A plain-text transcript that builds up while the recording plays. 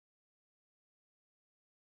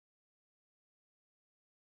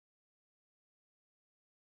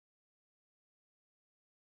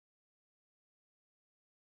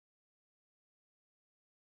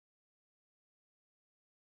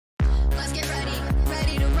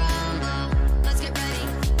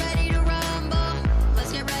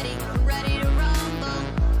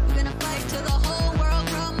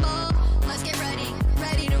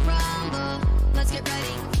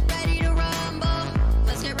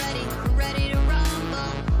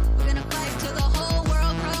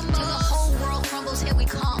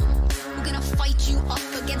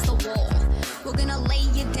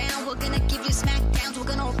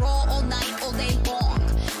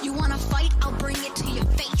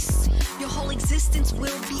existence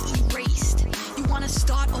will be erased. You wanna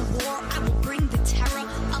start a war? I will bring the terror.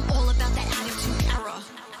 I'm all about that attitude era.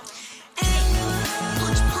 Hey,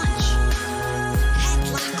 punch, punch.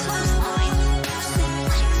 Headlock, clothesline.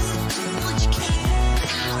 Suplex, punch kick.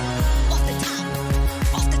 Pow. Off the top.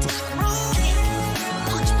 Off the top. Hey,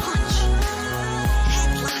 punch, punch.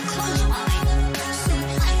 Headlock, clothesline.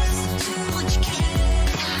 Suplex, punch kick.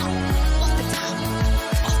 Pow. Off the top.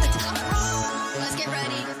 Off the top. Let's get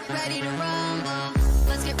ready. Ready to rumble.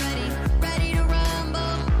 Let's get ready. Ready to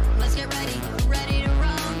rumble. Let's get ready. Ready to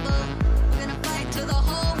rumble. We're gonna fight till the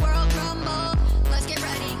whole world crumble. Let's get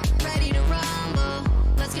ready. Ready to rumble.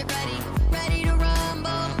 Let's get ready. Ready to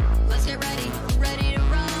rumble. Let's get ready. Ready to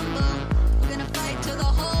rumble. We're gonna fight till the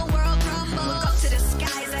whole world crumbles. Look up to the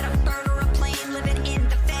skies at a bird or a plane, living in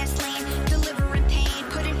the fast lane, delivering pain,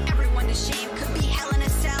 putting everyone to shame. Could be hell in a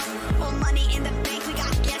cell or money in the bank. We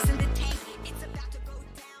got gas in the tank. It's about to go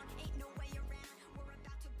down. Ain't no way around. We're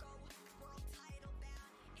about to go world title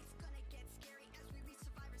bound. It's gonna get scary as we reach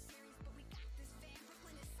Survivor Series, but we got this fam.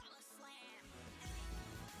 Brooklyn is solid slam. Hey,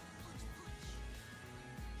 punch, punch.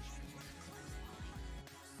 Headlock, clothesline.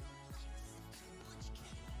 Suplex, punch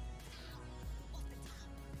kick. Off the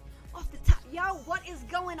top. Off the top. Yo, what is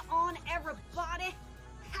going on, everybody?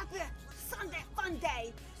 Happy Sunday Fun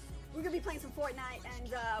Day. We're gonna be playing some Fortnite,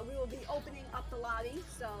 and we will be opening up the lobby.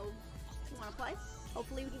 So, if you want to play,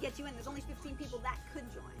 hopefully we can get you in. There's only 15 people that could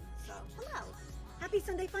join. So, hello. Happy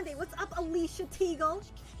Sunday Fun Day. What's up, Allisha, Teagle,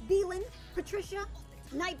 Beelan, Patricia,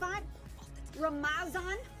 Nightbot,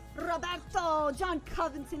 Ramazan, Roberto, John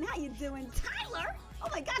Covington. How you doing? Tyler. Oh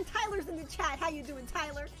my God, Tyler's in the chat. How you doing,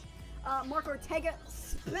 Tyler? Mark Ortega,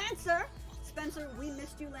 Spencer. Spencer, we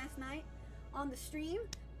missed you last night on the stream.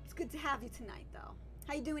 It's good to have you tonight, though.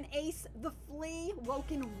 How you doing, Ace, TheFLEA,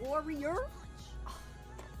 Woken Warrior? Oh.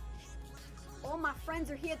 All my friends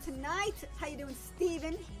are here tonight. How you doing,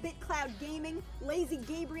 Steven, BitCloud Gaming, Lazy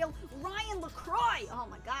Gabriel, Ryan Lacroix. Oh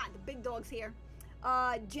my God, the big dog's here.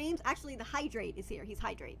 James, actually the Hydrate is here. He's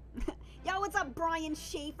Hydrate. Yo, what's up, Brian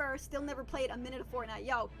Schaefer? Still never played a minute of Fortnite.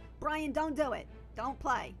 Yo, Brian, don't do it. Don't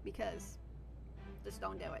play, because just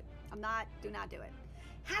don't do it. Do not do it.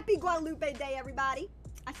 Happy Guadalupe Day, everybody.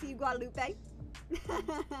 I see you, Guadalupe.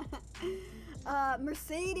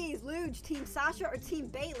 Mercedes, Luge, Team Sasha or Team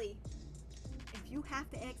Bailey? If you have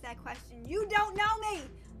to ask that question, you don't know me.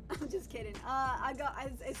 I'm just kidding.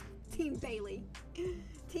 It's Team Bailey.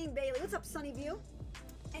 Team Bailey. What's up, Sunnyview?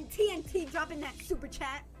 And TNT dropping that super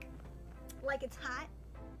chat like it's hot.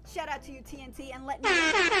 Shout out to you, TNT, and let me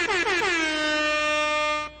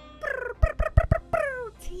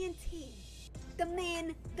TNT. The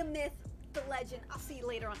man, the myth, the legend. I'll see you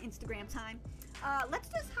later on Instagram time. Let's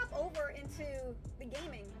just hop over into the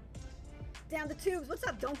gaming. Down the tubes. What's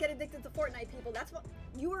up? Don't get addicted to Fortnite, people. That's what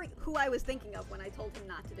you were who I was thinking of when I told him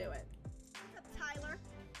not to do it. What's up, Tyler?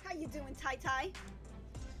 How you doing, Ty Ty?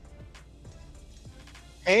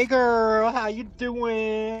 Hey girl, how you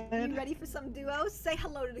doing? You ready for some duos? Say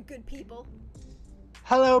hello to the good people.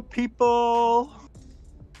 Hello, people.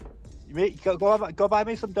 Go buy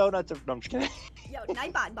me some donuts. No, I'm just kidding. Yo,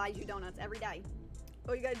 Nightbot buys you donuts every day.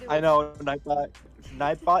 All you gotta do. I know,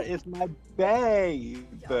 Nightbot is my babe.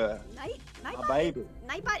 Yo, my baby.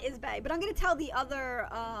 Nightbot is babe, but I'm gonna tell the other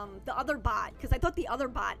bot, because I thought the other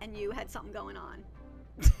bot and you had something going on.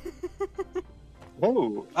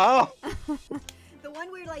 Oh. The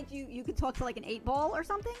one where like you could talk to like an 8-ball or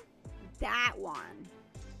something? That one.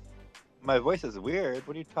 My voice is weird.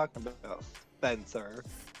 What are you talking about, Spencer?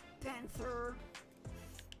 Spencer.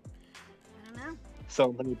 I don't know.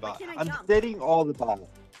 So many bots. I'm jump? sitting all the bots.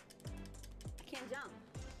 I can't jump.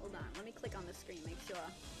 Hold on. Let me click on the screen. Make sure.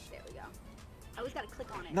 There we go. I always gotta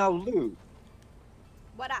click on it. Now, Lou.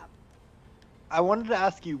 What up? I wanted to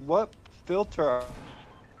ask you, what filter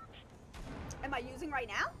am I using right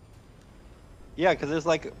now? Yeah, because there's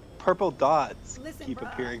like purple dots keep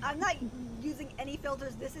appearing. I'm not using any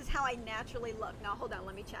filters. This is how I naturally look. Now, hold on.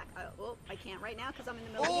 Let me check. Oh, I can't right now because I'm in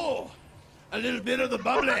the middle. Oh, a little bit of the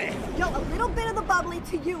bubbly. Yo, a little bit of the bubbly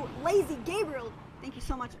to you, Lazy Gabriel. Thank you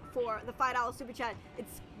so much for the $5 super chat.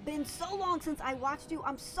 It's been so long since I watched you.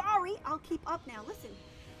 I'm sorry. I'll keep up now. Listen,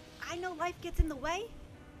 I know life gets in the way.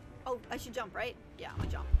 Oh, I should jump, right? Yeah, I'm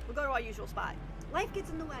gonna jump. We'll go to our usual spot. Life gets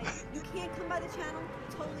in the way. You can't come by the channel.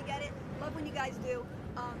 Totally get it. Love when you guys do.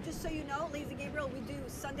 Just so you know, Lazy Gabriel, we do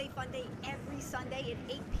Sunday Fun Day every Sunday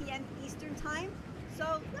at 8 p.m. Eastern Time.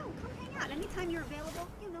 So, no, come hang out. Anytime you're available,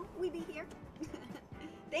 you know, we be here.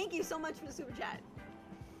 Thank you so much for the super chat.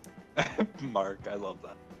 Mark, I love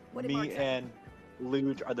that. What did Mark Me say? and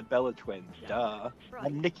Luge are the Bella twins. Yeah. Duh. Bro,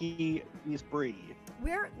 I'm Nikki. He's Bree.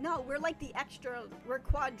 We're like the extra, we're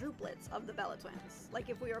quadruplets of the Bella twins. Like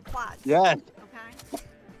if we were quads. Yes.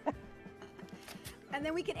 Okay? And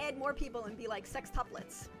then we can add more people and be like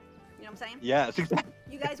sextuplets. You know what I'm saying? Yes, exactly.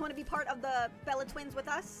 You guys want to be part of the Bella twins with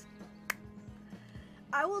us?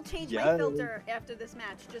 I will change my filter after this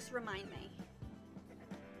match. Just remind me.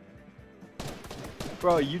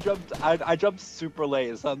 Bro, you jumped. I jumped super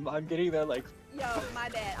late, so I'm getting there like. Yo, my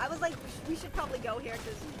bad. I was like, we should probably go here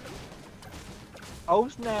because. Oh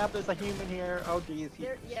snap! There's a human here. Oh geez.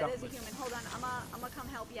 Yeah, there's a human. Hold on, I'm gonna come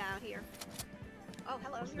help you out here. Oh,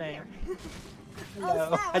 hello. You're here. Hello.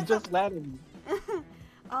 Oh, snap, I just landed.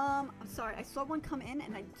 I'm sorry. I saw one come in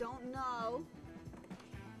and I don't know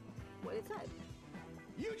what it said.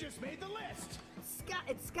 You just made the list.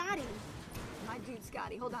 It's Scotty. My dude,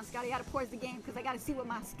 Scotty. Hold on, Scotty. I gotta pause the game because I gotta see what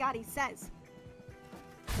my Scotty says.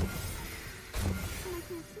 I can't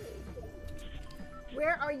see.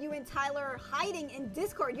 Where are you and Tyler hiding in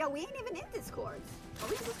Discord? Yo, we ain't even in Discord. Are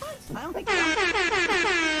we in Discord? I don't think so. I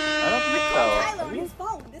don't think so. Tyler on his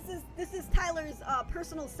phone. This is Tyler's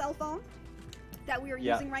personal cell phone that we are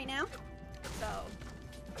using right now. So,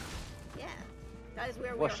 yeah, that is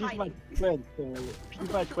where we are hiding. Well, she's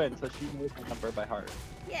my twin, so she knows my number by heart.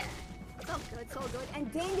 Yeah, it's all good, it's all good.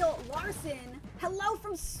 And Daniel Larson, hello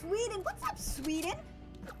from Sweden. What's up, Sweden?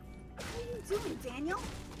 How are you doing, Daniel?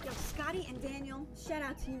 Yo, Scotty and Daniel, shout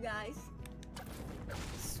out to you guys.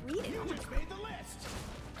 Sweden. You just made the list.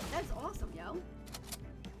 That's awesome, yo.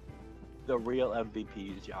 The real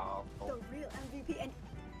MVPs, y'all. The real MVP and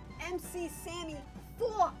MC Sammy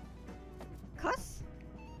 4. Cuss?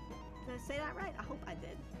 Did I say that right? I hope I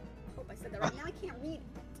did. I hope I said that right. Now I can't read.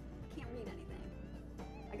 Can't read anything.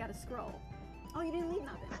 I gotta scroll. Oh, you didn't leave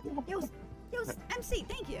nothing. Yo, MC,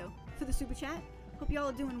 thank you for the super chat. Hope y'all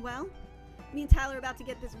are doing well. Me and Tyler are about to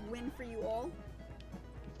get this win for you all.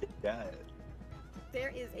 Yeah.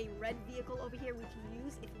 There is a red vehicle over here we can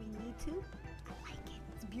use if we need to. I like it.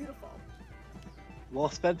 It's beautiful. Well,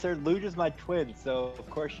 Spencer, Luge is my twin, so of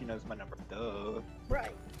course she knows my number. Duh.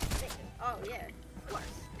 Right. Oh, yeah. Of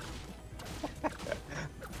course.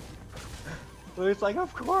 Luge's like,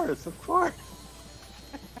 of course.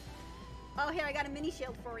 Oh, here, I got a mini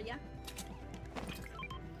shield for you.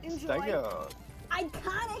 Enjoy. Thank you.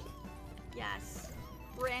 Iconic. Yes.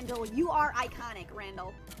 Randall, you are iconic,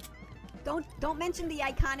 Randall. Don't mention the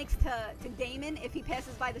iconics to Damon if he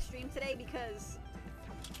passes by the stream today because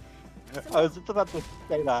I was just about to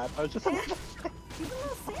say that. I was just He's a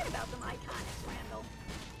little sad about them iconics, Randall.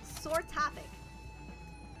 Sore topic.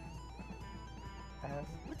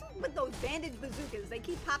 What's up with those bandage bazookas? They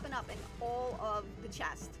keep popping up in all of the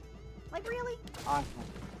chest. Like, really?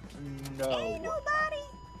 No. Ain't nobody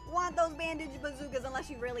want those bandage bazookas unless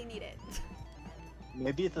you really need it.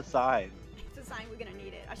 Maybe it's a sign. It's a sign we're gonna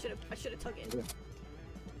need it. I should have took it. Yeah.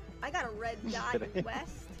 I got a red dot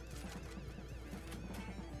west.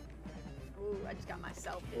 Ooh, I just got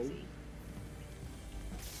myself busy.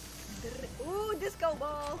 Ooh, disco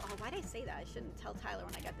ball. Oh, why'd I say that? I shouldn't tell Tyler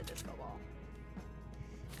when I got the disco ball.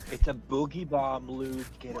 It's a boogie bomb, Luge.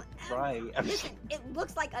 Get it right. Listen, it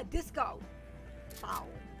looks like a disco ball.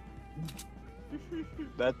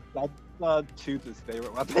 That's Tubes'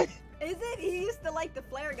 favorite weapon. Is it? He used to like the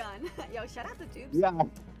flare gun. Yo, shout out to Tubes. Yeah.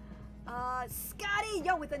 Scotty,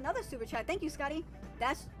 yo, with another super chat. Thank you, Scotty.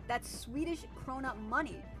 That's Swedish krona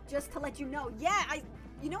money. Just to let you know. Yeah,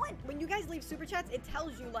 you know what? When you guys leave super chats, it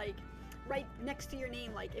tells you like right next to your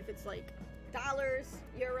name, like if it's like dollars,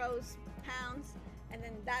 euros, pounds, and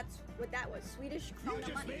then that's what that was. Swedish krona you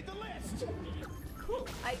just money. Made the list. Cool.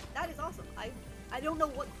 That is awesome. I don't know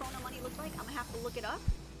what krona money looks like. I'm gonna have to look it up.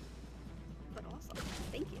 But awesome.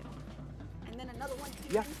 Thank you. And then another one.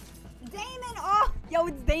 Yeah. Damon! Oh! Yo,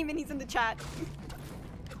 it's Damon. He's in the chat.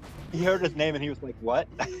 He heard his name and he was like, what?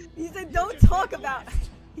 He said, don't talk about...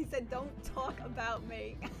 He said, don't talk about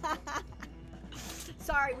me.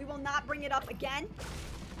 Sorry, we will not bring it up again.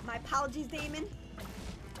 My apologies, Damon.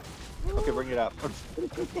 Okay, bring it up.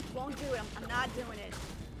 Won't do it. I'm not doing it.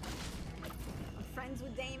 I'm friends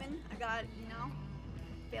with Damon. I got,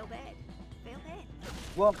 fail bad. Fail bad.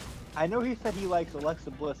 Well, I know he said he likes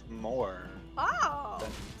Alexa Bliss more. Oh!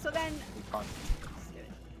 So then...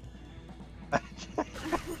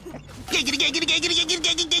 Giggity, giggity, giggity, giggity,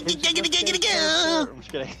 giggity, giggity, giggity, goo. I'm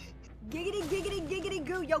just kidding. Giggity, giggity, giggity,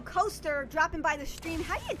 goo. Yo, Coaster, dropping by the stream.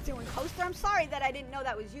 How you doing, Coaster? I'm sorry that I didn't know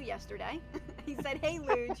that was you yesterday. He said, hey,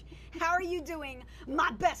 Luge, how are you doing,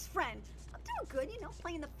 my best friend? I'm doing good,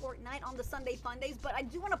 playing the Fortnite on the Sunday Fundays, but I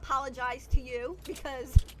do want to apologize to you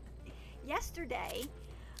because yesterday,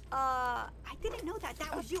 I didn't know that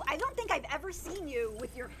was you. I don't think I've ever seen you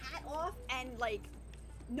with your hat off and, like,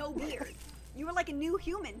 no beard. You were like a new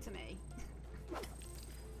human to me.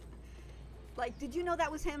 Like, did you know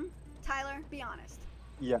that was him, Tyler? Be honest.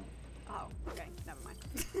 Yeah. Oh, okay. Never mind.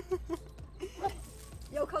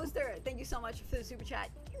 Yo, Coaster, thank you so much for the super chat.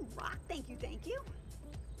 You rock. Thank you, thank you.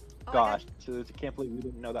 Oh, Gosh, so I can't believe we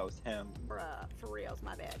didn't know that was him. Bruh, for reals,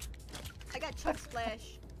 my bad. I got Chug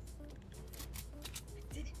Splash.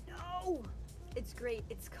 I didn't know. It's great.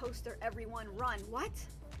 It's Coaster. Everyone, run. What?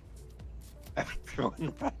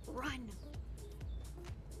 Everyone. Run.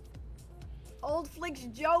 Old Flicks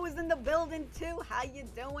Joe is in the building too. How you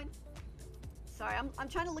doing? Sorry, I'm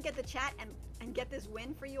trying to look at the chat and get this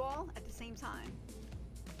win for you all at the same time.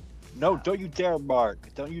 No, don't you dare,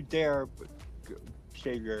 Mark. Don't you dare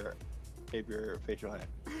shave your facial hair.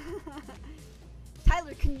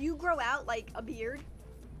 Tyler, can you grow out like a beard?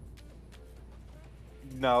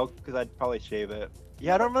 No, because I'd probably shave it.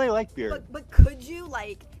 Yeah, I don't really like beard. But could you,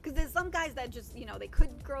 like, because there's some guys that just, you know, they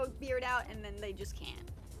could grow a beard out and then they just can't.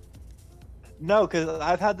 No, because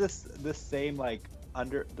I've had this same like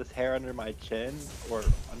this hair under my chin or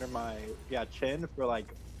under my chin for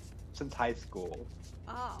like since high school.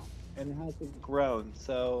 Oh. And it hasn't grown,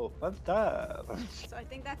 so fun stuff. So I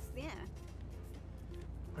think that's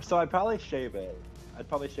So I'd probably shave it. I'd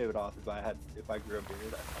probably shave it off if I grew a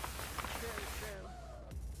beard. True.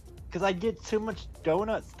 Because I'd get too much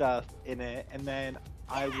donut stuff in it, and then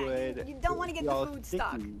I would. You don't want to get the food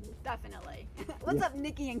stuck. Definitely. What's up,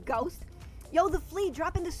 Nikki and Ghost? Yo, TheFLEA,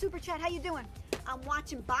 drop into super chat. How you doing? I'm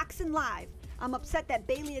watching boxing live. I'm upset that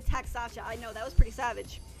Bailey attacked Sasha. I know that was pretty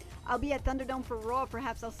savage. I'll be at Thunderdome for Raw.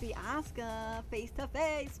 Perhaps I'll see Asuka face to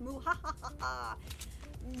face. Moo ha ha ha ha.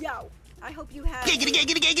 Yo, I hope you have. That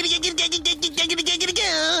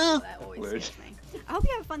always scares me. I hope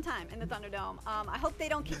you have a fun time in the Thunderdome. I hope they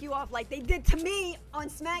don't kick you off like they did to me on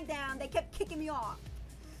SmackDown. They kept kicking me off.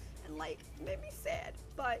 And like, made me sad.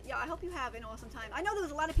 But yeah, I hope you have an awesome time. I know there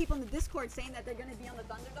was a lot of people in the Discord saying that they're going to be on the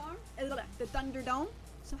Thunderdome.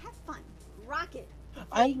 So have fun. Rock it.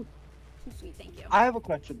 Too sweet, thank you. I have a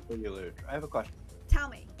question for you, Luge. I have a question. Tell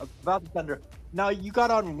me. About the Thunder. Now, you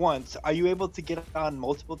got on once. Are you able to get on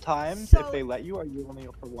multiple times So, if they let you, or are you only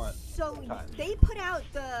for one? So time? they put out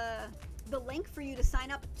the link for you to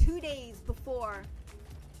sign up 2 days before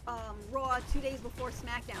Raw, 2 days before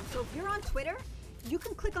SmackDown. So if you're on Twitter, you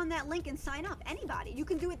can click on that link and sign up. Anybody. You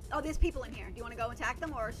can do it. Oh, there's people in here. Do you want to go attack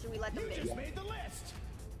them, or should we let them be? Just made the list.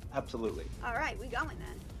 Absolutely. All right, we going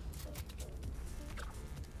then.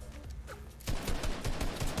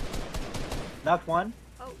 Knock one.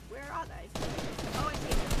 Oh, where are they? Oh, I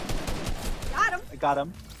see them. Got him. I got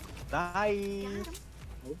him. Nice. Got him.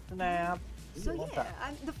 No snap. So yeah,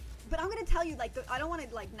 but I'm gonna tell you, like, I don't want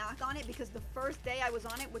to like knock on it because the first day I was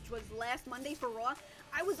on it, which was last Monday for Raw,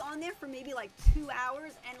 I was on there for maybe like 2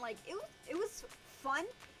 hours, and like it was fun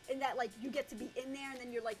in that like you get to be in there and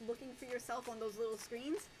then you're like looking for yourself on those little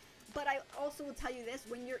screens. But I also will tell you this: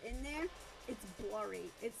 when you're in there, it's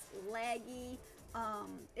blurry, it's laggy.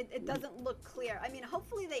 It doesn't look clear. I mean,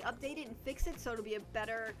 hopefully they update it and fix it so it'll be a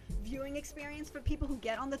better viewing experience for people who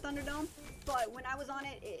get on the Thunderdome. But when I was on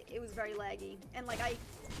it, it was very laggy. And like I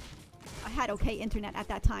had okay internet at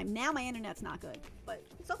that time. Now my internet's not good. But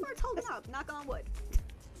so far it's holding up, knock on wood.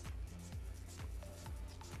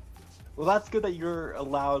 Well, that's good that you're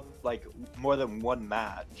allowed like more than one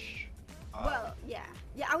match. Well, yeah.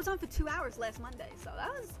 Yeah, I was on for 2 hours last Monday, so that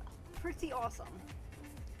was pretty awesome.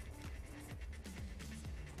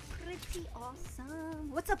 Pretty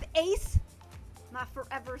awesome. What's up, Ace? My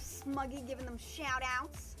forever smuggy giving them shout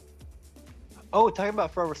outs. Oh, talking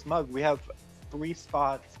about Forever Smug, we have 3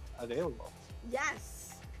 spots available.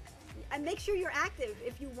 Yes. And make sure you're active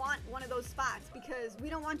if you want one of those spots, because we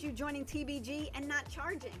don't want you joining TBG and not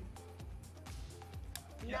charging.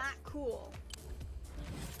 Yes. Not cool.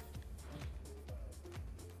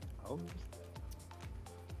 Oh.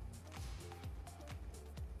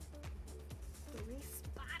 3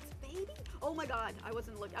 spots, baby. Oh my god, I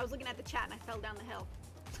wasn't looking. I was looking at the chat and I fell down the hill.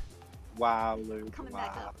 Wow, Luke. I'm coming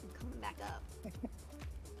back up. I'm coming back up.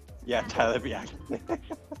 Yeah, Tyler, be active.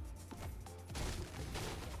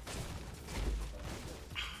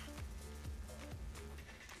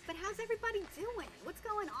 But how's everybody doing? What's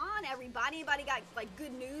going on, everybody? Anybody got like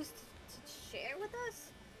good news to share with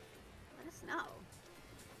us? Let us know.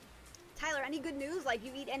 Tyler, any good news? Like,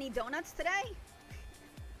 you eat any donuts today?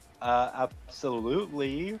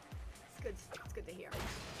 Absolutely. It's good. It's good to hear.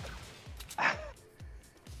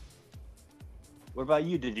 What about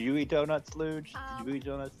you? Did you eat donuts, Luge? Did you eat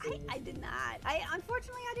donuts? I did not.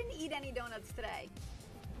 Unfortunately, I didn't eat any donuts today.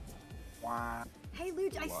 Wow. Hey,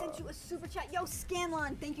 Luge, I sent you a super chat. Yo,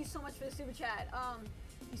 Scanlon, thank you so much for the super chat.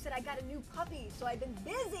 You said I got a new puppy, so I've been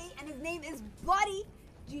busy, and his name is Buddy.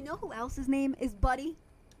 Do you know who else's name is Buddy?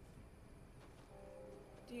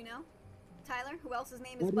 Do you know? Tyler, who else's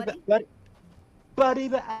name is Buddy? Buddy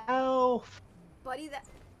the elf. Buddy the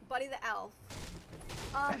elf.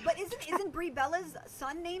 But isn't Brie Bella's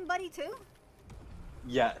son named Buddy too?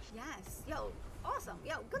 Yes. Yes. Yo, awesome.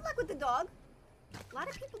 Yo, good luck with the dog. A lot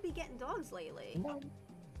of people be getting dogs lately.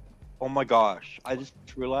 Oh my gosh! I just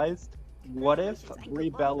realized. What if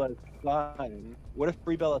Congratulations, What if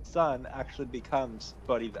Brie Bella's son actually becomes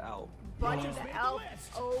Buddy the elf? Buddy the elf.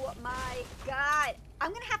 Oh my god.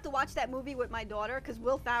 I'm gonna have to watch that movie with my daughter because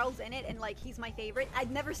Will Ferrell's in it and like he's my favorite.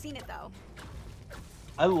 I'd never seen it though.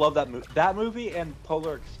 I love that movie. That movie and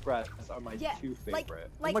Polar Express are my two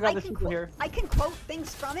favorite. Like oh my god, there's people here. I can quote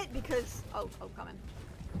things from it because coming.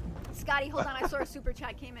 Scotty, hold on. I saw a super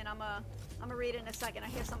chat came in. I'm gonna read it in a second. I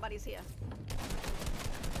hear somebody's here.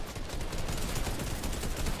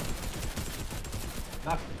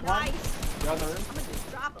 Nice. You're on the room? I'm gonna just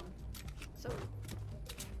drop him. So.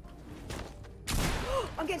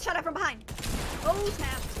 I'm getting shot at from behind. Oh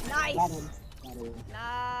snap! Nice.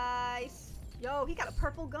 Nice. Yo, he got a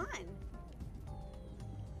purple gun.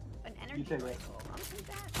 An energy rifle. I'll take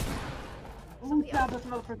that. Ooh, snap! There's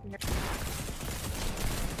another person here.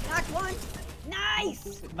 Knocked one.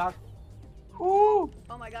 Nice. Knocked. Ooh.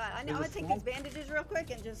 Oh my god! I'm gonna take these bandages real quick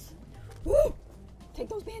and just. Woo! Take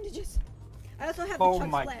those bandages. I also have the chug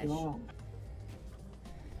splash. God.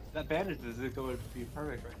 That bandage is going to be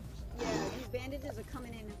perfect right now. Yeah, these bandages are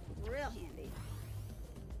coming in real handy.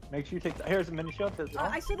 Make sure you take. Here's a mini shelf as well.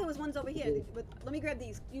 I see there was ones over here. But let me grab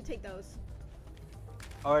these. You take those.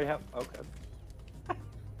 Already have. Okay.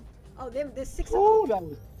 Oh, there's 6 Ooh, of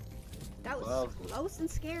them. That was close and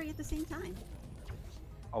scary at the same time.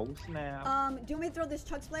 Oh snap. Do you want me to throw this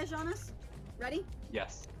chug splash on us? Ready?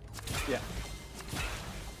 Yes. Yeah.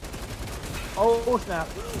 Oh snap.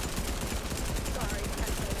 Sorry.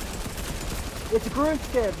 It's a green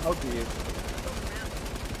skin. Oh geez.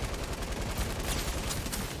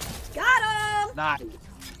 Got him! Nice.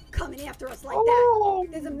 Coming after us like that.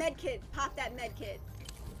 There's a med kit. Pop that med kit.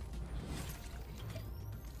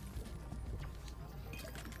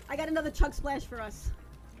 I got another chug splash for us.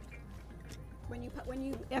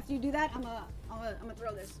 After you do that, I'm gonna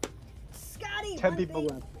throw this. Scotty, 10 people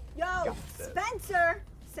left. Yo, Spencer,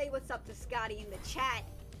 say what's up to Scotty in the chat.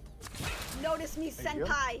 Notice me,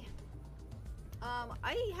 senpai.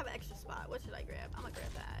 I have an extra spot. What should I grab? I'm gonna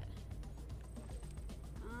grab that.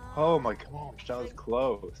 Oh my gosh, that was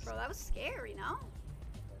close. Bro, that was scary, no?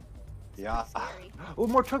 Yeah. Scary. Oh,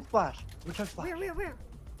 more chug splash. More chug splash. Where?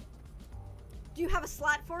 Do you have a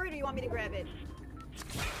slot for it, or you want me to grab it?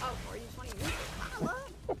 Oh, or you just want to use it?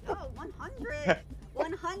 Oh, 100.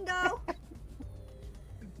 100.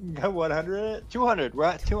 100? 200. We're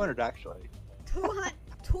at 200 actually. 200.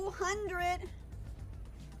 200.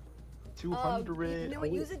 You know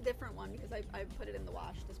what? Use a different one because I put it in the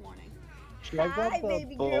wash this morning. Hi,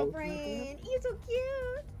 baby girlfriend. You're so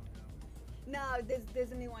cute. No,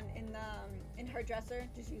 there's a new one in her dresser.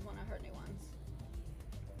 Just use one of her new ones.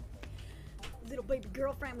 Little baby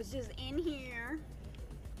girlfriend was just in here.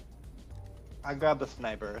 I grabbed the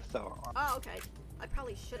sniper, so. Oh, okay. I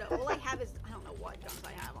probably should have. All I have is I don't know what guns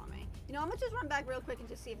I have on me. You know, I'm gonna just run back real quick and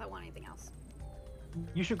just see if I want anything else.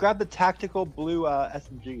 You should grab the tactical blue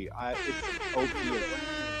SMG. It's OP.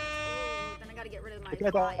 Then I gotta get rid of my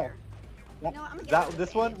fire. You know what, I'm gonna get rid of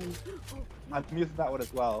this one? I'm using that one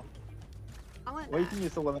as well. I want that. You can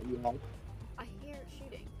use the one that you have. I hear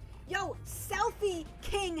shooting. Yo, Selfie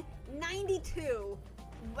King 92.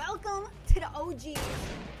 Welcome to the OGs.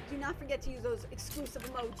 Do not forget to use those exclusive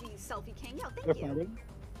emojis, Selfie King. Yo, thank you.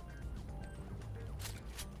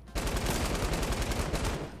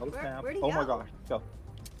 Where'd he go? Oh my gosh, go.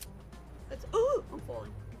 Ooh, I'm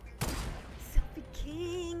falling. Selfie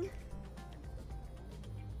King.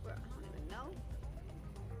 Where? I don't even know.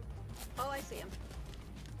 Oh, I see him.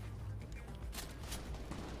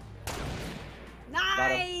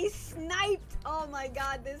 Nice! Sniped! Oh my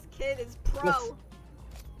god, this kid is pro.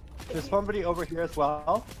 There's somebody over here as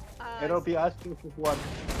well. It'll be us versus one.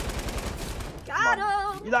 Got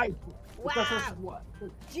him! Nice! Wow!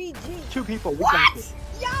 GG! 2 people. What?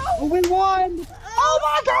 Yo! We won! Oh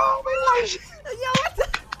my god! We won! Yo, what the?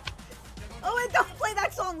 Oh wait, don't play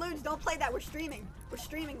that song, Luge. Don't play that. We're streaming. We're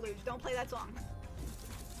streaming, Luge. Don't play that song.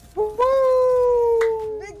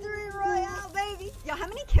 Woo! Victory Royale, baby! Yo, how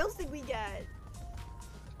many kills did we get?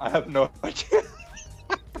 I have no idea.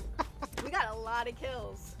 We got a lot of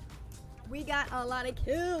kills.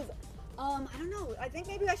 I don't know. I think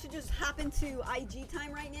maybe I should just hop into IG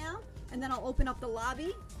time right now, and then I'll open up the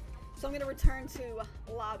lobby. So I'm gonna return to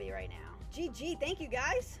lobby right now. GG, thank you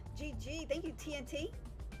guys. GG, thank you TNT.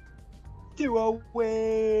 Duo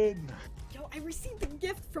win. Yo, I received a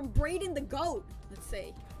gift from Braden the Goat. Let's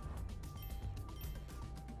see.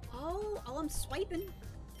 Oh, I'm swiping.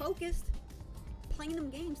 Focused. Playing them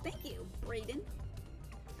games. Thank you, Braden.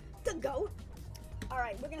 The Goat.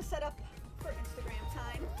 Alright, we're gonna set up for Instagram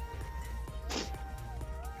time.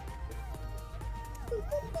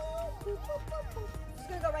 Just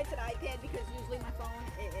gonna go right to the iPad because usually my phone,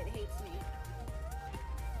 it hates me.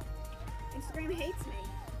 Instagram hates me.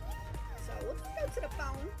 So we'll just go to the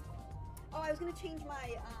phone. Oh, I was gonna change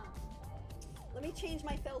my, let me change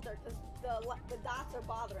my filter because the dots are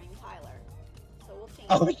bothering Tyler. So we'll change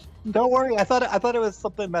it. Don't worry. I thought it was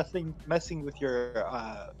something messing with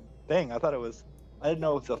your thing. I thought it was. I didn't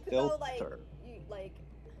know it was a filter.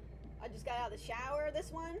 I just got out of the shower.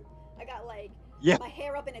 This one, I got yeah. my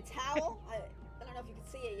hair up in a towel. I don't know if you can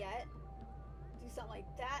see it yet. Do something like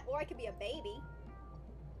that, or I could be a baby.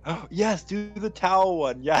 Oh yes, do the towel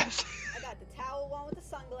one. Yes. I got the towel one with the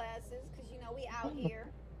sunglasses because you know we out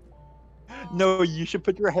here. No, you should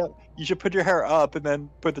put your hair. You should put your hair up and then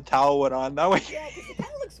put the towel one on. That way. Yeah, because it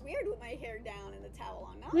kind of looks weird with my hair down and the towel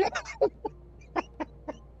on. No? Yeah. Kind of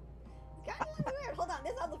looks weird. Hold on,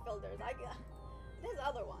 there's other filters. There's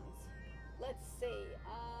other ones. Let's see.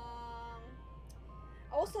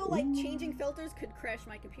 Also, changing filters could crash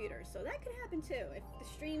my computer, so that could happen too. If the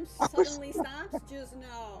stream suddenly stops, just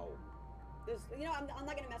know. I'm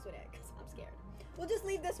not gonna mess with it because I'm scared. We'll just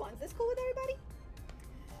leave this one. Is this cool with everybody?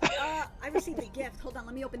 I received a gift. Hold on,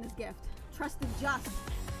 let me open this gift. Trusted Just.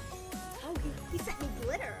 Oh, he sent me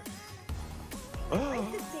glitter. I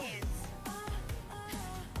like this dance.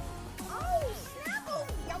 Oh, Snapple!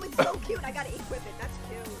 Yo, it's so cute. I gotta equip it. That's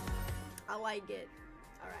cute. I like it.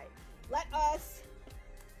 Alright. Let us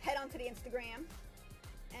head onto the Instagram.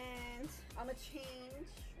 And I'm gonna change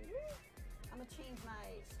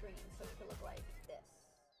my screen so it can look like this.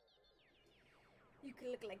 You could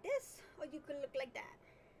look like this, or you could look like that.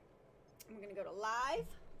 And we're gonna go to live.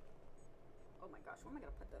 Oh my gosh, where am I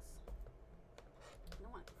gonna put this? I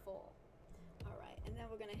don't want it to fall. Alright, and then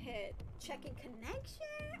we're gonna hit checking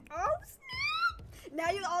connection. Oh snap! Now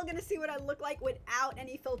you're all gonna see what I look like without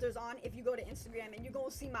any filters on if you go to Instagram, and you're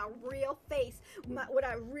gonna see my real face, what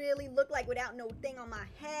I really look like without no thing on my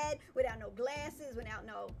head, without no glasses, without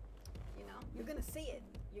no, you're gonna see it.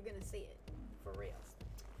 You're gonna see it, for real.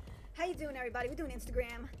 How you doing, everybody? We're doing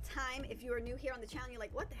Instagram time. If you are new here on the channel, you're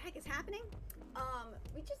like, what the heck is happening?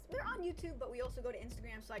 We're on YouTube, but we also go to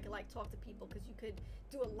Instagram so I can talk to people, because you could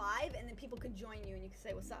do a live and then people could join you and you can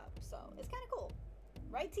say what's up. So it's kind of cool,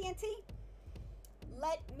 right, TNT?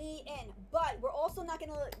 Let me in. But we're also not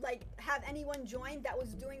gonna have anyone join that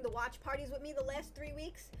was doing the watch parties with me the last 3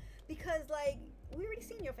 weeks, because we already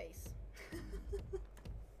seen your face.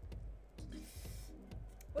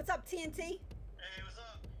 What's up, TNT? Hey, what's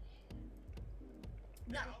up?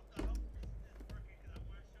 No. I hope this is working, because I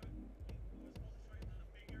want to show you. We're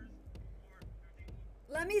supposed to show you the figures before everything moves.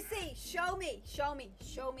 Let me see. Show me. Show me.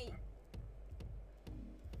 Show me.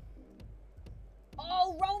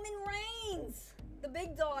 Oh, Roman Reigns. The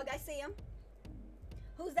big dog. I see him.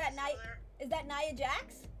 Who's that? Is that Nia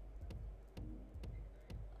Jax?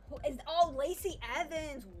 Oh, Lacey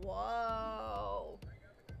Evans. Whoa.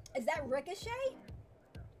 Is that Ricochet?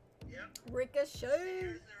 Yep. Ricochet.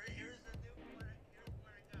 Here's the new one. Here's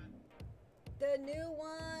what I got. The new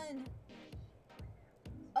one.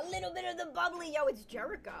 A little bit of the bubbly. Yo, it's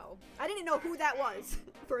Jericho. I didn't know who that was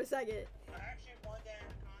for a second. I actually won that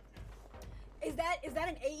in the contest. Is that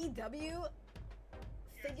an AEW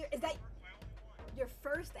figure? Is that My only one. your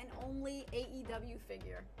first and only AEW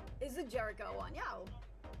figure? Is the Jericho one? Yo.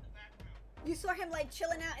 The background. You saw him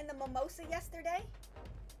chilling out in the mimosa yesterday?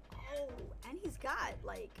 Oh, and he's got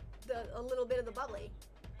a little bit of the bubbly.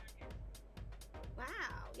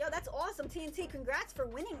 Wow. Yo, that's awesome, TNT. Congrats for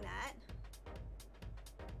winning that.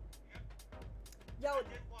 Yo, I did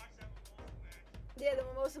watch that Mimosa match. yeah, the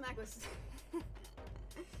mimosa match was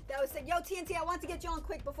that was sick. Yo, TNT, I want to get you on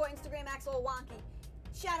quick before Instagram acts all wonky.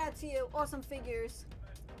 Shout out to you. Awesome figures.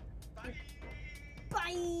 Bye.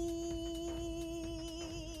 Bye.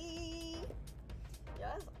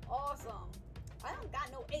 Yeah, that's awesome. I don't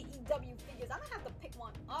got no AEW figures. I'm gonna have to pick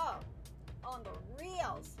one up on the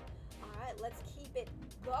reels. Alright, let's keep it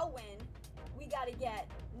going. We gotta get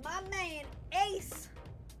my man Ace,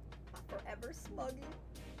 my forever smuggy,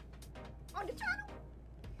 on the channel.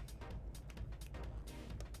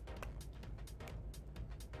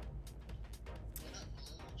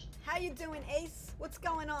 How you doing, Ace? What's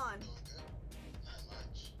going on? Not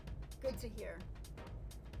much. Good to hear.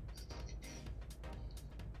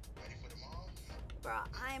 Ready bro.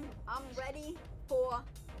 I'm ready for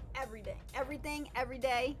everything. Everything, every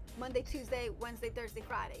day. Monday, Tuesday, Wednesday, Thursday,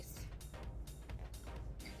 Fridays.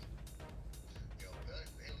 Yo, Bailey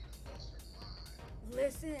done lost her mind.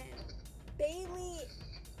 Listen, Bailey,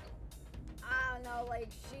 I don't know, like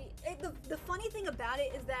the funny thing about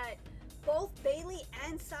it is that both Bailey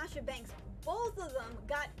and Sasha Banks, both of them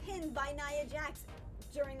got pinned by Nia Jax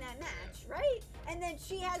during that match, right? And then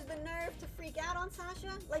she has the nerve to freak out on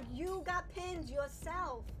Sasha. Like, you got pinned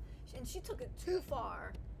yourself. And she took it too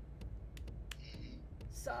far.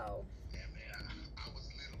 So. Yeah, man, I was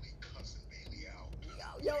literally cussing Bailey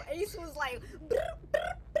out. Yo, Ace was like, brr,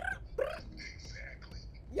 brr, brr, brr. Exactly.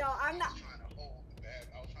 Yo, I'm not. I was trying to hold the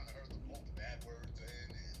bad words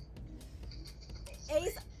in.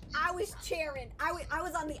 Ace, I was cheering. I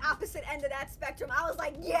was on the opposite end of that spectrum. I was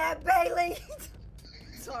like, yeah, Bailey.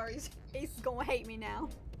 Sorry, Ace is gonna hate me now.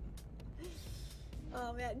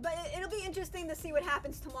 Oh man, but it'll be interesting to see what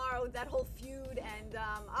happens tomorrow with that whole feud, and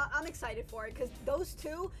I'm excited for it because those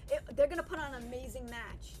two, they're gonna put on an amazing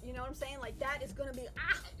match. You know what I'm saying? Like, that is gonna be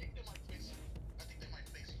I think they might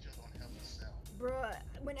face each other on Hell in a Cell. Bruh,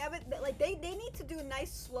 whenever, like, they need to do a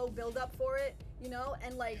nice slow build up for it, you know,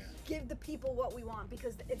 and like give the people what we want,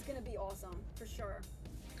 because it's gonna be awesome for sure.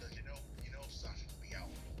 Because you know Sasha will be out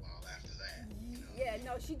for a while after that. You know? Yeah,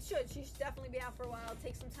 no, she should definitely be out for a while,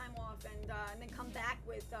 take some time off, and then come back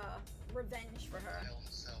with revenge for her. Hell in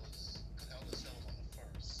a Cell is on the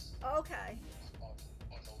 1st. Oh, okay. On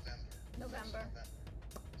November.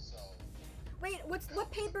 So. Wait,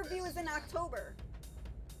 what pay-per-view is in October?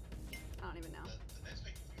 I don't even know. The next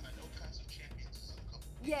pay-per-view, I know Clash of Champions is in a couple.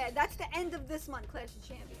 Yeah, that's the end of this month, Clash of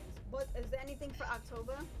Champions. But is there anything for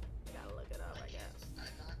October? I gotta look it up, I guess. I'm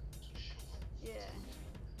not too sure.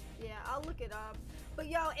 Yeah, I'll look it up. But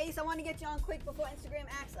yo, Ace, I want to get you on quick before Instagram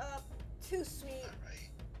acts up. Too sweet. Alright.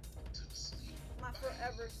 Too sweet. My Bye.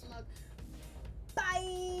 forever smug. Bye.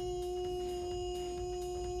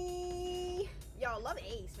 Yo, love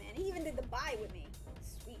Ace, man. He even did the bye with me.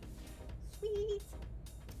 Sweet. Sweet.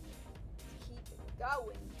 Keep it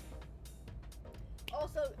going.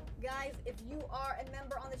 Also, guys, if you are a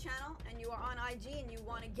member on the channel and you are on IG and you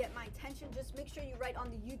want to get my attention, just make sure you write on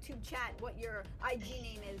the YouTube chat what your IG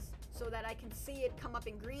name is so that I can see it come up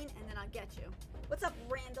in green, and then I'll get you. What's up,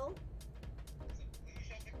 Randall?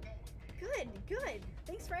 Good.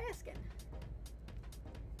 Thanks for asking.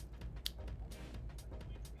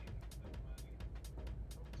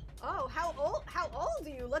 Oh, how old do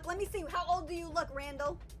you look? Let me see. How old do you look,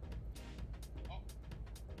 Randall?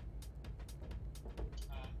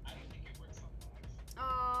 I don't think it works on live.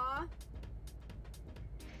 Aww.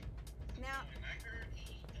 Now, And I heard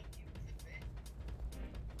AEW was a bit.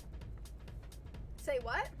 say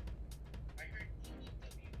what? I heard AEW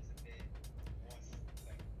was a bit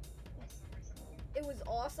awesome or something. It was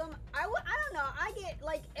awesome. I don't know. I get,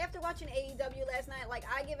 like, after watching AEW last night, like,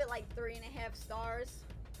 I give it like 3.5 stars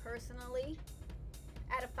personally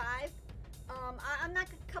out of 5. I'm not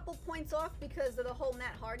a couple points off because of the whole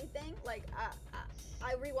Matt Hardy thing. Like,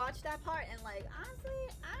 I rewatched that part, and like, honestly,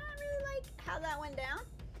 I don't really like how that went down.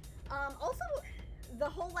 Also, the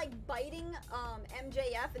whole like biting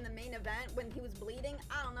MJF in the main event when he was bleeding.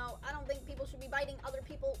 I don't know. I don't think people should be biting other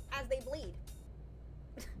people as they bleed.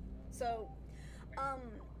 So,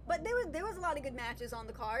 but there was a lot of good matches on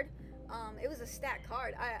the card. It was a stacked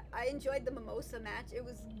card. I enjoyed the Mimosa match. It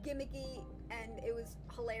was gimmicky and it was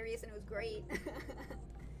hilarious and it was great. I heard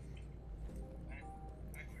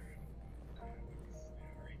it was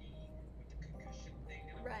already with the concussion thing.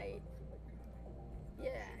 And Right.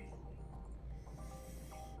 Yeah.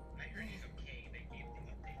 I heard he's okay. They gave the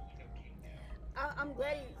update. He's okay now. I'm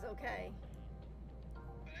glad he's okay.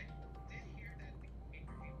 But I did hear that the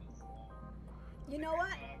pay-per-view was long. You know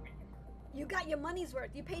what? You got your money's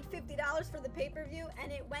worth. You paid $50 for the pay-per-view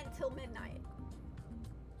and it went till midnight.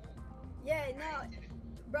 Yeah, no.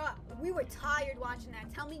 Bro, we were tired watching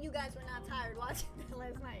that. Tell me you guys were not tired watching that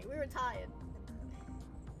last night. We were tired.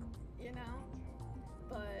 You know?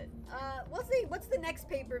 But, we'll see. What's the next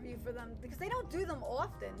pay-per-view for them? Because they don't do them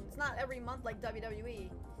often. It's not every month like WWE.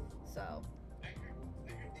 So, I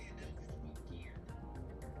heard they announced Full Gear.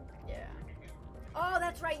 yeah. Oh,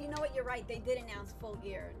 that's right. You know what? You're right. They did announce Full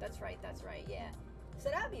Gear. That's right. Yeah. So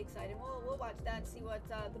that'll be exciting. We'll watch that. See what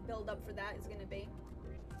the build up for that is gonna be.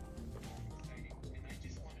 Exciting. And I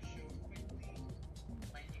just want to show quickly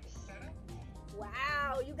my new setup.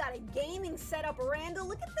 Wow, you got a gaming setup, Randall.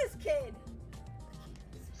 Look at this kid.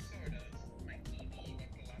 Sort of. My TV and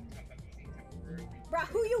the laptop I'm using temporarily. Bro,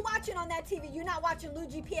 who you watching on that TV? You not watching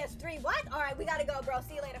Luge.PS3? What? All right, we gotta go, bro.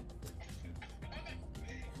 See you later.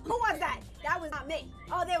 Who was that? That was not me.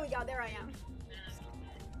 Oh, there we go. There I am.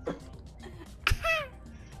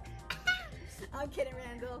 I'm kidding,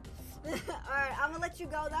 Randall. Alright, I'm gonna let you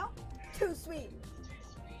go though. Too sweet.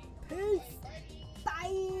 Peace. Bye.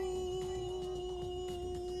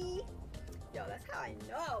 Yo, that's how I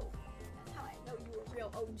know. That's how I know you a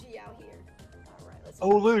real OG out here. Alright, let's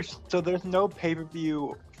Oh, Luge, so there's no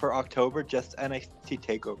pay-per-view for October, just NXT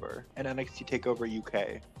TakeOver and NXT TakeOver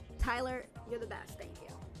UK. Tyler, you're the best. Thank you.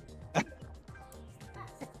 Best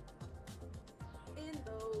in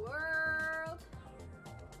the world.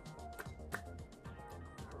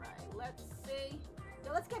 Alright, let's see.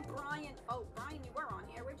 Yo, let's get Brian. Oh, Brian, you were on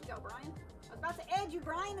here. Where'd you go, Brian? I was about to add you,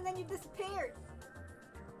 Brian, and then you disappeared.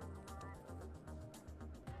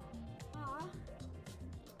 Aw.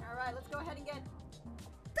 Alright, let's go ahead and get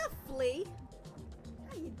TheFLEA.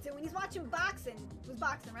 How you doing? He's watching boxing. It was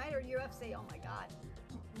boxing, right? Or UFC? Oh my god.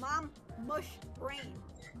 Mom, mush, brain.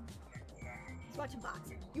 He's watching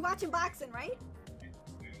boxing. You watching boxing, right?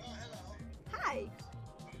 Oh, hello. Hi.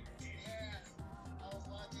 Yeah, I was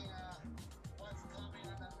watching what's coming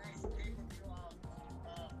on the next pay-per-view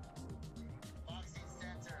of Boxing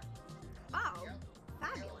Center. Oh, Yep.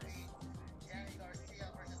 fabulous. Danny Garcia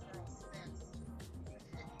versus Rosen.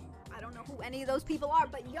 I don't know who any of those people are,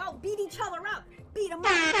 but yo, beat each other up. Beat them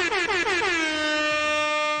up.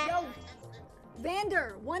 Yo,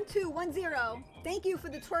 Vander1210. Thank you for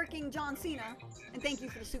the twerking John Cena. And thank you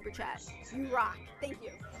for the super chat. You rock. Thank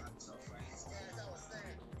you. Yeah, as I was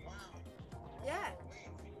saying, wow. Yeah.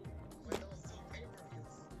 With those two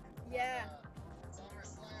pay-per-views. Yeah.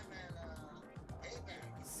 SummerSlam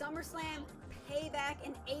SummerSlam, and Payback. Payback,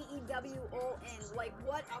 and AEW All In. Like,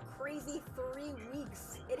 what a crazy 3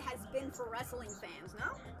 weeks it has been for wrestling fans, no?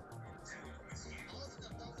 I was in the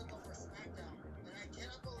building for SmackDown, and I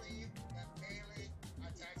cannot believe that Bayley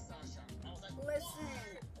attacked Sasha. I was like,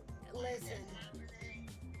 Listen.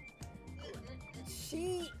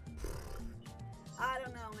 She, I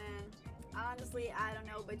don't know, man. Honestly, I don't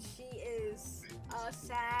know, but she is a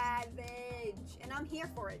savage. And I'm here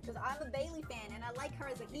for it, because I'm a Bayley fan, and I like her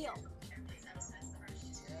as a heel.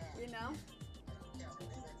 You know?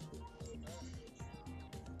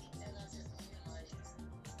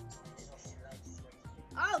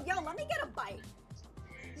 Oh, yo, let me get a bite.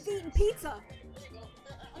 He's eating pizza.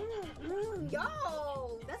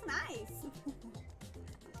 Yo, that's nice.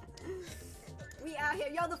 We out here.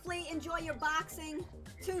 Yo, TheFLEA, enjoy your boxing.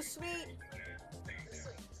 Too sweet.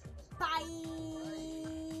 Bye.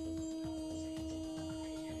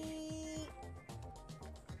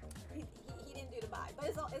 He didn't do the bye, but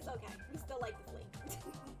it's okay. We still like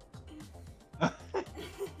TheFLEA.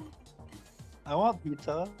 I want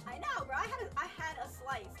pizza. I know, bro. I had a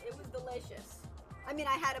slice. It was delicious. I mean,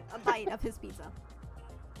 I had a bite of his pizza.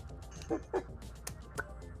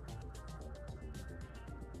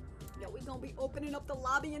 Yo, we gonna be opening up the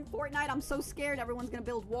lobby in Fortnite. I'm so scared everyone's gonna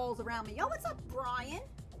build walls around me. Yo, what's up, Brian?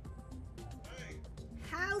 hey,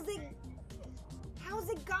 How's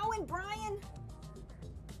it going, Brian?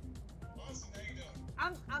 awesome, how you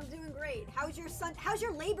doing? I'm doing great. How's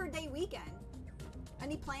your Labor Day weekend?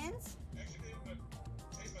 Any plans? Actually,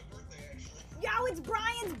 today's my birthday, actually. Yo, it's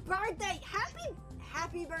Brian's birthday.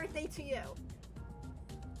 Happy birthday to you.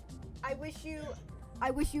 I wish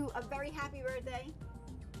you a very happy birthday,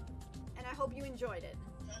 and I hope you enjoyed it.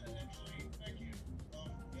 Kinda actually, thank you.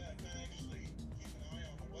 Yeah, kinda actually keep an eye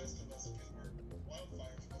on the west of us because we're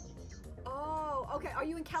wildfires west of us. Oh, okay. Are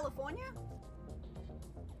you in California?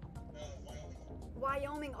 Wyoming.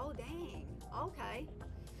 Wyoming. Oh, dang. Okay.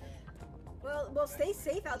 Well, stay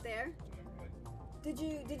safe out there. Did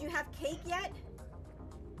you have cake yet?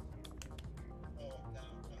 Oh, no,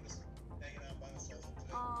 I'm just hanging out by myself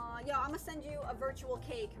today. Yo, I'm gonna send you a virtual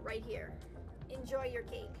cake right here. Enjoy your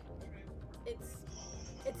cake.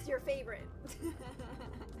 It's your favorite.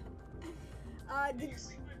 Can you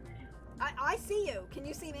see me? I see you. Can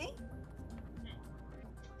you see me?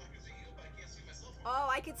 I can see you, but I can't see myself. Oh,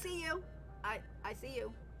 I can see you. I see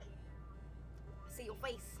you. I see your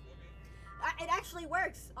face. It actually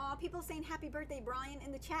works. People saying happy birthday, Brian,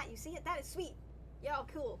 in the chat. You see it? That is sweet. Yo,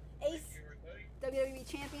 cool. Ace, WWE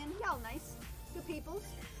champion. Yo, nice. Good peoples.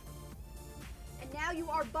 And now you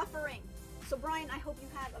are buffering. So, Brian, I hope you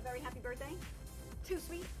have a very happy birthday. Too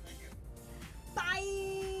sweet. Bye.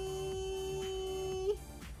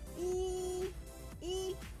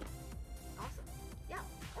 Awesome. Yeah,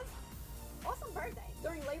 that's awesome birthday.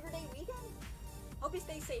 During Labor Day weekend? Hope you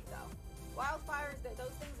stay safe, though. Wildfires,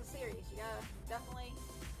 those things are serious. You gotta definitely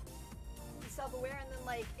be self-aware, and then,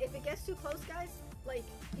 like, if it gets too close, guys, like,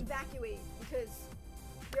 evacuate, because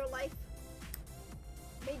your life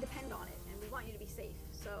may depend on it, and we want you to be safe.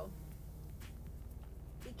 So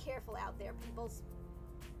be careful out there, peoples.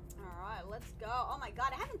 Alright, let's go. Oh my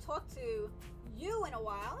god, I haven't talked to you in a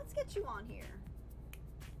while. Let's get you on here.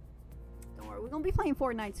 Don't worry, we're gonna be playing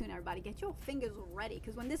Fortnite soon, everybody. Get your fingers ready,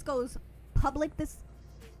 because when this goes public, a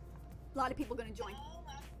lot of people are gonna join.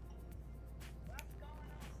 What's going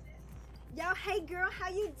on, sis? Yo, hey girl, how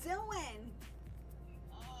you doing?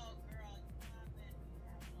 Oh, girl, I've been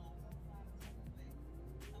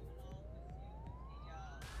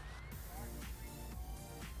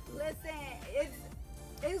Listen,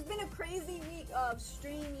 it's been a crazy week of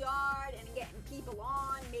StreamYard and getting people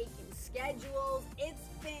on, making schedules. It's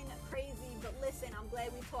been crazy, but listen, I'm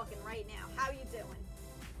glad we're talking right now. How you doing?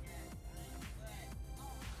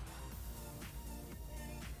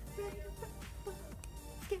 Ready to rumble.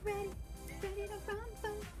 Let's get ready. Ready to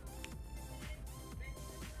rumble.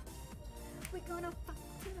 We're gonna fuck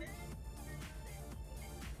tonight.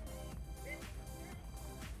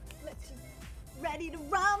 Let's see. Ready to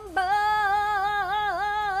rumble.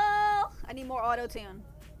 I need more auto-tune.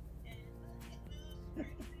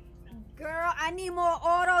 Girl, I need more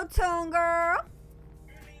auto-tune, girl.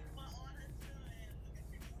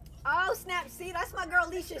 Oh, snap. See, that's my girl,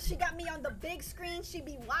 Allisha. She got me on the big screen. She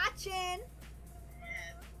be watching.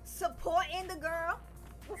 Supporting the girl.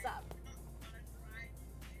 What's up?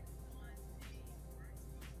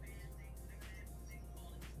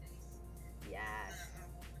 Yes.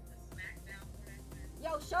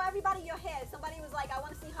 Yo, show everybody your hair. Somebody was like, I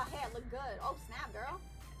want to see her hair. Look good. Oh, snap, girl.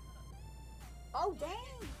 Oh,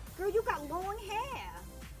 dang. Girl, you got long hair.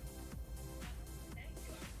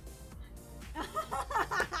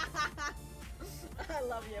 I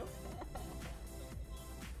love you.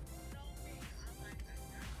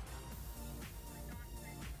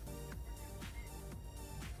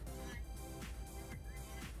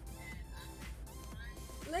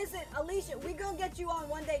 Listen, Allisha, we gonna get you on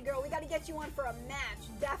one day, girl. We gotta get you on for a match.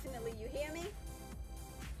 Definitely. You hear me?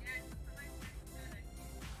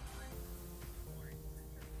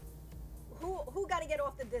 Who gotta get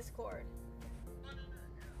off the Discord?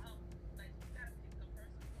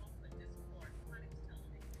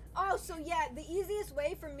 Oh, so yeah, the easiest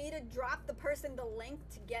way for me to drop the person the link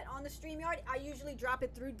to get on the StreamYard, I usually drop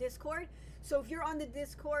it through Discord. So if you're on the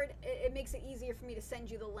Discord, it makes it easier for me to send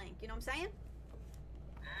you the link. You know what I'm saying?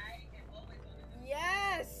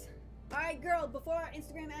 Yes! Alright, girl, before our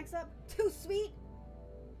Instagram acts up, too sweet.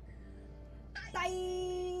 Bye!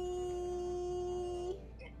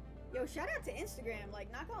 Yo, shout out to Instagram.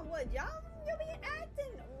 Like, knock on wood. Y'all be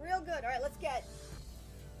acting real good. Alright, let's get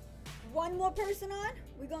one more person on.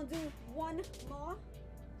 We're gonna do one more.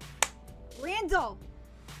 Randall!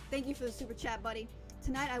 Thank you for the super chat, buddy.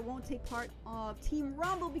 Tonight, I won't take part of Team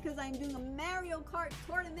Rumble because I'm doing a Mario Kart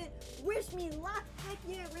tournament. Wish me luck. Heck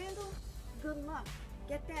yeah, Randall. Good luck.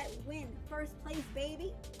 Get that win. First place,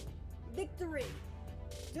 baby. Victory.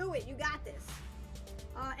 Do it. You got this.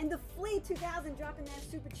 And TheFLEA 2000 dropping that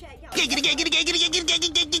super chat. Yo,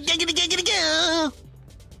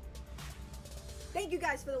 thank you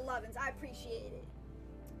guys for the lovin's. I appreciate it.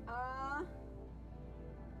 All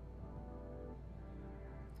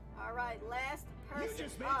right, last person. You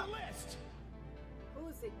just made the list.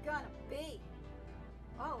 Who's it gonna be?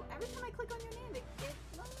 Oh, every time I click on your name, it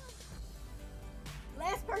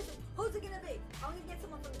last person. Who's it gonna be? I'm gonna get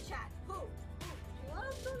someone from the chat. Who? You want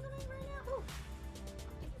to throw the name right now? Who? I'm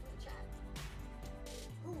thinking from the chat.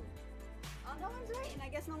 Who? Oh, no one's right, and I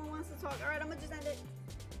guess no one wants to talk. All right, I'm gonna just end it.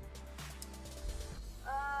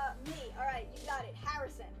 Me. All right, you got it.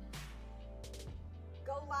 Harrison.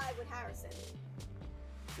 Go live with Harrison.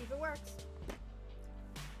 See if it works.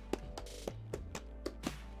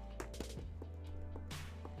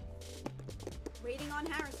 Waiting on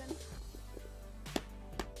Harrison.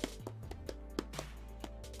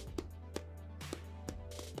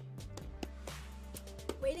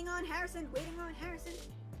 Waiting on Harrison. Waiting on Harrison.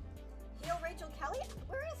 Heal Rachel Kelly?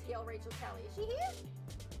 Where is Heal Rachel Kelly? Is she here?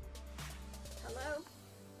 Hello?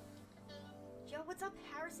 Yo, what's up,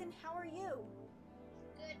 Harrison? How are you?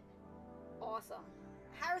 Good. Awesome.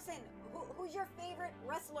 Harrison, who's your favorite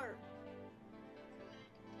wrestler?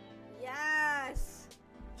 Yes!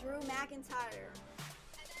 Drew McIntyre.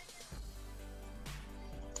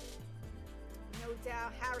 No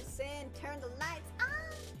doubt. Harrison, turn the lights on!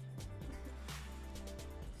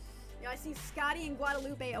 Yo, I see Scotty and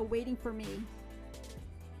Guadalupe are waiting for me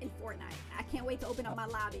in Fortnite. I can't wait to open up my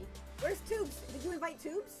lobby. Where's Tubes? Did you invite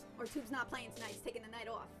Tubes? Or Tubes not playing tonight? He's taking the night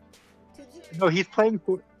off. Tubes, No, he's playing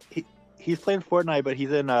he's playing Fortnite, but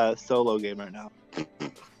he's in a solo game right now.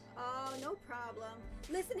 Oh, no problem.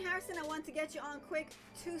 Listen, Harrison, I want to get you on quick.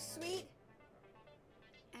 Too sweet.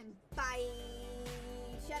 And bye.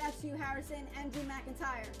 Shout out to you, Harrison and Drew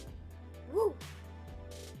McIntyre. Woo!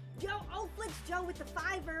 Joe, oh, Flicks Joe with the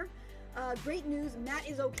 $5. Great news, Matt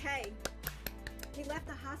is okay. He left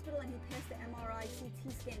the hospital and he passed the MRI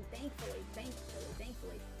CT scan, thankfully.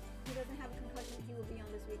 He doesn't have a concussion. He will be on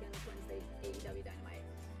this weekend's Wednesday AEW Dynamite.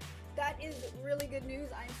 That is really good news.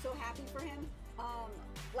 I'm so happy for him.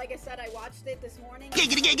 Like I said, I watched it this morning.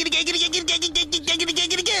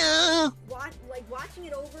 Watching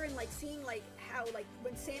it over and like seeing like how like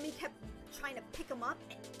when Sammy kept trying to pick him up,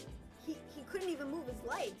 he couldn't even move his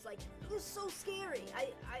legs. Like it was so scary. I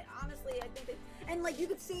honestly I think that, and like you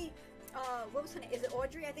could see what was her name? Is it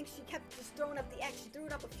Audrey? I think she kept just throwing up the X. She threw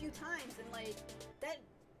it up a few times and like that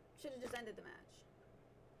should have just ended the match.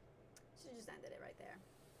 Should have just ended it right there.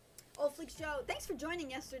 Oh, Fleeks Joe, thanks for joining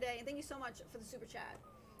yesterday, and thank you so much for the super chat.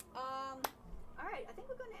 Alright, I think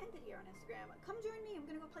we're going to end it here on Instagram. Come join me. I'm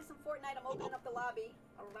going to go play some Fortnite. I'm opening up the lobby.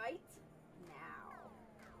 Alright? Now.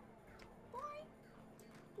 Bye.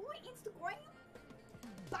 Bye, Instagram.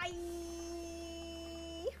 Bye.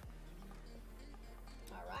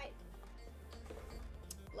 Alright.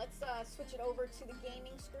 Let's switch it over to the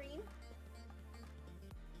gaming screen.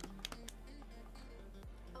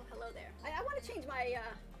 Oh, hello there. I want to change my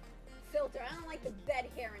filter. I don't like the bed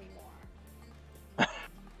hair anymore.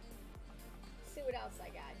 See what else I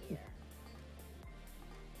got here.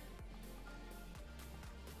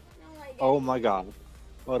 I don't like Oh my god.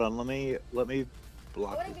 Hold on, let me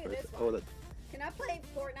block I wanna this do person. this Oh, one. that, Can I play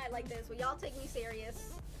Fortnite like this? Will y'all take me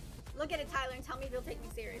serious? Look at it, Tyler, and tell me if you'll take me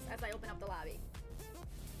serious as I open up the lobby.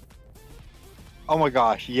 oh my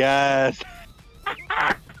gosh, yes!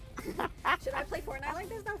 Should I play Fortnite like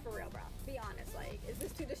this? No, for real, bro. Be honest. Like, is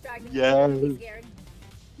this too distracting? Yes. Are you scared?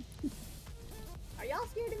 Are y'all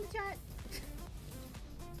scared in the chat?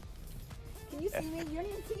 Can you see me? You don't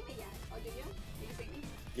even see me yet. Oh, do you? Do you see me?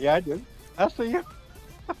 Yeah, I do. I see you.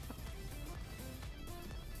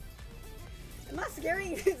 Am I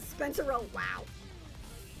scaring Spencer Rowe? Wow.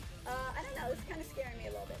 I don't know. This is kind of scaring me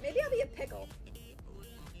a little bit. Maybe I'll be a pickle.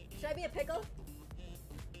 Should I be a pickle?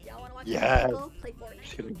 Y'all want to watch Yes. a pickle play Fortnite?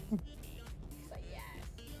 Just kidding. He's like, yes.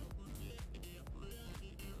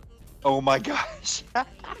 Oh my gosh! I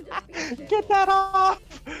can just be a pickle. Get that off!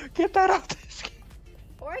 Get that off this game!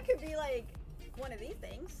 Or I could be like one of these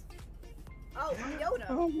things. Oh, I'm Yoda.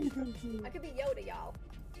 Oh my god. I could be Yoda, y'all.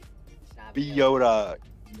 Should I Be Yoda.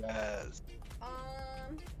 Yes.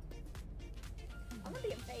 I'm gonna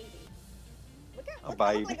be a baby. Look at A look,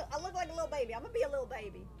 baby. I look like a little baby. I'm gonna be a little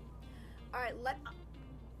baby. All right,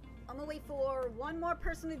 I'm gonna wait for one more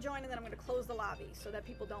person to join, and then I'm gonna close the lobby so that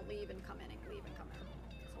people don't leave and come in and leave and come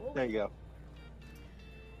in. So, There you go.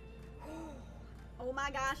 oh my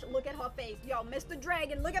gosh, look at her face. Yo, Mr.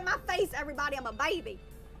 Dragon, look at my face, everybody. I'm a baby.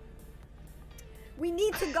 We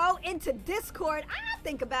need to go into Discord.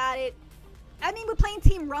 Think about it. I mean, we're playing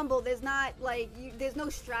Team Rumble. There's not, like, there's no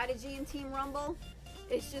strategy in Team Rumble.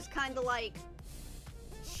 It's just kind of like,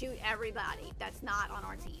 shoot everybody that's not on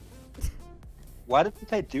our team. Why did it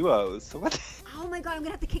say duos? What? Oh my god, I'm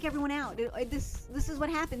gonna have to kick everyone out. This is what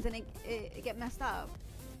happens, and it get messed up.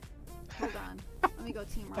 Hold on. Let me go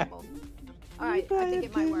Team Rumble. Alright, I think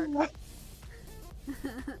it might work.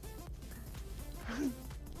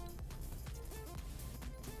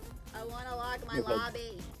 I wanna lock my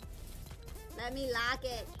lobby. Let me lock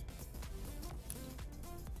it.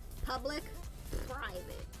 Public,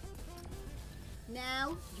 private.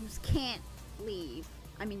 Now, you just can't leave.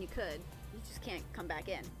 I mean, you could. You just can't come back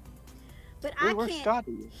in. But Wait, I where's can't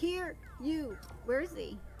Scotty? hear you. Where is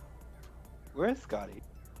he? Where's Scotty?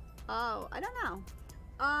 Oh, I don't know.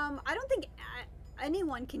 I don't think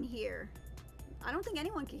anyone can hear. I don't think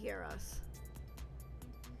anyone can hear us.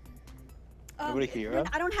 Nobody can hear us?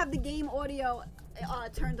 I don't have the game audio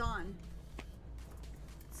turned on.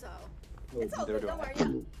 So, it's all good. Don't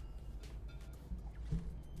worry.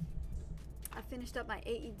 I finished up my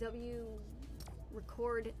AEW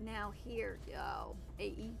record now here. Yo,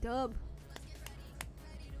 AEW.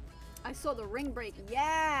 I saw the ring break.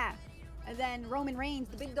 Yeah. And then Roman Reigns,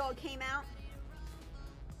 the big dog, came out.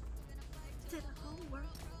 To the whole world.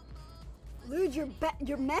 Luge,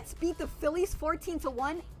 your Mets beat the Phillies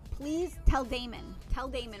 14-1. Please tell Damon. Tell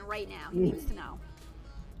Damon right now. He needs to know.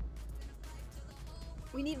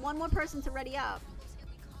 We need one more person to ready up.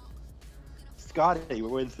 Scotty,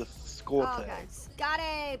 where's the score Oh, today? okay.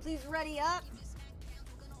 Scotty, please ready up.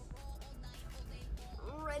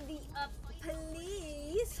 Ready up,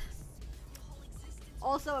 please.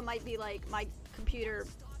 Also, it might be like my computer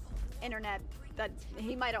internet that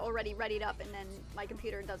he might have already readied up, and then my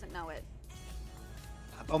computer doesn't know it.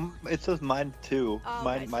 It says mine too. Oh,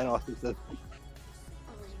 mine, okay. mine also says.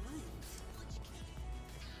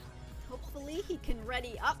 Hopefully he can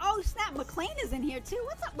ready up. Oh snap, McLean is in here too.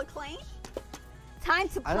 What's up, McLean? Time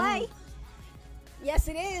to I play. don't- Yes,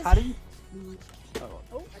 it is. How do you? Oh,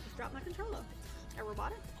 I just dropped my controller. A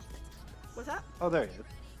robotic? What's up? Oh, there he is.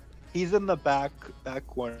 He's in the back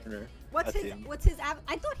corner. What's I see his? him. What's his?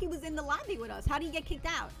 I thought he was in the lobby with us. How did he get kicked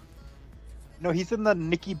out? No, he's in the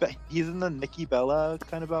He's in the Nikki Bella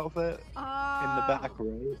kind of outfit Oh. in the back,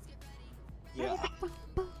 right? Yeah.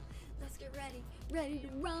 Let's get ready, ready to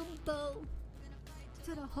rumble.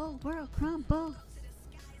 To the whole world crumble. Is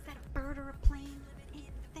that a bird or a plane?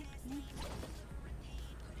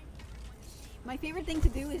 My favorite thing to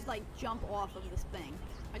do is like jump off of this thing.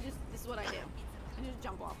 This is what I do. I just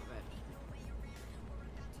jump off of it.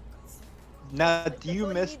 Now, That's do you all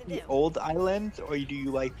you miss need to the do. old island, or do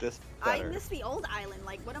you like this I better? miss the old island.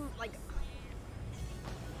 Like what I'm like.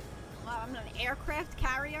 Well, I'm an aircraft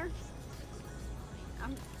carrier.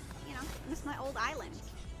 Miss my old island.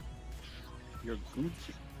 Your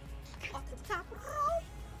Gucci. Off the top rope.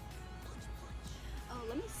 Oh,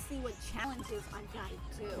 let me see what challenges I gotta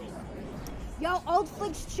do. Yo, Old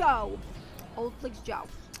Flicks Joe. Old Flicks Joe.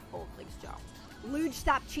 Old Flicks Joe. Luge,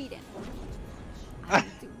 stop cheating. I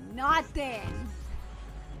didn't do nothing.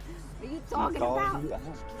 What are you talking about? No,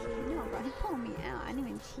 bro, he called me out. I didn't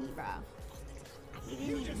even cheat, bro. I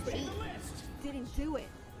didn't even cheat. Didn't do it.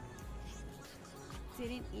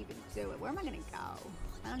 Didn't even do it. Where am I gonna go?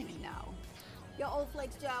 I don't even know. Yo, Old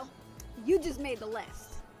Flakes Joe, you just made the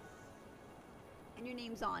list. And your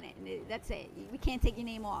name's on it. And that's it. We can't take your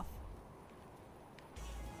name off.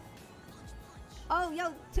 Oh,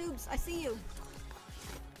 yo, Tubes, I see you.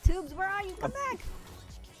 Tubes, where are you? Come back.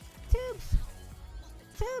 Tubes.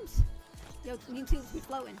 Tubes. Yo, me and Tubes be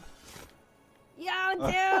floating. Yo,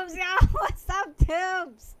 Tubes, yo, what's up,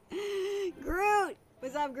 Tubes? Groot.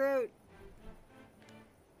 What's up, Groot?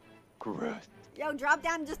 Groot. Yo, drop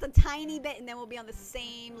down just a tiny bit and then we'll be on the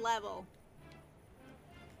same level.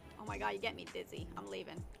 Oh my god, you get me dizzy. I'm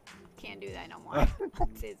leaving. Can't do that no more. I'm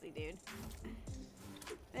dizzy, dude.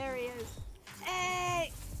 There he is.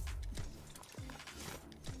 Hey!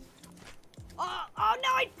 Oh no,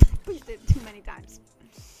 I pushed it too many times.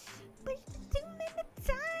 Pushed it too many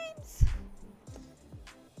times.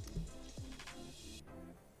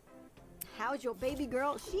 How's your baby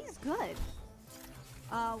girl? She's good.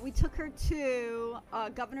 We took her to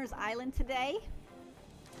Governor's Island today,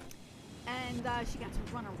 and she got to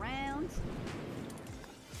run around,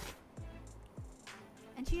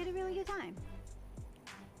 and she had a really good time.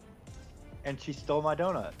 And she stole my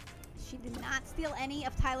donut. She did not steal any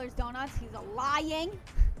of Tyler's donuts. He's a lying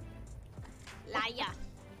liar.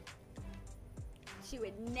 She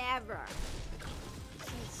would never.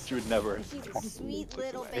 She would never. She's a sweet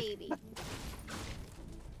little baby.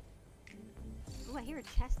 Oh, I hear a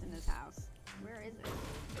chest in this house. Where is it?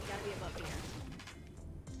 It's gotta be above here.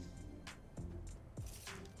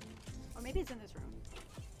 Or maybe it's in this room.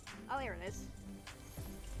 Oh, here it is.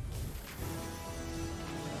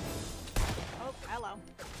 Oh, hello.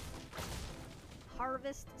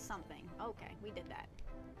 Harvest something. Okay, we did that.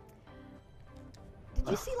 Did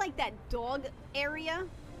you see like that dog area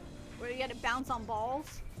where you had to bounce on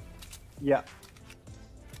balls? Yeah.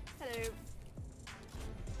 Hello.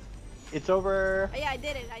 It's over. Oh, yeah, I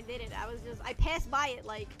did it. I passed by it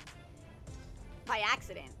like by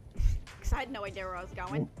accident. Because I had no idea where I was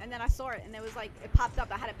going. And then I saw it and it was like, it popped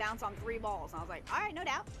up. I had to bounce on 3 balls. And I was like, alright, no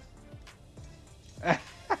doubt.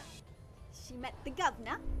 She met the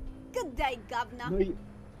governor. Good day, governor.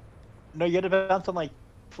 No, you had to bounce on like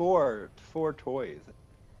four toys.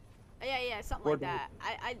 Yeah, something like that.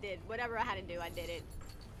 I did. Whatever I had to do, I did it.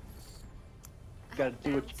 You gotta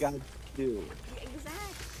do what you gotta do.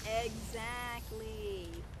 Exactly.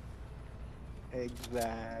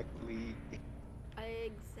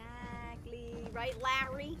 Right,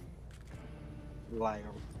 Larry?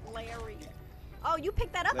 Liar. Larry. Oh, you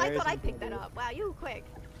picked that up? I thought I picked that up. Wow, you were quick.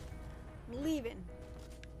 I'm leaving.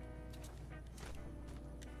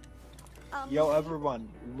 Yo, everyone,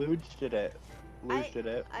 Luge did it. Luge did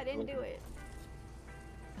it. I didn't do it.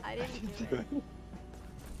 I didn't do it.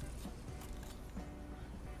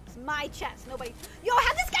 It's my chest. Nobody. Yo,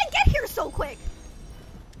 how'd this guy get here so quick?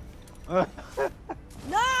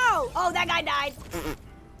 No! Oh, that guy died.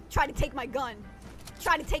 Tried to take my gun.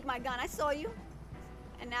 I saw you.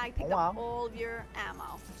 And now I picked up all of your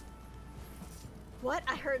ammo. What?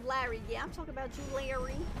 I heard Larry. Yeah, I'm talking about you,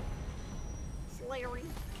 Larry. It's Larry.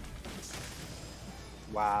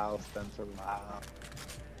 Wow, Spencer, wow.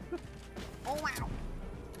 Oh, wow.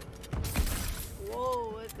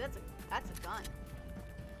 Whoa, that's a gun.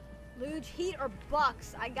 Luge, heat or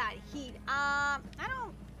bucks? I got heat.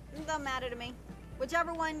 It doesn't matter to me.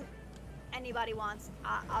 Whichever one anybody wants,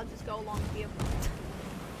 I'll just go along with you.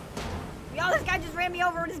 Yo, this guy just ran me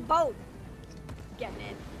over with his boat. Getting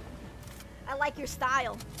in. I like your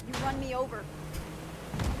style. You run me over.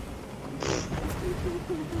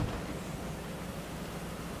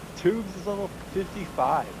 Tubes is level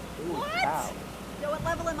 55. Ooh, What? wow. Yo, what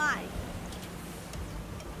level am I?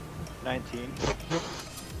 19.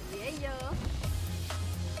 Yeah.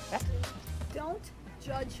 Don't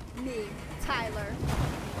judge me, Tyler.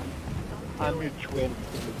 Don't I'm do your it. twin.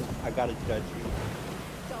 I gotta judge you.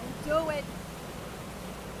 Don't do it.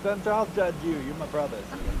 Spencer, I'll judge you. You're my brother.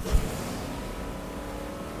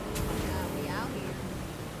 We out here.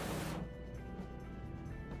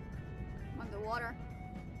 I'm underwater.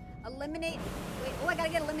 Eliminate. Wait, oh, I gotta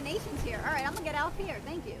get eliminations here. Alright, I'm gonna get out here.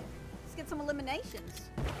 Thank you. Let's get some eliminations.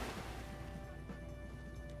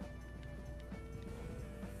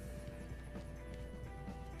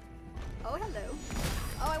 Oh, hello.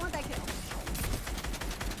 Oh, I want that kill.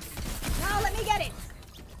 No, let me get it.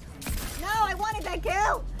 No, I wanted that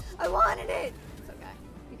kill. I wanted it. It's okay.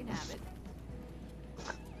 You can have it.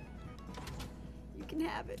 You can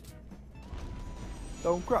have it.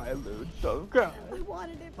 Don't cry, Luge. Don't cry. I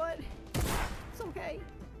wanted it, but it's okay.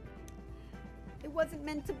 It wasn't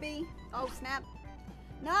meant to be. Oh, snap.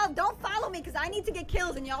 No, don't follow me, because I need to get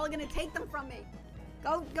kills, and y'all are going to take them from me.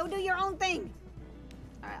 Go do your own thing.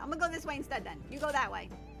 All right, I'm going to go this way instead, then. You go that way.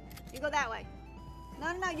 You go that way.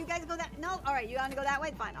 No, you guys go that. No, all right, you want to go that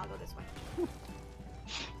way? Fine, I'll go this way.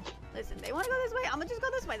 Listen, they want to go this way? I'm going to just go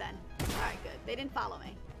this way, then. All right, good. They didn't follow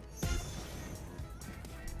me.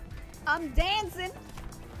 I'm dancing.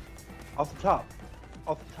 Off the top.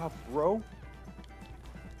 Off the top row.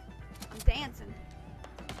 I'm dancing.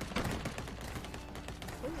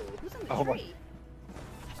 Ooh, who's in the Oh my- tree?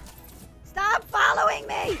 Stop following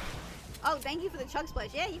me! Oh, thank you for the chug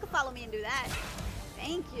splash. Yeah, you can follow me and do that.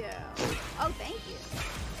 Thank you. Oh, thank you.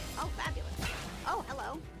 Oh, fabulous. Oh,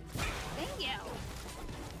 hello. Thank you.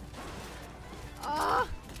 Oh,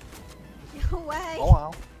 no way. Oh,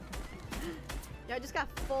 wow. Yo, I just got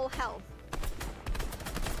full health.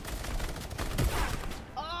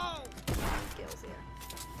 Oh, kills here.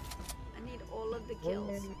 I need all of the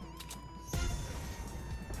kills.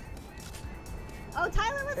 Oh,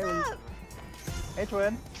 Tyler, what's up? Hey,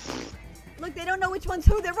 twin. Look, they don't know which one's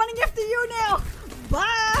who. They're running after you now.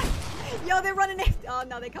 Bye. Yo, they're running after. Oh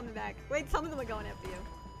no, they're coming back. Wait, some of them are going after you.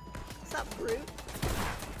 What's up, brute?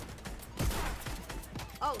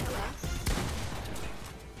 Oh, hello.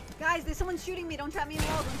 Guys, there's someone shooting me. Don't trap me in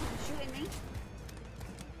walls when someone's shooting me.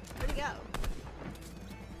 Where'd he go?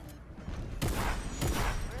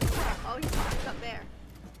 Where'd he go? Oh, he's up there.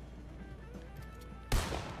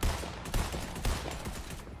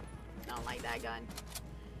 I don't like that gun.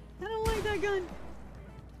 I don't like that gun.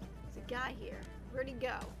 There's a guy here. Where'd he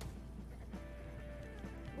go?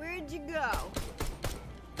 Where'd you go?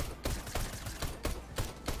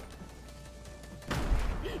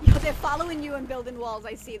 Yo, they're following you and building walls.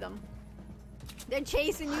 I see them. They're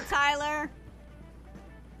chasing you, Tyler.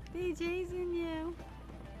 They're chasing you.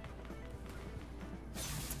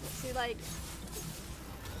 See, like,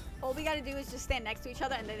 all we gotta do is just stand next to each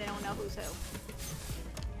other and then they don't know who's who.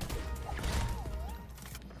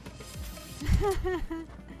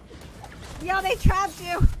 Yo, they trapped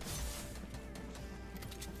you.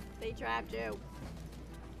 They trapped you.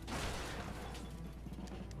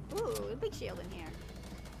 Ooh, a big shield in here.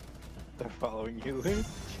 They're following you, Luge.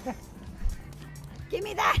 Give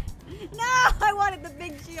me that. No, I wanted the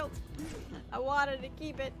big shield. I wanted to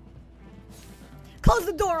keep it. Close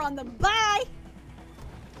the door on them. Bye.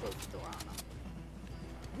 Close the door on them.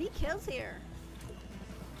 Need kills here.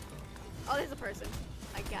 Oh, there's a person.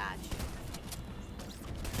 I got you.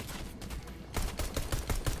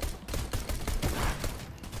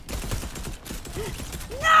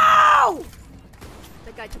 No!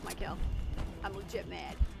 That guy took my kill. I'm legit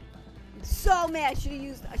mad. I'm so mad. I should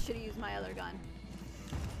have used my other gun.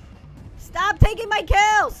 Stop taking my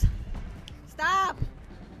kills! Stop!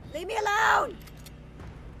 Leave me alone!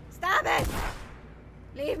 Stop it!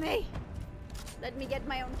 Leave me. Let me get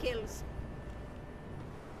my own kills.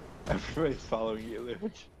 Everybody's following you,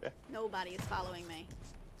 Luge. Nobody is following me.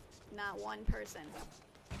 Not one person.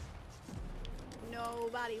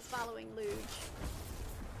 Nobody's following Luge.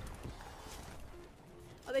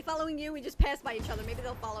 Are they following you? We just passed by each other. Maybe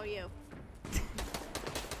they'll follow you.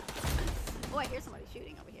 Oh, I hear somebody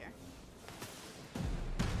shooting over here.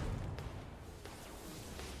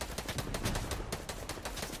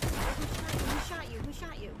 Who shot you? Who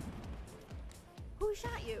shot you? Who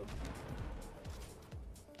shot you?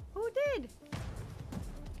 Who did?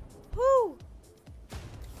 Who?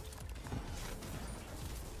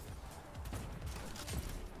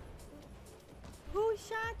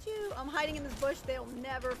 you. I'm hiding in this bush. They'll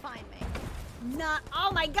never find me. Not.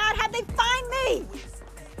 Oh my God! How'd they find me?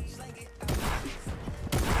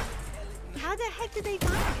 How the heck did they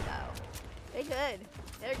find me though? They're good.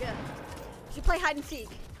 They're good. We should play hide and seek.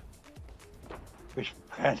 We should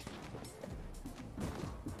plan.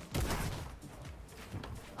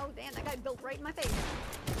 Oh damn! That guy built right in my face.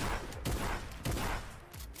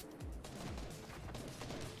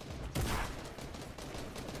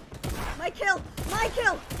 My kill! My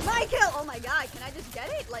kill! My kill! Oh my God! Can I just get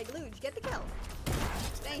it? Like Luge, get the kill.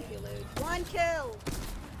 Thank you, Luge. 1 kill.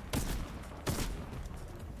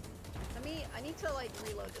 I need to like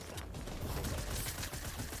reload this gun.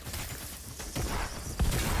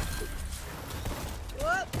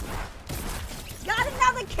 Whoop! Got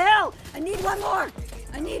another kill! I need one more!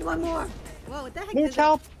 I need one more! Whoa, what the heck is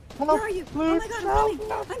Help! Where are you? Oh my God, I'm coming!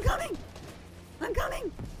 I'm coming! I'm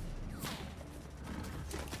coming!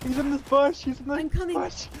 He's in this bush. He's in the I'm coming.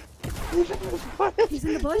 bush. He's in this bush. He's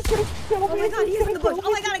in the bush? Oh my God, he is in the bush!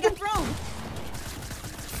 Oh my God, I got thrown!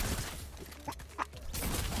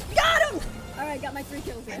 Got him! Alright, got my 3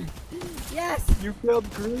 kills here. Yes! You killed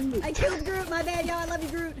Groot. I killed Groot, my bad, y'all. I love you,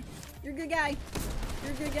 Groot. You're a good guy.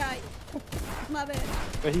 You're a good guy. My bad.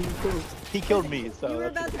 But he killed me, so You were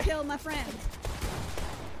that's about to okay. kill my friend.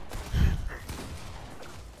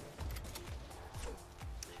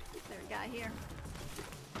 Is there a guy here?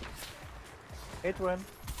 Hey, twin.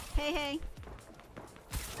 Hey, hey.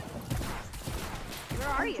 Where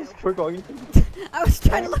are you? We're going to. I was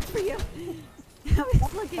trying to look for you. I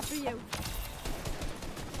was looking for you.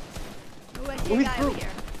 Oh, I see a guy over here.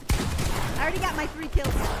 I already got my 3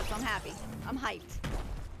 kills, so I'm happy. I'm hyped.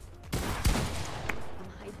 I'm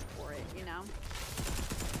hyped for it, you know.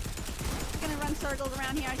 Just gonna run circles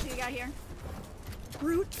around here. I see a guy here.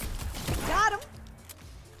 Groot. Got him.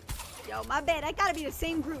 Yo, my bad. That gotta be the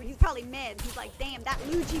same Groot. He's probably mad. He's like, damn, that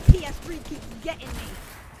Luge PS3 keeps getting me.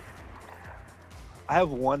 I have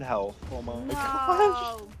 1 health. Oh my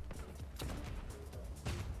gosh. No.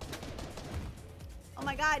 Oh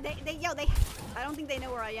my God, I don't think they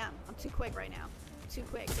know where I am. I'm too quick right now. Too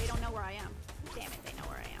quick. They don't know where I am. Damn it, they know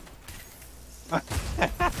where I am.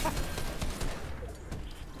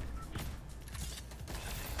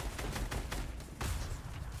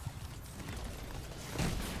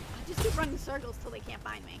 I'll just keep running circles till they can't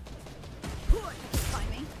find me. Find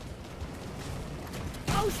me.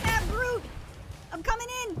 Oh snap, Groot! I'm coming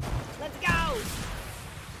in! Let's go!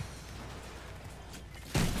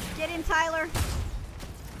 Get in, Tyler.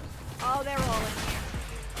 Oh, they're all in here.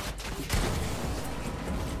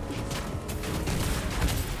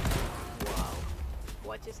 Whoa.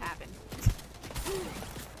 What just happened?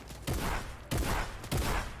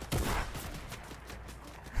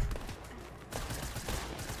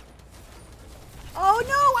 Oh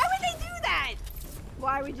no! Why would they do that?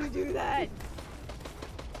 Why would you do that?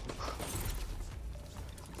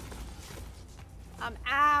 I'm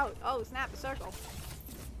out. Oh, snap the circle.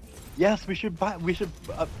 Yes, we should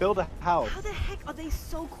build a house. How the heck are they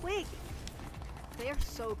so quick? They are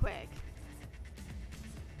so quick.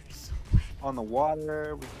 They're so quick. On the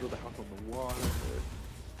water. We should build a house on the water.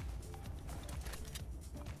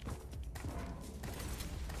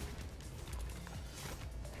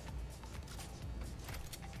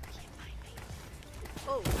 Can't find me.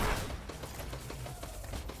 Oh.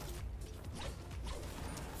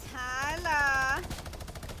 Tyler.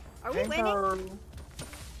 Are we winning?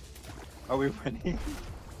 Are we winning?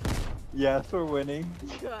 Yes, we're winning.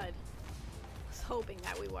 Good. I was hoping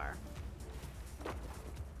that we were.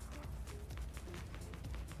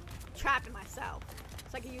 Trapping myself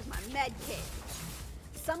so I can use my med kit.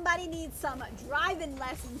 Somebody needs some driving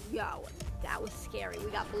lessons. Yo, that was scary. We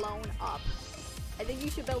got blown up. I think you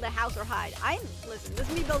should build a house or hide. Listen, this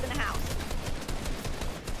is me building a house.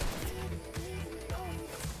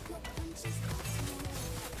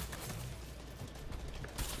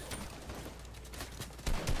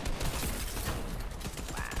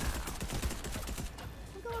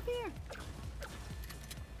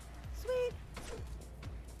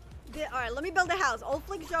 Alright, let me build a house. Old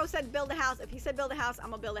Flick Joe said build a house. If he said build a house, I'm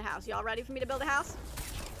gonna build a house. Y'all ready for me to build a house?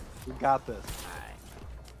 We got this. Alright.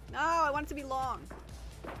 No, I want it to be long.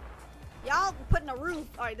 Y'all putting a roof.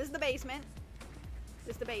 Alright, this is the basement.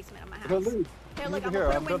 This is the basement of my house. Here, look, I'm gonna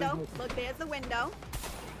put a window. Look, there's the window.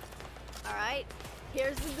 Alright.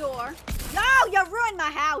 Here's the door. No, you ruined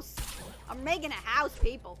my house. I'm making a house,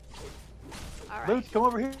 people. Alright. Luke, come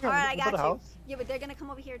over here. Alright, I got you. House. Yeah, but they're gonna come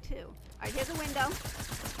over here too. Alright, here's a window.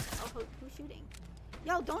 Oh, who's shooting?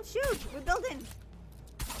 Yo, don't shoot. We're building.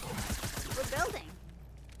 We're building.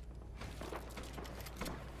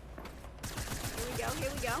 Here we go.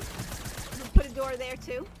 Here we go. I'm gonna put a door there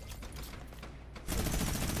too.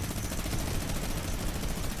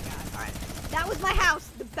 God, all right. That was my house.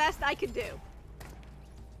 The best I could do.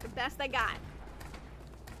 The best I got.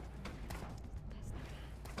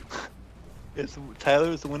 It's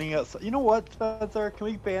Tyler's winning outside. You know what, Spencer? Can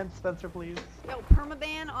we ban Spencer, please? Yo,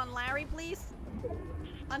 permaban on Larry, please.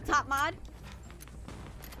 On top mod.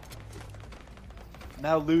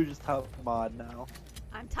 Now Luge is top mod now.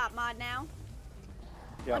 I'm top mod now.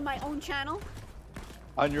 Yeah. On my own channel.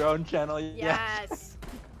 On your own channel. Yeah. Yes.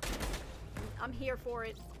 I'm here for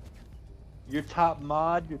it. You're top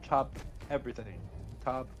mod. You're top everything.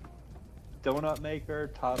 Top donut maker.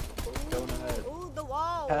 Top donut Ooh, the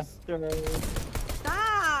walls. tester.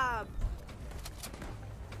 Stop.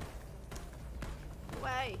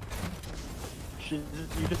 Way. You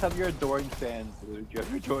just have your adoring fans, Luge. You have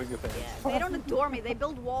your adoring fans. Yeah, they don't adore me. They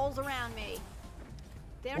build walls around me.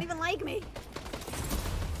 They don't even like me.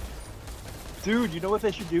 Dude, you know what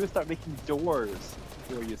they should do? Start making doors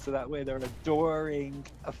for you, so that way they're adoring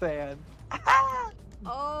a fan.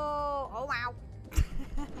 Oh wow.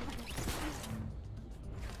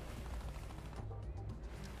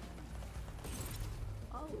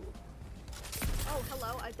 Oh,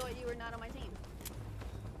 hello. I thought you were not on my team.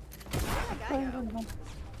 Where'd that guy go?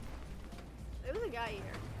 There was a guy here.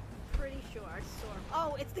 Pretty sure I saw him.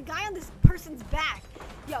 Oh, it's the guy on this person's back.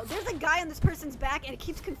 Yo, there's a guy on this person's back and it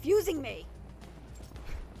keeps confusing me.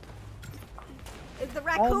 It's the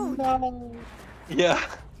raccoon. Oh, no. Yeah.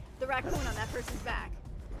 The raccoon on that person's back.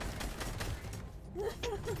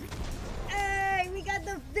 Hey, we got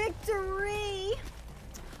the victory.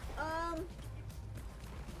 Fun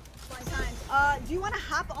times. Do you want to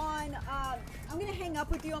hop on? I'm gonna hang up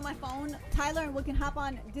with you on my phone, Tyler, and we can hop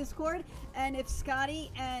on Discord. And if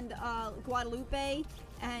Scotty and Guadalupe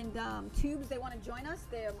and Tubes they want to join us,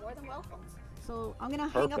 they're more than welcome. So I'm gonna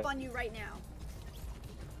hang up on you right now.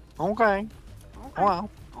 Okay. Okay. Wow.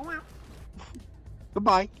 Oh wow.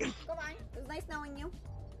 Goodbye. Goodbye. It was nice knowing you.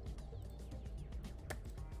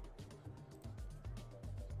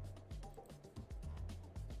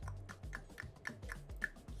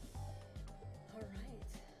 All right.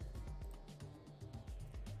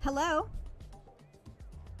 Hello?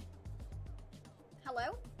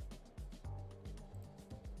 Hello?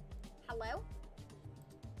 Hello?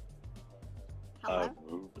 Hello?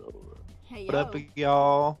 moved over. Hey, What up, yo.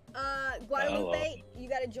 y'all? Guadalupe, Hello. you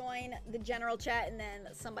gotta join the general chat and then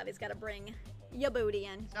somebody's gotta bring your booty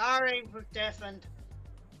in. Sorry for deafened.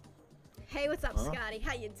 Hey, what's up, Huh? Scotty?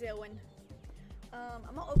 How you doing? I'm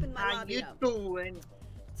gonna open my How lobby you up doing?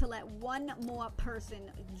 to let one more person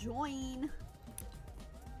join.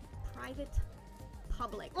 Private,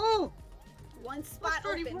 public. Oh, One what's spot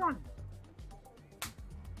open. 31?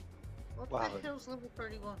 What Wow. the hell's level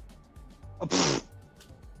 31? Oh, pfft.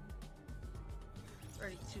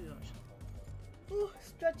 32. Ooh,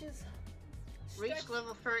 stretches. Reach Stretch.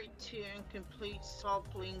 level 32 and complete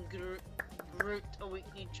Sobbling Groot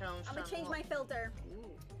Awakening Challenge. I'm gonna to change my unlock. filter. Ooh.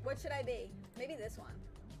 What should I be? Maybe this one.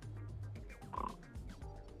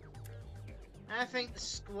 I think the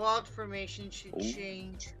squad formation should Ooh.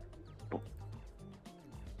 change. You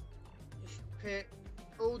should pick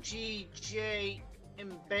OG, Jay,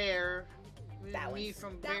 and Bear. Move That me one's,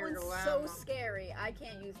 from that Bear one's to so Llama. scary. I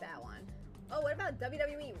can't use that one. Oh, what about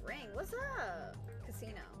WWE Ring? What's up?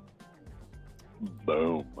 Casino.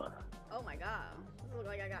 Boom. Oh my god. This looks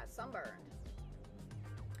like I got sunburned.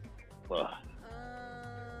 Ugh,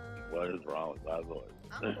 Um, what is wrong with that voice?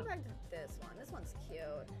 I'm gonna go back to this one. This one's cute.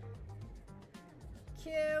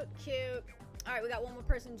 Cute, cute. Alright, we got one more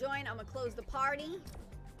person join. I'm gonna close the party.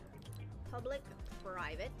 Public,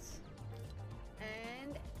 private.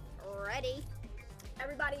 And ready.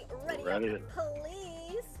 Everybody ready, Ready. up,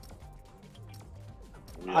 please.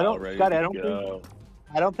 We I all don't- ready Scotty, to I don't go.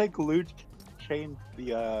 I don't think Luge changed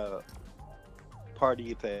the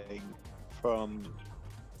party thing from.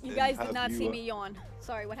 You and guys did have not you, see me yawn.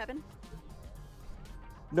 Sorry, what happened?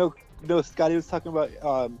 No, Scotty was talking about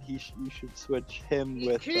you should switch him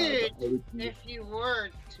You with. could, the OG. if you were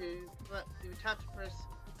to, but you would have to press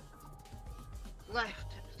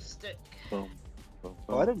left stick. Boom. Boom,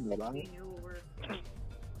 Oh, I boom. didn't know that. You were.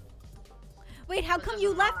 Wait, how It come you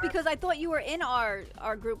doesn't left? matter. Because I thought you were in our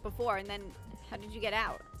group before, and then how did you get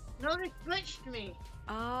out? No, they glitched me.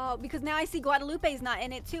 Oh, because now I see Guadalupe's not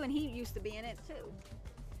in it too, and he used to be in it too.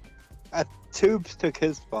 Tubes took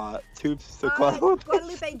his spot. Tubes took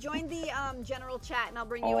Guadalupe, join the general chat, and I'll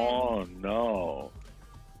bring you in. Oh no.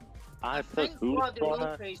 I I took think who's spot?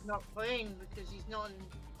 Guadalupe's not playing because he's not in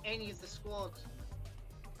any of the squads.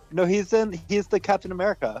 No, he's the Captain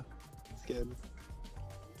America skin.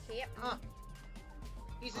 Yep. Huh.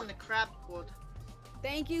 He's in the crab squad.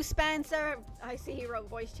 Thank you, Spencer. I see he wrote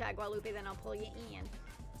voice chat Guadalupe, then I'll pull you in.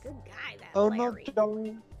 Good guy, that Oh Larry.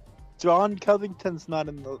 no, John Covington's not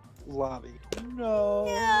in the lobby. No.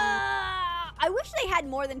 No! I wish they had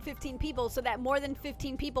more than 15 people so that more than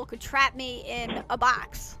 15 people could trap me in a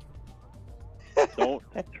box. Don't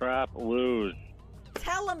trap Luge,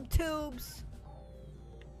 Tell them, Tubes.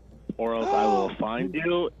 or else I will find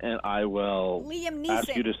you and I will Liam ask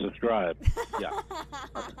you Neeson. to subscribe. Yeah.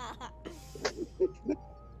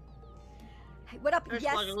 Hey, what up? There's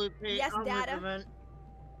Yes, Guadalupe. yes, I'm Dada. recommend-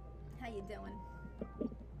 How you doing?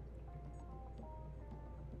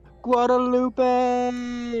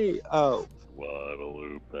 Guadalupe. Oh,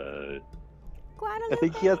 Guadalupe. Guadalupe. I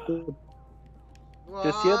think he has to.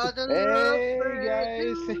 Does he have to? Hey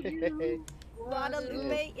guys.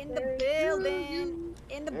 Guadalupe in the building.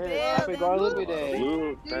 In the Happy building. Guadalupe Day. In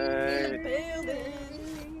the Guadalupe. building.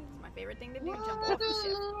 It's my favorite thing to do. Jump off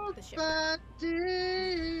the ship.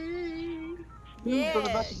 Yeah,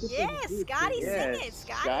 yeah, Scotty, sing it,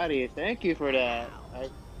 Scotty. Scotty, thank you for that.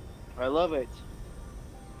 I love it.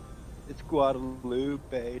 It's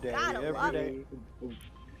Guadalupe Day Gotta every love day.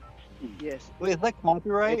 Yes. Wait, is that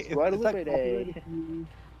copyright? It's Is that Guadalupe Day. copyright if you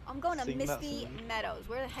I'm going to sing that Misty song? Meadows.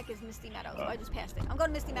 Where the heck is Misty Meadows? Oh, I just passed it. I'm going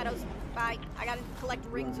to Misty Meadows. Bye. I gotta collect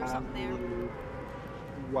rings or something there.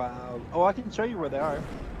 Wow. Oh, I can show you where they are.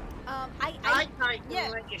 Yeah,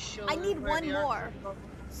 like a show I need where one they are. more.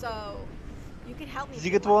 So you can help me. Did if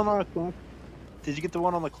you get the want. one on the clock? Did you get the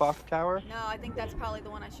one on the clock tower? No, I think that's probably the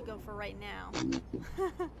one I should go for right now.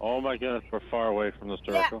 Oh my goodness, we're far away from the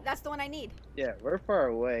Yeah, circle. that's the one I need. Yeah, we're far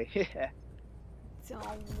away.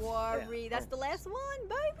 Don't worry, that's the last one,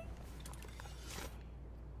 baby.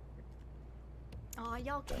 Oh,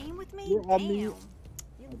 y'all came with me? Yeah, I Damn. mean-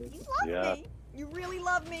 You love Yeah. me. You really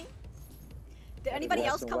love me. Did Yeah, anybody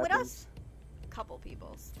lots else of come with weapons. us? Couple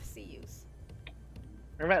people. See yous.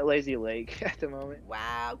 I'm at Lazy Lake at the moment.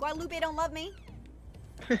 Wow, Guadalupe don't love me.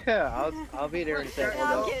 I'll be there in a second. No,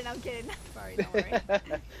 I'm though. kidding, I'm kidding. Sorry, don't worry.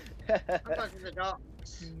 I'm talking the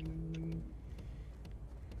docks. And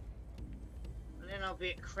then I'll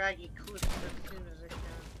be at Craggy Cliff as soon as I can.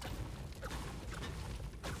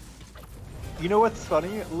 You know what's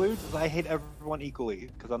funny, Luge? Is I hate everyone equally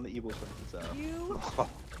because I'm the evil person. So.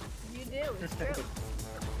 You do, it's true.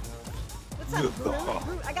 What's up, Groot?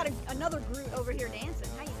 Groot? I got another Groot over here dancing.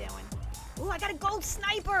 How you doing? Ooh, I got a gold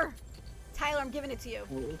sniper! Tyler, I'm giving it to you.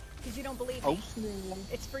 Because you don't believe me. Oh,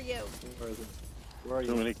 It's for you. where is it? Where are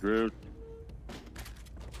Too you? many Groot.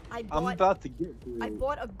 I I'm bought, about to get I Groot.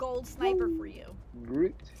 bought a gold sniper for you.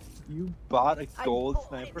 Groot. You bought a I gold bought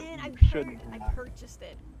sniper? it, man. You I shouldn't have. purchased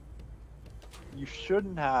it. You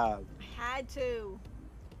shouldn't have. I had to.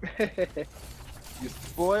 You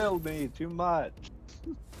spoiled me too much.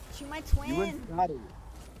 She my You and twin. Scotty.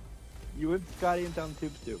 You and Scotty and Down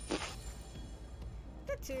Tubes too.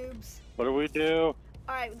 The tubes. What do we do?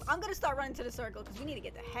 Alright, I'm gonna start running to the circle because we need to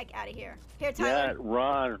get the heck out of here. Here, Yeah, Tyler.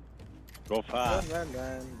 run. Go Run, fast. run,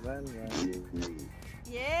 run, run, run.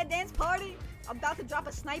 Yeah, dance party. I'm about to drop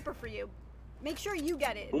a sniper for you. Make sure you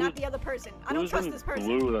get it, not the other person. I don't Who's trust in this person.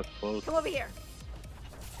 blue that's close? Come over here.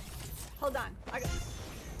 Hold on.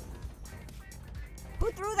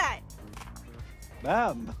 Who threw that?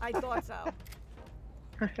 Ma'am. I thought so.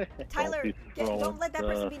 Tyler, be don't throwing let that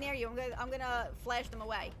person stuff. be near you. I'm gonna flash them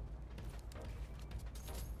away.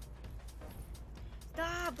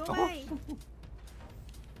 Stop, go away.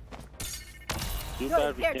 Too Go,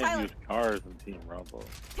 bad we here, can't Tyler. use cars in Team Rumble.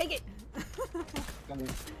 Take it.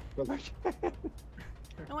 Go back. I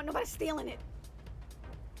don't want nobody stealing it.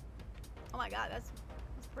 Oh my god, that's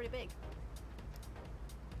pretty big.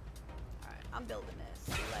 Alright, I'm building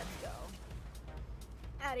this. Let's go.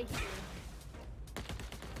 Out of here.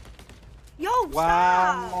 Yo,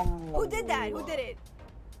 Wow. stop! Who did that? Who did it?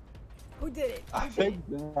 Who did it? I think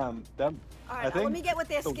them. Alright, I let think me get what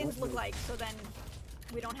their the skins look one- like so then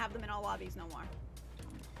we don't have them in our lobbies no more.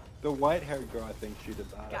 The white-haired girl, I think she did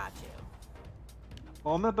that. Got you.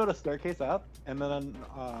 Well, I'm gonna build a staircase up, and then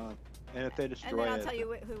and if they And destroy then I'll it, tell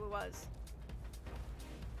you who it was.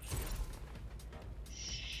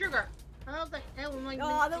 Sugar! How the hell am I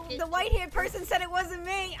Oh, meant to the get white-haired person said it wasn't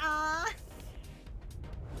me.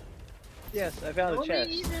 Yes, I found Oh, the me chest.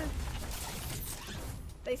 either.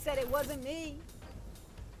 They said it wasn't me.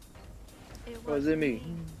 It Was it me?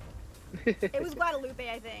 It was Guadalupe,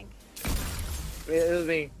 I think. It was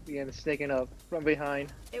me, again, sneaking up from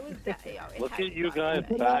behind. It was. It Look had to at be you guys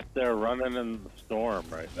Guadalupe. back there running in the storm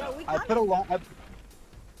right Yo, now. we I coming. put a lot.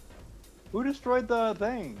 Who destroyed the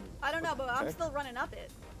thing? I don't know, but I'm Okay. still running up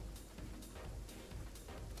it.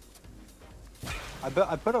 I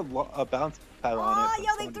put a bounce pile on it. Oh, but yo, they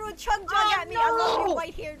someone- threw a chug jug at me. I love you,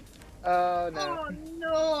 white-haired. Oh no. Oh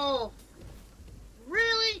no!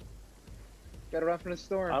 Really? Gotta run from the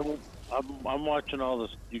storm. I'm watching all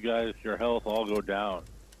this. You guys, your health all go down.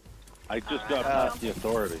 I just got past the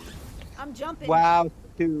authorities. I'm jumping. Wow,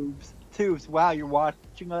 tubes. Tubes, wow, you're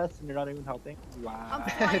watching us and you're not even helping? Wow. I'm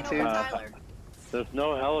flying over Tyler. There's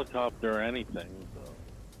no helicopter or anything.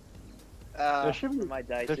 So. There should be- I might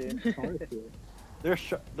die There's soon. no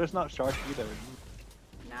sharks here. There's not sharks either.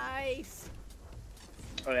 Nice.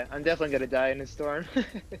 Oh yeah, I'm definitely gonna die in the storm.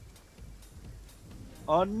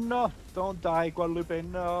 Oh no, don't die, Guadalupe,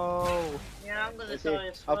 no. Yeah, I'm gonna Let's see. die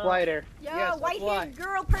as I'll well. fly there. Yo, Yes, I'll fly. white-haired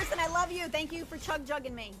girl person, I love you. Thank you for chug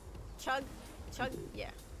jugging me. Chug, yeah.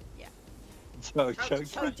 Chug, chug,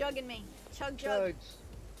 Chug jugging me. Chug jug. Chugs.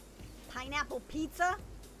 Pineapple pizza.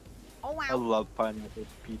 Oh I wow. love pineapple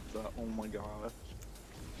pizza, oh my gosh.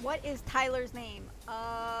 What is Tyler's name?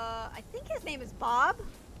 I think his name is Bob,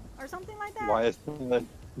 or something like that. Why is the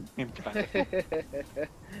name pineapple?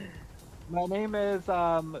 My name is,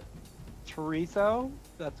 Chorizo.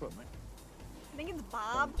 That's what my... I think it's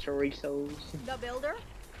Bob, Chorizos. the builder.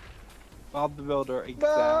 Bob the Builder,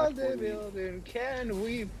 Bob exactly. the Builder, can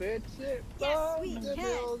we fix it? Yes, Bob we the can.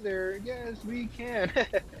 Builder, yes we can.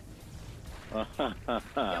 Yo,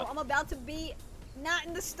 I'm about to be not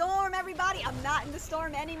in the storm, everybody. I'm not in the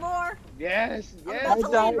storm anymore. yes, I'm yes. about to I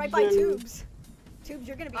land died, right by dude. Tubes. Tubes,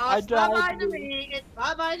 you're gonna be. I It's bye-bye died, to dude. me. It's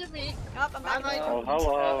bye-bye to me. Oh, I'm back. Bye-bye. Oh,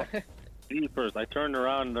 hello. Jeepers, I turned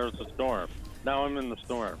around and there was a storm. Now I'm in the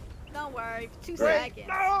storm. Don't worry, 2 Great. seconds.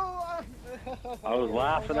 No! I was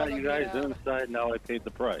laughing at you guys inside, now I paid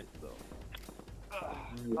the price. So.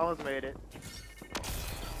 Almost made it.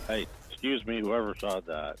 Hey, excuse me, whoever shot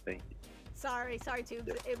that. Thank you. Sorry, Tubes.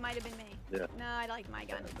 It might have been me. Yeah. No, I like my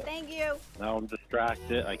gun. Thank you. Now I'm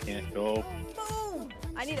distracted. I can't go. Boom.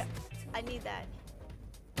 I need that.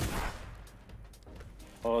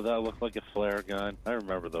 Oh, that looked like a flare gun. I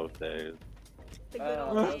remember those days. The good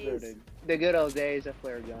old those are days. the good old days of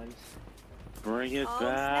flare guns. Bring it Oh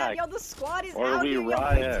snap! back. Yo, the squad is Or out we here. Yo,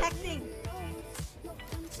 riot. protecting.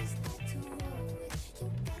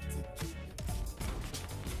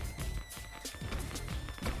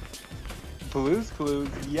 Blues Clues,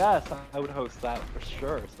 yes, I would host that for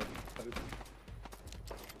sure. So,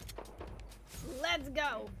 Let's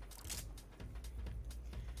go.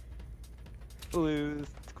 Blues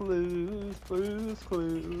Clues, Blues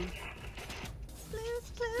Clues.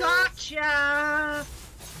 Blues, blues. Gotcha!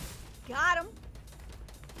 Got him.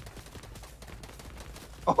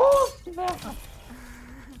 Oh, snap.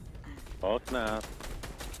 Oh, snap.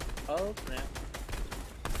 Oh snap.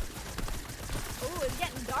 Ooh, it's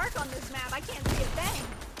getting dark on this map. I can't see a thing.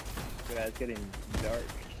 Yeah, it's getting dark.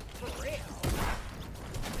 For real.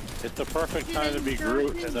 It's the perfect time to be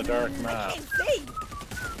Groot in the dark I map. can't see.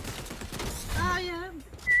 I am.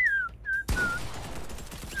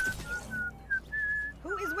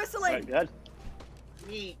 Who is whistling? Alright, good.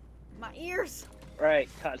 Me. My ears. Right,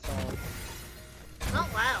 cut song.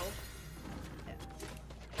 Not loud.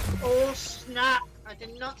 Oh snap! I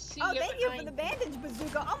did not see Oh, you thank you for behind the me. bandage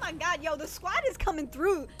bazooka. Oh my god, yo, the squad is coming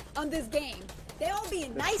through on this game. They all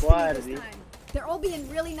being The nice to squad, me dude. this time. They're all being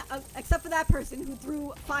really except for that person who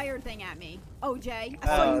threw fire thing at me. OJ, I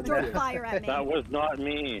saw Oh, you throw no. fire at me. That was not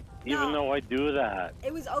me, even No. though I do that.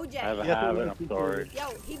 It was OJ. I have a Yeah, habit, but- I'm sorry.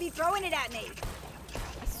 Yo, he be throwing it at me.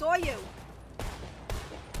 I saw you.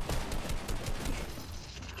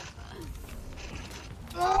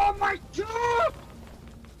 Oh my god!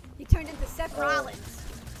 He turned into Seth Rollins.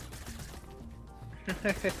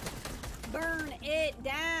 Burn it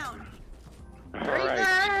down.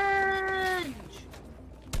 Alright,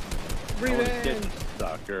 Revenge!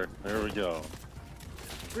 sucker. There we go.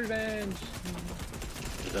 Revenge.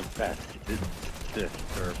 The best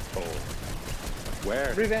sister pole.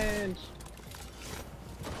 Where? Revenge.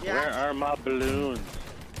 Yeah. Where are my balloons?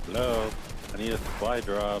 Hello? I need a supply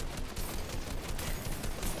drop.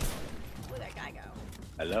 Where'd that guy go?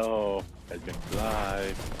 Hello? I've been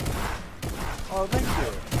fly. Oh, thank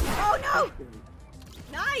you. Oh no!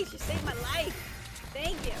 Nice, you saved my life.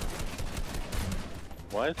 Thank you.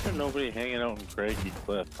 Why is there nobody hanging out in Craigie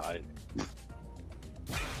Cliff hiding? You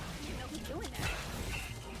know who's doing that.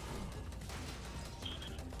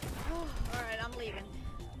 Alright, I'm leaving.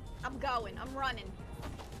 I'm going. I'm running.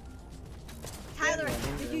 Tyler,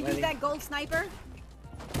 did you use that gold sniper?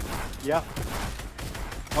 Yeah.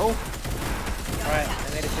 Oh, Alright, I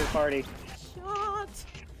made it to the party. Shot.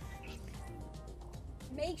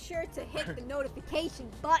 Make sure to hit the notification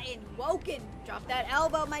button. Woken. Drop that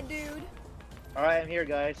elbow, my dude. Alright, I'm here,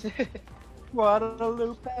 guys.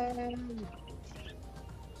 Guadalupe.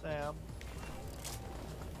 Sam.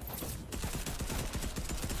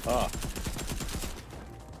 Oh,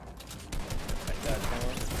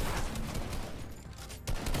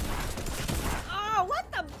 Oh,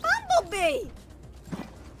 what the bumblebee?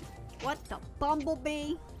 What the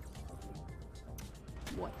bumblebee?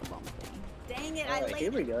 What the bumblebee? Dang it, I Alright, laid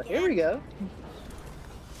here we it go. again. Here we go.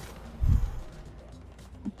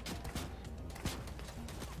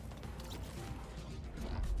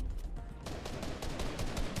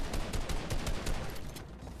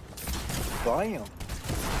 Damn.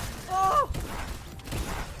 Oh!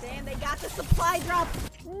 Damn, they got the supply drop.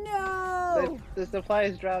 No! The supply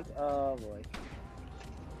is dropped. Oh boy.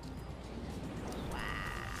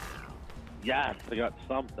 yes, I got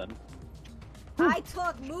something. I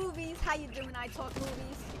talk movies. How you doing? I talk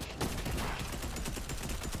movies.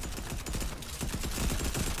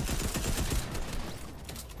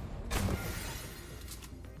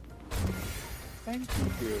 Thank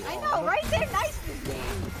you. I know, right there, nice this game.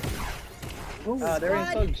 They're in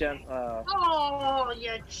Scotty. so jump. Oh,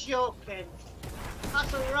 you're joking.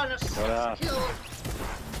 That's a run of 6 Yeah. kills. Out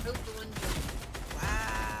the window.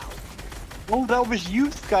 Wow. Oh, that was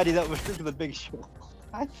you, Scotty. That was freaking the big show.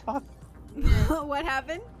 I thought What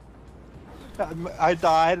happened? I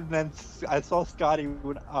died, and then I saw Scotty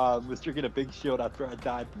when, was drinking a big shield after I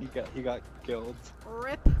died. He got killed.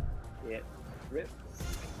 Rip. Yeah. Rip.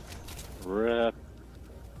 Rip.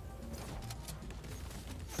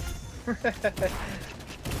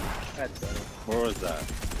 That's funny. Where was that?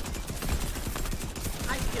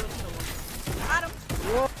 I killed someone. Got him.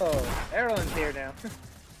 Whoa! Everyone's here now. Oh,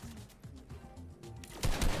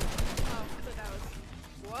 I thought that was.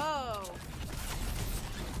 Whoa.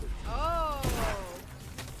 Oh.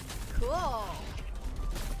 Cool.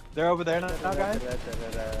 They're over there now, guys. Oh,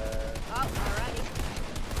 alrighty.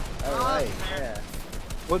 Alright, Oh, yeah.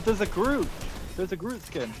 Well, there's a Groot. There's a Groot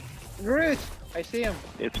skin. Groot! I see him.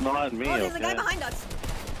 It's not me, Oh, there's okay? a guy behind us.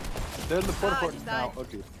 They're in the porta Ah, potty just now. died.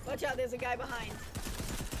 Okay. Watch out, there's a guy behind.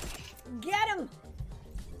 Get him!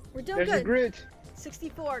 We're doing There's a good. Groot.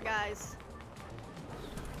 64, guys.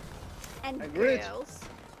 And A Groot. girls.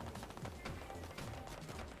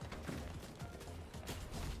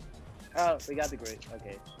 Oh, we got the Groot.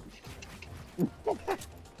 Okay.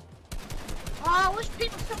 Oh, I wish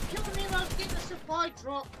people stop killing me when I was getting the supply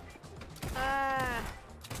drop. Ah.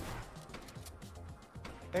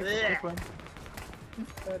 Hey, Blech. quick one.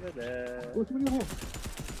 Da-da-da. What's going on here?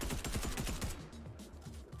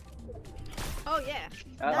 Oh, yeah.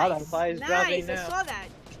 The Nice. supply is Nice, dropping I now. saw that.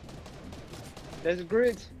 There's a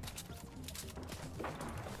Groot.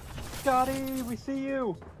 Scotty, we see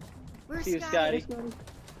you. Where's See you, Scotty? Scotty.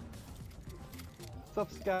 What's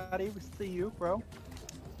up, Scotty? We see you, bro.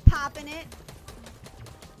 Popping it.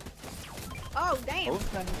 Oh, damn. Oh,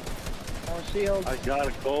 snap. Oh, shield. I got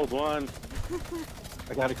a gold one.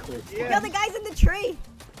 I got it clear. Yeah. No, the guy's in the tree.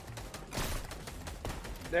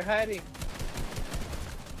 They're hiding.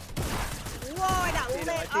 Whoa, I got I see him,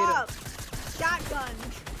 lit I up. Shotgun.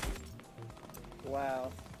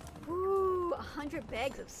 Wow. Ooh, 100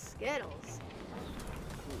 bags of Skittles.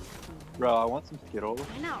 Bro, I want some Skittles.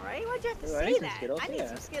 I know, right? Why'd you have to Ooh, I say need some that? Skittles, I need yeah.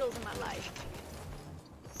 some Skittles in my life.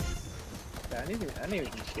 Yeah, I need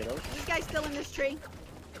some Skittles. These guys still in this tree?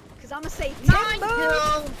 Because I'm going to say 10 9 moves.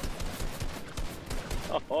 kills.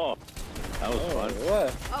 Oh, that was fun.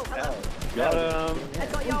 What? Oh, hello. Got him. I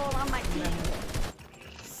thought y'all were on my team.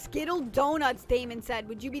 Skittle Donuts, Damon said.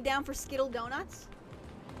 Would you be down for Skittle Donuts?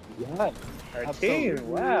 Yeah. Our Absolutely. team.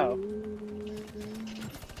 Wow.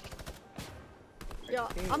 Yo,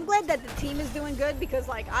 I'm glad that the team is doing good because,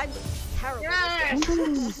 like, I'm terrible.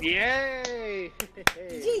 Yes. Yay!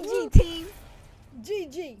 GG, team.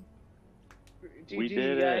 GG. We GG,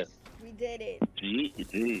 did guys. it. We did it.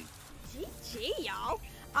 GG. GG, y'all.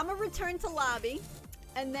 I'm going to return to lobby,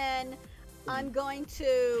 and then I'm going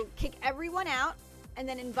to kick everyone out, and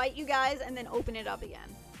then invite you guys, and then open it up again.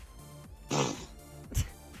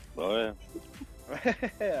 Oh, yeah.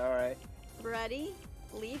 Alright. Ready?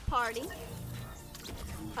 Leave party.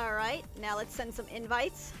 Alright, now let's send some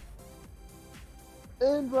invites.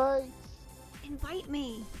 Invite. Invite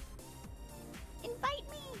me. Invite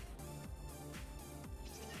me.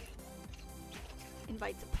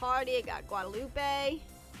 Invite to party. I got Guadalupe.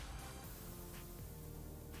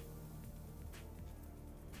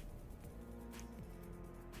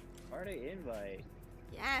 Party invite.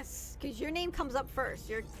 Yes, because your name comes up first.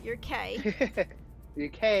 You're K.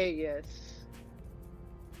 UK, yes.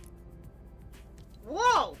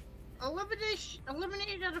 Whoa!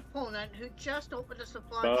 Eliminated an opponent who just opened a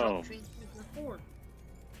supply Boom. drop between 2 and 4.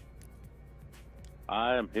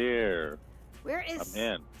 I am here. Where is I'm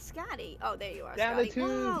in. Scotty? Oh, there you are, Down to Scotty.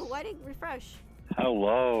 Whoa, twos. why didn't refresh?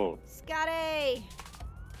 Hello. Scotty!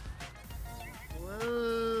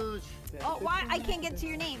 Luge. Oh, why? I can't get to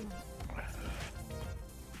your name.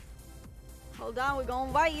 Hold on, we're gonna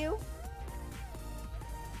invite you.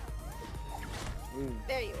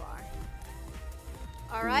 There you are.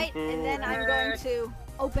 All right, and then I'm going to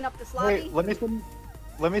open up this lobby. Wait,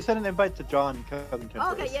 let me send an invite to John Covington.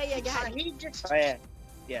 Okay, first. yeah, go ahead. He just Oh yeah.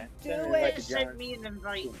 Yeah. Do Send an it. invite to sent John. me an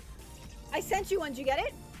invite. I sent you one. Did you get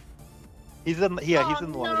it? He's in. Yeah, he's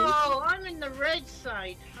in the lobby. No, I'm in the red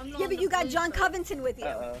side. I'm not Yeah, on but the you got blue John side. Covington with you.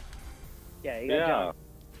 Uh-oh. Yeah, you got Yeah. John.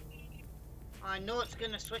 I know it's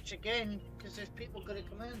gonna switch again because there's people gonna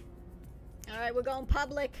come in. All right, we're going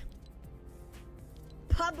public.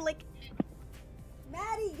 Public.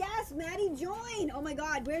 Maddy, yes, Maddy, join. Oh my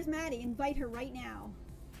God, where's Maddy? Invite her right now.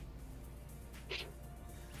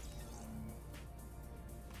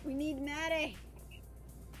 We need Maddy.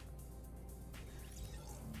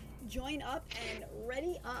 Join up and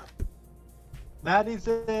ready up. Maddie's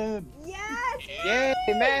in. Yes. Yay,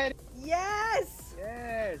 man! Yes.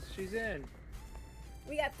 Yes, she's in.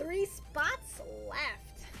 We got 3 spots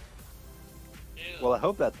left. Well, I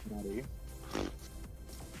hope that's Maddie.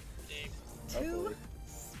 2 Hopefully.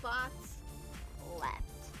 spots left.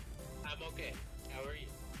 I'm okay. How are you?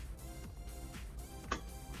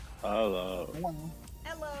 Hello.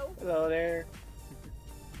 Hello. Hello there.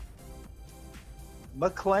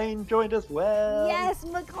 McLean joined us well. Yes,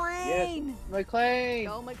 McLean. McLean!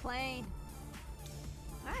 Go McLean.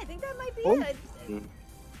 All right, I think that might be Oh. good.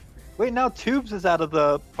 Wait, now Tubes is out of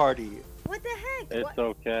the party. What the heck? It's What?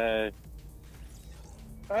 okay.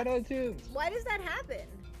 I know too. Why does that happen?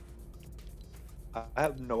 I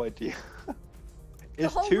have no idea. The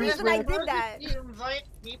Is whole Tubes reason I there? did that. You invite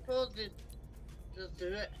people to do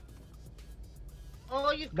it.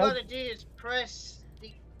 All you've No. got to do is press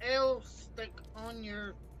the L stick on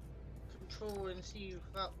your control and see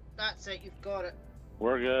you've got. That's it. You've got it.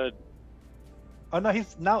 We're good. Oh no,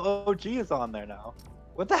 he's now OG is on there now.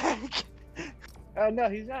 What the heck? Oh no,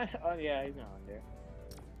 he's not. Oh yeah, he's not on there.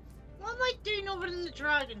 What am I doing over in the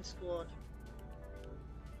Dragon Squad?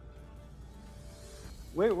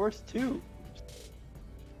 Wait, where's Tubes?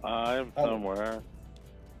 I'm Oh. somewhere.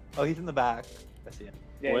 Oh, he's in the back. I see him.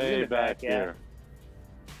 Yeah, he's in Way the back yeah. here.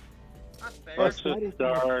 That's better. Oh, Let's Scotty's just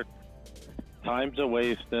start. Time's a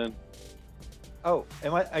wasting. Oh,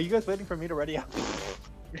 are you guys waiting for me to ready up?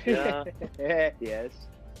 Yeah. Yes.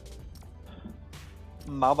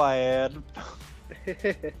 My bad.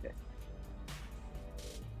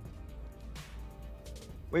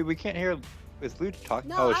 Wait, we can't hear. Is Luge talking?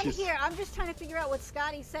 No, Oh, I'm she's. here. I'm just trying to figure out what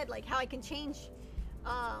Scotty said, like how I can change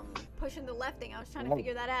pushing the left thing. I was trying to Oh.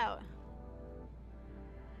 figure that out.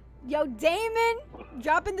 Yo, Damon,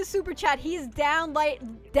 dropping the super chat. He's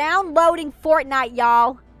downloading Fortnite,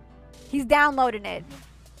 y'all. He's downloading it.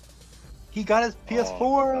 He got his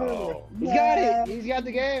PS4. no. He's got it. He's got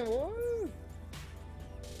the game. Woo.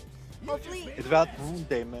 Hopefully, It's about time,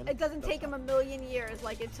 Damon. it doesn't take him a million years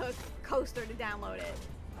like it took Coaster to download it.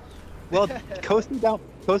 Well,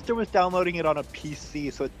 Coaster was downloading it on a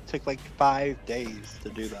PC, so it took like 5 days to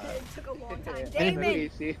do that. It took a long time. Yeah. Damon,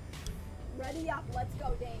 PC. ready up. Let's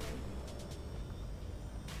go, Damon.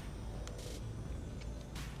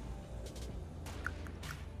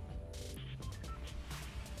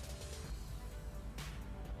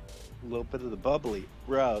 A little bit of the bubbly,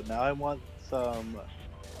 bro. Now I want some.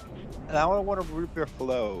 Now I want a root beer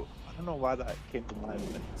flow. I don't know why that came to mind.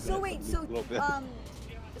 but So it's wait, a so little bit.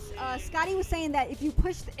 Scotty was saying that if you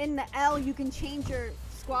push in the L, you can change your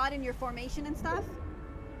squad and your formation and stuff.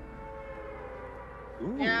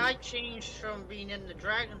 Ooh. Yeah, I changed from being in the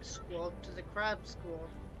Dragon Squad to the Crab Squad.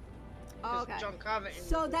 Oh, 'cause okay. John Covington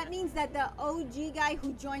So was that in it. means that the OG guy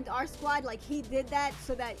who joined our squad, like he did that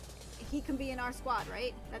so that he can be in our squad,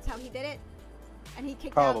 right? That's how he did it, and he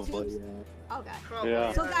kicked out Probably. Tubes? Yeah. Okay. Probably,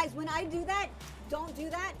 Yeah. So guys, when I do that, don't do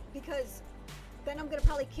that because then I'm gonna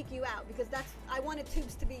probably kick you out because I wanted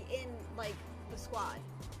Tubes to be in like the squad.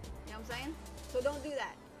 You know what I'm saying? So don't do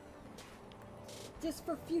that. Just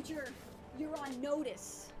for future, you're on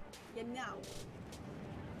notice. You know.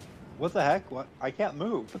 What the heck? What? I can't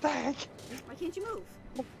move. What the heck? Why can't you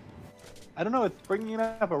move? I don't know. It's bringing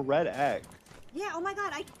up a red egg. Yeah. Oh my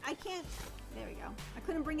God. I can't. There we go. I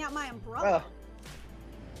couldn't bring out my umbrella.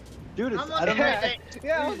 Dude, it's, I'm I on don't the know. red egg.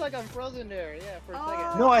 Yeah, I was like, I'm frozen there. Yeah, for a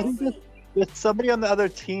second. No, I I think see. there's somebody on the other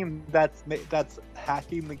team that's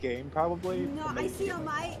hacking the game, probably. No, I see on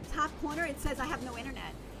my top corner it says I have no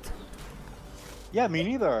internet. Yeah, me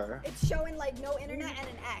neither. It's showing like no internet and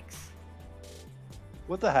an X.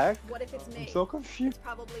 What the heck? What if it's me? I'm so It's confused.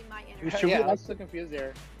 probably my internet. Should Yeah, we I was exit- so confused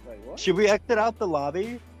there. Like, what? Should we exit out the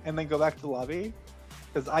lobby and then go back to the lobby?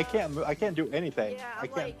 Because I can't I can't do anything. Yeah, I I'm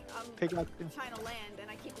can't like, pick I'm up. trying to land, and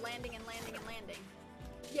I keep landing and landing and landing.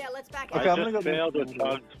 Yeah, let's back Okay, out. I'm I gonna just go failed a back.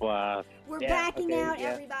 chug splash. We're Yeah, backing okay, out, yeah.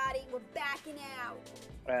 everybody. We're backing out.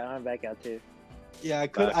 Alright, I'm back out too. Yeah, I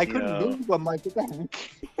couldn't out. move. I'm like, what the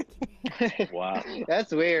heck? Wow.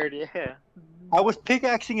 That's weird, yeah. I was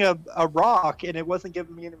pickaxing a rock and it wasn't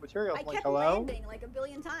giving me any material. I I'm like, kept hello? landing like a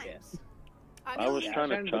billion times. I was trying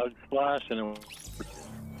to chug splash and it was...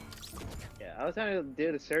 Yeah, I was trying to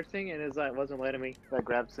do the search thing and it was like wasn't letting me like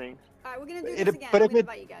grab things. Alright, we're gonna do It- this again. but I'm if gonna it-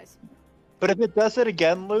 invite you guys. But if it does it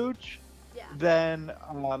again, Luge, Yeah. then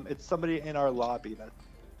it's somebody in our lobby. That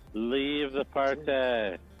Leave the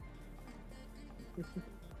party.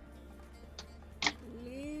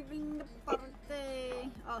 Leaving the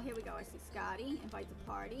party. Oh, here we go. I see Scotty. Invite to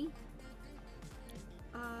party.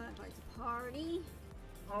 Invite to party.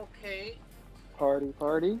 Okay. Party.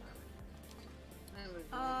 There we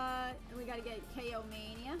go. And we gotta get KO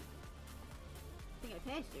Mania. I think I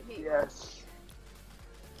passed you. Here you go. Yes.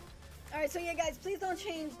 Alright, so yeah, guys, please don't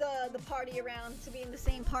change the party around to be in the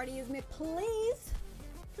same party as me, please.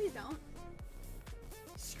 Please don't.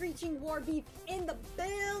 Screeching War Beef in the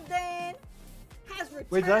building has returned.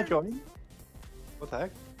 wait, did I join? What the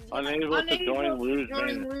heck? Unable to join Luge.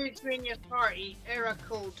 Join Luge.Business party. Error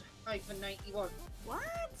code -91.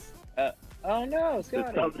 What? Oh no, Did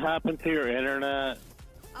Scotty. something happen to your internet?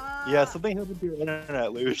 Yeah, something happened to your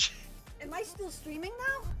internet, Luge. Am I still streaming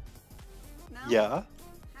now? No? Yeah.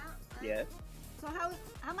 How, Yes. So how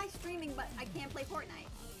am I streaming but I can't play Fortnite?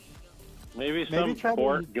 Maybe Maybe some try to-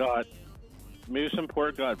 port got... Maybe some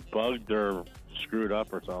port got bugged or screwed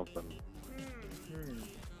up or something.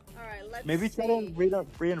 Alright, let's Maybe see. try to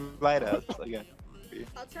re-invite us again.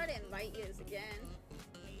 I'll try to invite you again.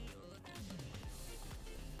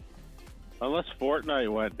 Unless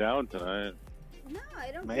Fortnite went down tonight. No,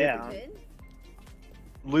 I don't Maybe. think it did.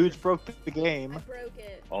 Luge broke the I game. broke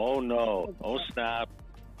it. Oh no. Oh snap.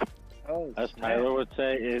 Oh, As snap. Tyler would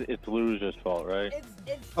say, it's Luge's fault, right?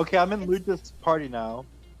 It's Okay, I'm in it's- Luge's party now.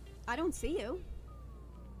 I don't see you.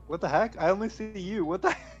 What the heck? I only see you. What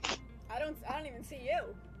the heck? I don't even see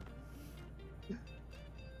you.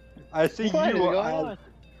 I see What is you. going I- on?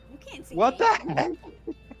 You can't see What me. the heck?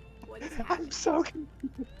 What is happening? I'm so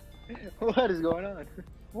confused. What is going on?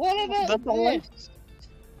 What That's about all I- this?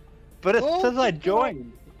 But it Oh, says I God.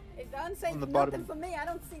 joined. It doesn't say On the nothing bottom. for me. I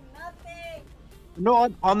don't see nothing. No,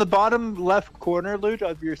 on the bottom left corner, Luge,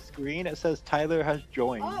 of your screen, it says Tyler has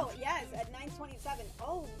joined. Oh, yes, at 9:27.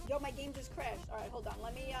 Oh, yo, my game just crashed. All right, hold on.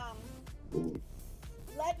 Let me Yeah.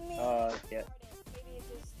 Maybe it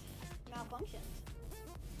just malfunctioned.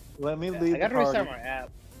 Let me leave I gotta the party. restart my app.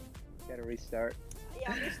 Gotta restart.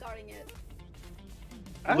 Yeah, I'm restarting it.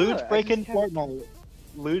 Luge I breaking just have- Fortnite.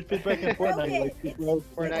 Luge been breaking Fortnite. Okay, like he it's- broke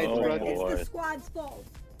Fortnite Oh, broke It's boy. the squad's fault.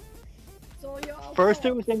 So y'all. First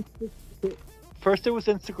it was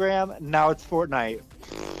Instagram, now it's Fortnite.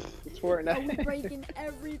 It's Are we Fortnite. breaking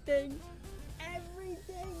everything?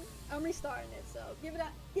 Everything. I'm restarting it. So give it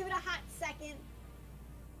a hot second.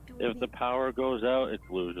 and we'll If the be- power goes out, it's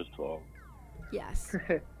Luge's fault. Yes,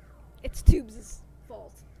 it's Tubes'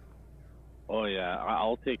 fault. Oh yeah,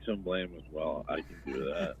 I'll take some blame as well. I can do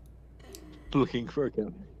that. Looking for a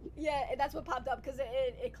kill. Yeah, and that's what popped up because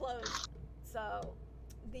it closed. So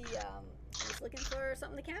the I was looking for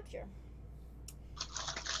something to capture.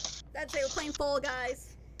 That's it. We're playing Fall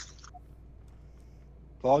Guys.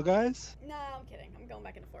 Fall Guys? No, I'm kidding. I'm going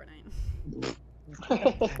back into Fortnite.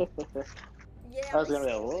 Yeah, I was gonna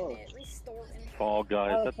be like, restoring whoa. it. Restoring. Fall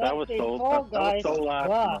Guys. Oh, That was fucking so. Fall That was so Guys. last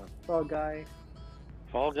Wow. month. Fall guy.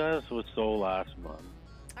 Fall Guys was so last month.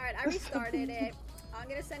 All right, I restarted it. I'm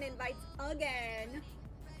gonna send invites again.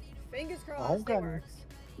 Fingers crossed Okay. it works.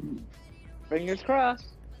 Fingers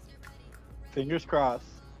crossed. Fingers crossed.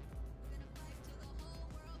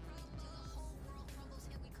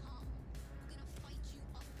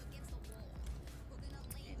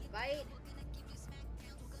 Invite.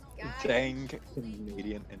 Guys. Dang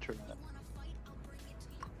Canadian internet.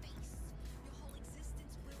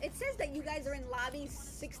 It says that you guys are in lobby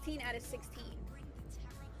 16 out of 16.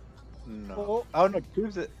 No. Oh no,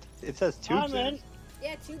 Tubes it. It says Tubes I'm in. in.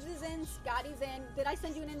 Yeah, Tubes is in, Scotty's in. Did I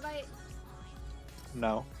send you an invite?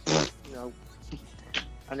 No. No.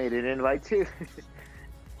 I need an invite too.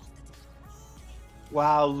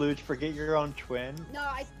 Wow, Luge, forget your own twin. No,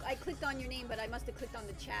 I clicked on your name, but I must have clicked on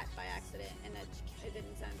the chat by accident, and it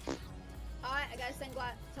didn't send. Alright, I gotta send to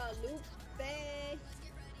Luke.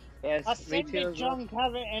 Yes, I me sent too. the as well. junk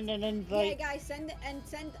have it and an Yeah, invite. guys, send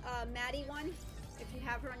Maddy one if you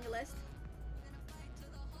have her on your list.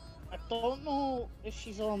 I don't know if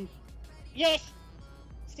she's on. Yes!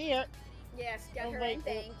 See her. Yes, get Oh her my in. God.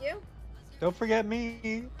 Thank you. Don't forget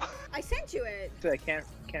me. I sent you it. So I can't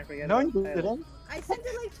forget. No, about you Tyler. didn't. I sent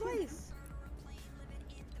it like twice.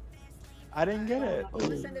 I didn't get it. I'm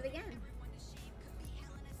gonna send it again.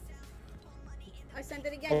 I sent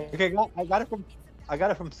it again. Okay, I got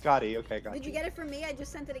it from Scotty. Okay, got Did you get it from me? I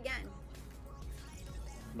just sent it again.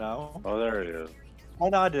 No. Oh, there it is. Oh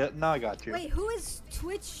no, I did. No, I got you. Wait, who is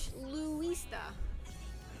Twitch Luista?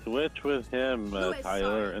 Switch with him, Louis,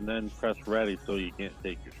 Tyler, sorry. and then press ready so you can't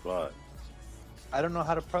take your spot. I don't know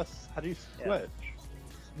how to press. How do you Yeah. switch?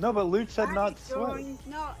 No, but Luke said not switch.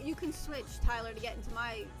 No, you can switch, Tyler, to get into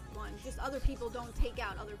my one. Just other people don't take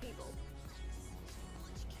out other people.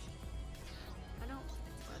 I don't.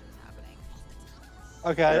 What is happening?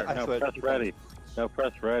 Okay, There, I now switched. press ready. Now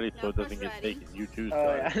press ready so Now it doesn't press get ready. taken. You too,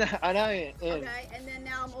 Oh, Scotty. yeah. I know you're in. Okay, and then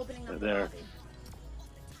now I'm opening up the There. lobby.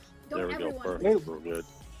 Don't There we go. everyone. Perfect. We're good.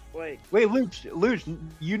 Wait. Wait, Luke,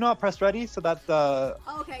 you not press ready so that Oh,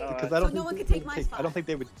 okay, because so I don't no think one they can take would my take- spot. I don't think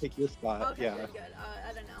they would take your spot. Okay, Yeah. good.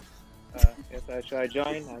 I don't know. Should I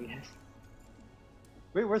join? I guess.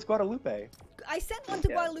 Wait, where's Guadalupe? I sent one to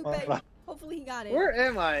Yeah. Guadalupe. Oh. Hopefully he got it. Where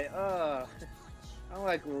am I? I'm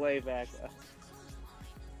like way back.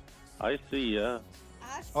 I see ya.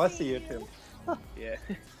 Oh, I see you too. Yeah.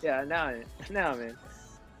 Yeah. Now I'm in.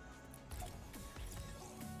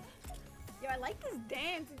 Yo, I like this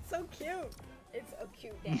dance. It's so cute. It's a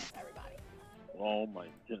cute dance, everybody. Oh my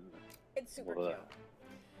goodness. It's super Well,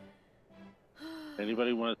 cute.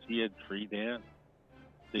 Anybody want to see a tree dance?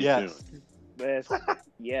 Stay Yes. tuned. Yes.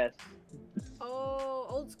 Yes. Oh,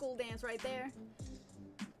 old school dance right there.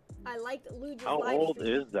 I liked Luge's How live old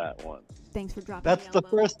stream. is that one? Thanks for dropping That's the elbow.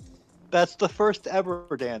 first. That's the first ever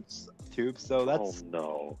dance tube. So that's Oh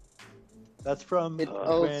no. that's from It's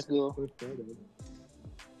old when- school.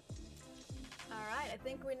 Alright, I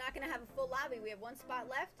think we're not going to have a full lobby. We have one spot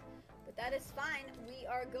left, but that is fine. We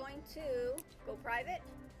are going to go private.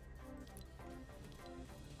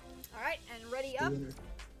 Alright, and ready up. And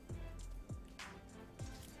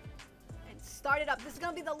start it up. This is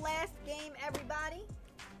going to be the last game, everybody.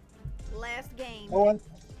 Last game.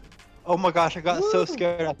 Oh my gosh, I got so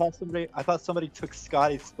scared. I thought somebody took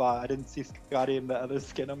Scotty's spot. I didn't see Scotty in the other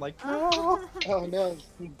skin. I'm like, no. Oh no.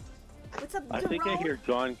 What's up, I think I Jerome? hear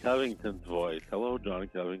John Covington's voice. Hello, John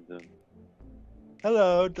Covington.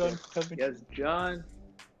 Hello, John. Covington. Yes, John.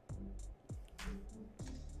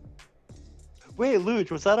 Wait,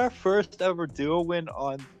 Luge, was that our first ever duo win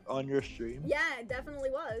on your stream? Yeah, it definitely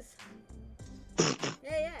was.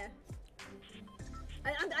 Yeah.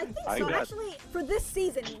 I think I so. got- Actually, for this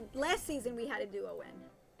season, last season we had a duo win.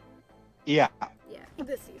 Yeah. Yeah,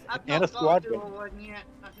 this season. I've And not a got squadron. duo one yet.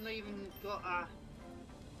 I've not even got a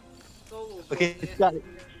solo. Okay, book yet.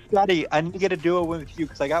 Scotty, I need to get a duo win with you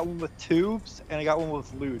because I got one with Tubes and I got one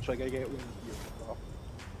with Luge. So I gotta get one with you. So.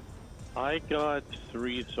 I got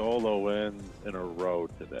 3 solo wins in a row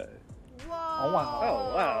today. Whoa. Oh, wow.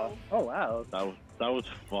 Oh wow. Oh wow. That was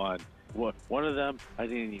fun. One of them, I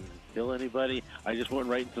didn't even kill anybody. I just went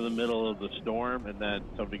right into the middle of the storm, and then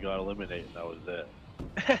somebody got eliminated, and that was it.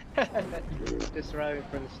 Just surviving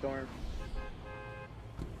from the storm.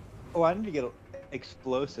 Oh, I need to get an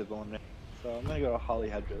explosive on it. So I'm gonna go to Holly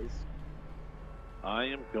Hedges. I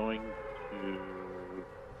am going to.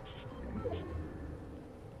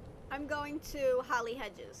 I'm going to Holly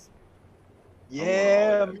Hedges.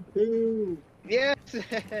 Yeah, yeah. me too. Yes.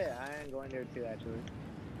 I am going there too, actually.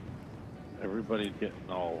 Everybody's getting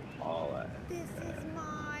all at. This is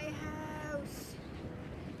my house.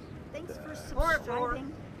 Thanks for Or-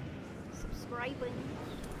 subscribing.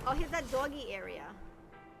 Oh, here's that doggy area.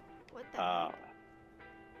 What the?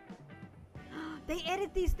 They added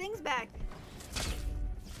these things back.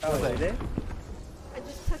 Oh, they they did? I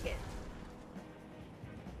just took it.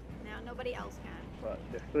 Now nobody else can. What?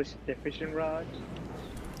 The fishing rods?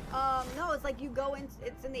 No, it's like you go in,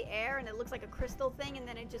 it's in the air and it looks like a crystal thing and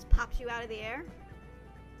then it just pops you out of the air.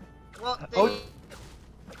 Well, Oh.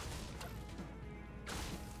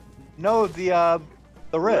 No, the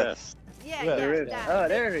wrist. Yeah, Yeah, there yeah, is. that. Oh, They-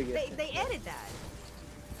 there we go. They added that.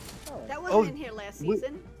 Oh. That wasn't Oh, in here last we-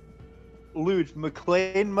 season. Luge,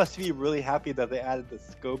 McLean must be really happy that they added the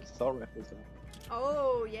scopes assault rifles.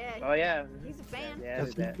 Oh yeah. Oh yeah. He's a fan. Yeah,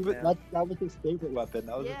 That, yeah. that was his favorite weapon.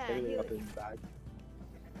 That was Yeah, his favorite he- weapon bag.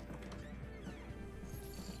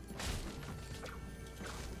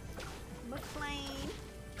 McLean,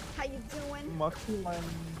 how you doing? McLean.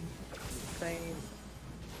 Same.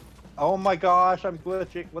 Oh my gosh, I'm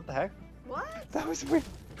glitching. What the heck? What? That was weird.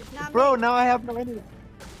 It's not Bro, me. now I have no internet.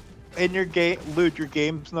 In your game, Luge, your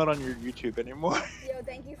game's not on your YouTube anymore. Yo,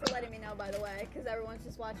 thank you for letting me know, by the way, because everyone's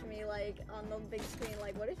just watching me like on the big screen,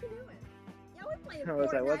 like, what is she doing? Yeah, we're playing Oh,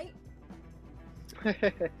 is that what?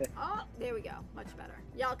 Fortnite. Oh, there we go. Much better.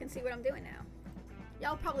 Y'all can see what I'm doing now.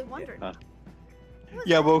 Y'all probably wondering.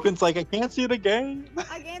 Yeah, Woken's like, I can't see the game.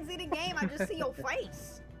 I can't see the game. I just see your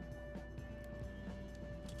face.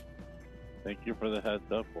 Thank you for the heads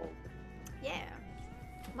up, Wolf. Yeah.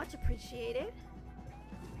 Much appreciated.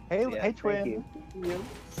 Hey, Yeah, hey, thank twin. you.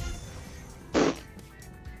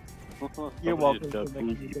 You're welcome Somebody to just make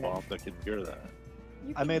Luge me bomb that can hear that.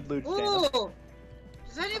 You I can- made Luge stand up. Ooh!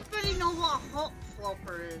 Does anybody know what a hop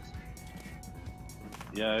flopper is?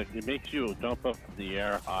 Yeah, it makes you jump up in the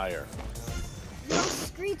air higher. Yo,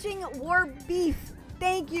 Screeching War Beef,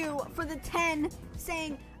 thank you for the 10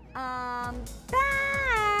 saying, back.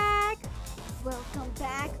 Welcome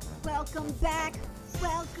back. Welcome back.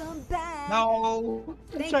 Welcome back. No!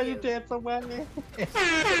 I'm Thank trying you. to dance away.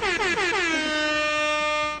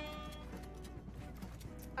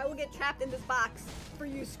 I will get trapped in this box for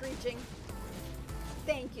you, Screeching.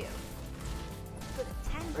 Thank you. For the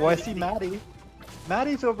 10. Oh, I see Maddy.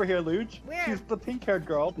 Maddie's over here, Luge. Where? She's the pink-haired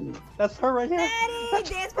girl. That's her right here. Maddy!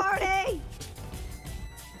 Dance party!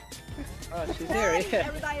 Oh, she's here, Maddy! yeah.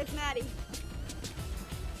 Everybody, it's Maddy.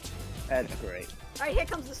 That's great. Alright, here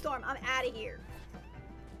comes the storm. I'm out of here.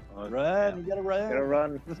 Run, you gotta run. Gotta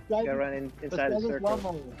run. Let's drive, Gotta run let's inside drive the this circle.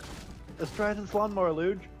 lawnmower. Let's drive this lawnmower,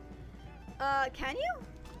 Luge. Can you?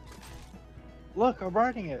 Look, I'm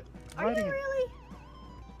riding it. I'm Are you riding it. really?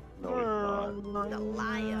 No, it's not. The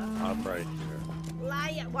liar. I'm right here.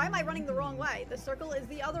 Liar. Why am I running the wrong way? The circle is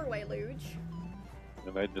the other way, Luge.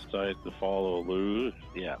 And I decided to follow Luge.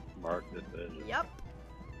 Yeah, Mark decision. Yup.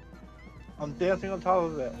 I'm dancing on top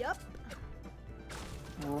of it. Yup.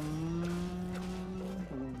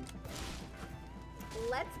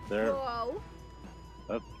 Let's There. go.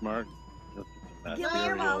 That's smart. That's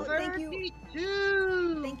Guillermo, material. thank you.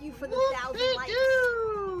 32! Thank you for the 1,000 likes.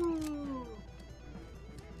 32!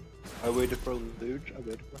 I waited for Luge. I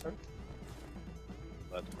waited for her.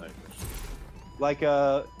 That's nice. Like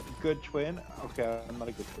a good twin. Okay, I'm not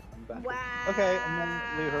a good twin. I'm back. Wow. Okay, I'm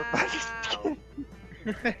gonna leave her.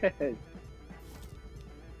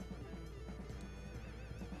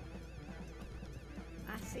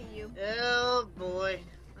 I see you. Oh boy.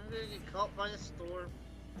 I'm gonna get caught by the storm.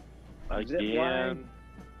 Zip Again. line.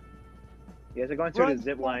 You guys are going through Run. the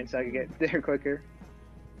zip line so I can get there quicker.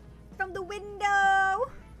 From the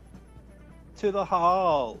window. To the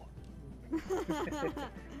hall.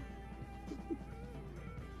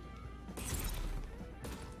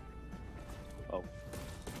 Oh,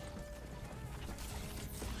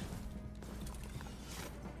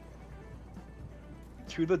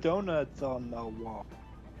 To the donuts on the wall.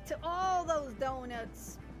 To all those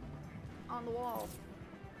donuts on the wall.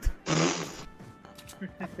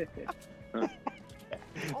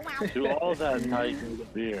 Oh, wow. to all that nice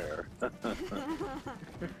beer.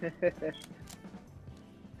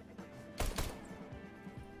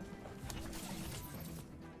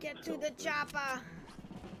 Get to the chopper.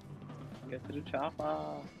 Get to the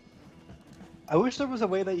chopper. I wish there was a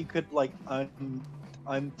way that you could like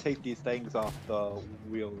untake these things off the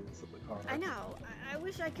wheels of the car. I know. I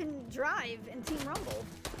wish I can drive in Team Rumble.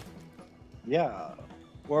 Yeah.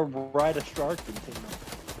 Or ride a shark in Team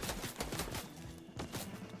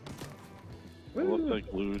It looks like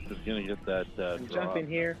Luge is gonna get that I'm drop. jumping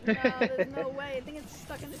here. No, there's no way. I think it's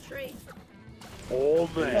stuck in the tree. Oh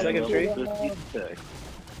man, Second tree. 56.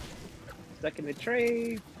 Stuck in the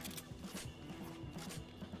tree.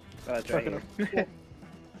 Oh, it's right Stuck here.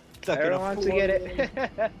 Stuck in a Everyone wants to get it.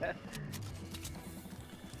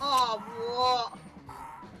 Oh,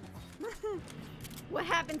 what? What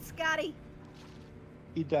happened, Scotty?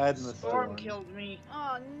 He died in the Storm storm. killed me.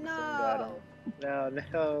 Oh got him. no.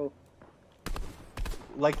 No.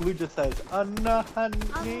 Like Lou just says, Anna honey.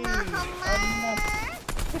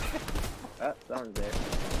 Oh, someone's there.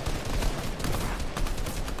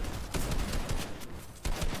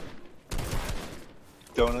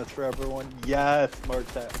 Donuts for everyone. Yes,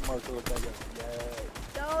 Marta Ortega. Yes.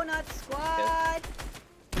 Donut Squad.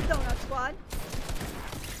 Donut Squad.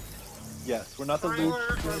 Yes, we're not the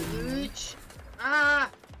Tyler, the Luge. Luge. Ah!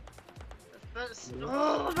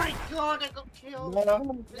 Oh my god, I got killed.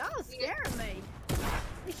 No. Y'all scaring me.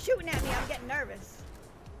 He's shooting at me. I'm getting nervous.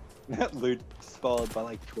 Luge's followed by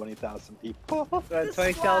like 20,000 people.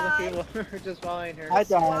 20,000 squad. people are just following her. I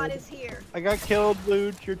Squad died. is here. I got killed,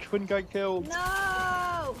 Luge. Your twin got killed.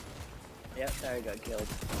 No. Yep, now he got killed.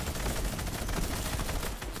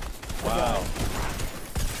 Wow.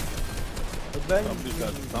 Avenge Somebody's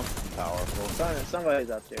got me. something powerful.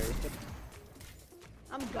 Somebody's up there.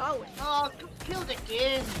 I'm going. Oh, killed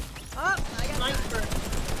again. Oh, I got Sniper.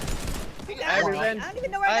 I I don't avenged-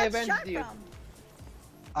 even know where I I got avenged shot you. from.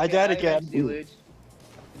 I died again. avenged you, Luge.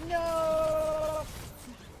 No.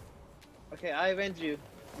 Okay, I avenge you.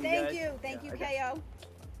 Thank you, KO.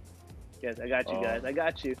 Yes, I got you guys. I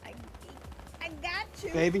got you. I got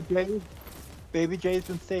you. Baby J's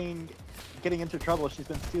been getting into trouble. She's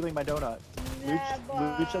been stealing my donuts. Never.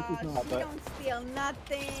 Luge says she's not, She but don't steal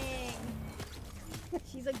nothing.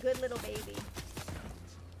 She's a good little baby.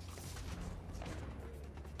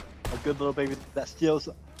 a good little baby that steals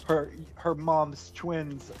her mom's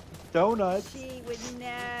twins donuts. She would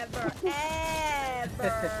never,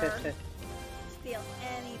 ever steal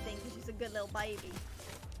anything because she's a good little baby.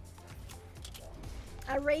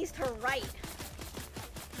 I raised her right.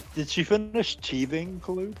 Did she finish teething,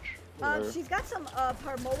 Luge? She's got some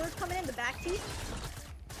her molars coming in the back teeth.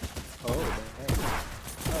 Oh, dang.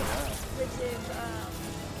 Oh, wow. Which is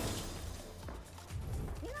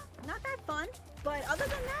you know, not that fun. But other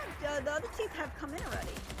than that, the other teeth have come in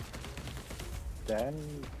already. Then,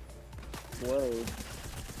 Whoa.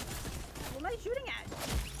 What am I shooting at?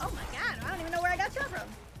 Oh my god, I don't even know where I got shot from.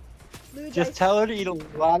 Luge, just tell her to eat a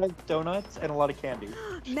lot of donuts and a lot of candy.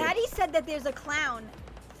 Maddy said that there's a clown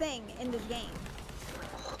thing in this game.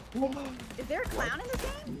 Is there a clown in this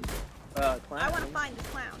game? Clown? I want to find this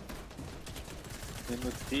clown. In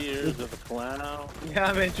the tears of a clown. Yeah,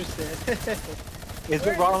 I'm interested. Is Where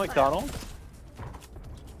it is Ronald the clown? McDonald?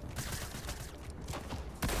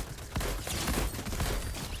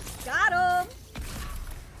 Got him!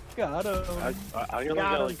 Got him. I only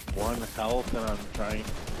got like 1 health and I'm trying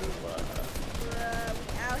to We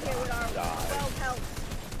out here with our 12 health.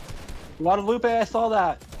 A lot of Lupe, I saw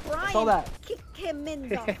that. I saw Brian, that. kick him in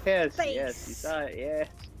the yes, face. yes, you saw it, yes.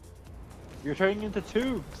 You're turning into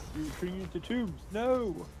tubes. You're turning into tubes.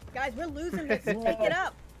 No. Guys, we're losing this. Pick it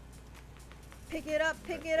up. Pick it up,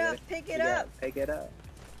 pick it up, pick it up. Pick it up.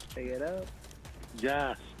 Pick it up.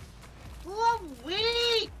 yes. Oh,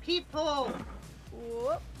 wait, people!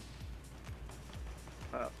 Whoop.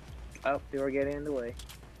 Oh, they were getting in the way.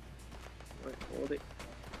 Wait, hold it.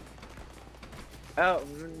 Oh,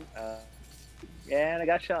 yeah, and I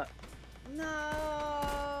got shot.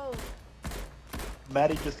 No.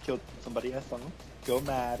 Maddy just killed somebody. I saw him. Go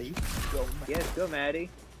Maddy. Go Maddy. Yes, go, Maddy.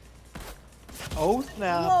 Oh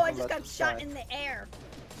snap. Whoa, I just Left got shot side. in the air.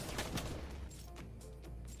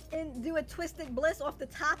 And do a twisted bliss off the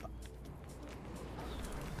top.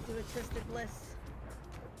 Do a twisted bliss.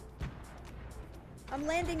 I'm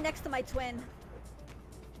landing next to my twin.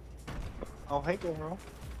 Oh hey girl.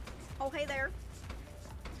 Oh, hey there.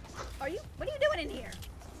 What are you doing in here?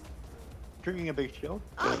 Drinking a big shield.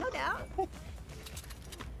 Oh, no doubt.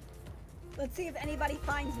 Let's see if anybody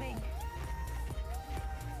finds me.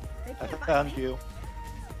 They I can't find found me. you.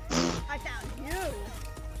 I found you.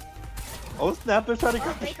 Oh snap! They're trying to Oh,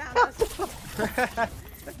 go. they found us.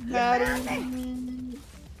 Maddy.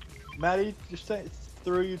 Maddy just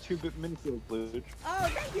threw you 2 minifield, Luge. Oh,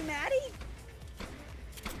 thank you, Maddy.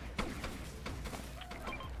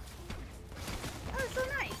 Oh, so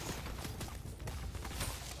nice.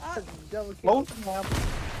 Double kill. Oh snap!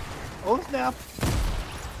 Oh snap!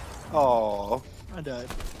 Oh, I died.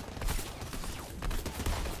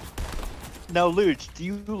 Now, Luge, do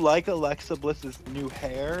you like Alexa Bliss's new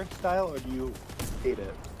hairstyle, or do you hate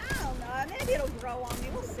it? I don't know. Maybe it'll grow on me.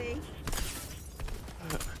 We'll see.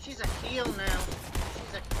 She's a heel now.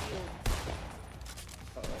 She's a heel.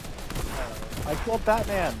 I killed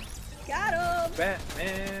Batman. Got him.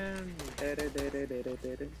 Batman.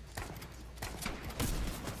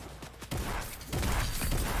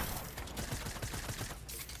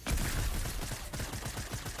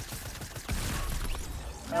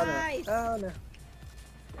 Nice. Oh no.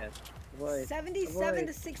 Yes. Avoid. 77 Avoid.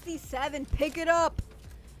 to 67. Pick it up.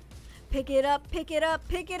 Pick it up. Pick it up.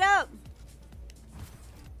 Pick it up.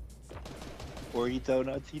 Or eat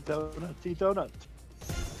donuts, eat donuts, eat donuts.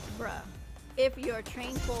 Bruh. If your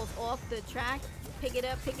train falls off the track, pick it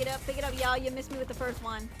up, pick it up, pick it up. Y'all, you missed me with the first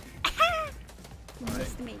one. You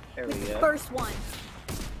missed me There with we the go. first one.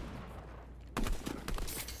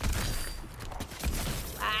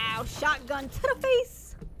 Wow, shotgun to the face.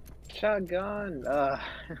 Shotgun. To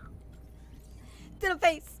the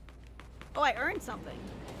face. Oh, I earned something.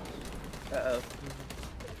 Uh-oh.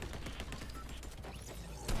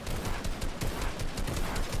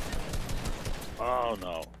 Oh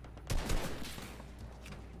no.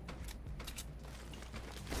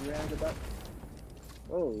 Roundabout.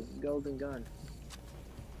 Oh, golden gun.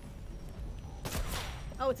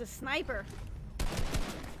 Oh, it's a sniper.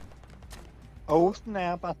 Oh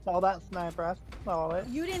snap! I saw that sniper. I saw it.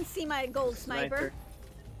 You didn't see my gold sniper.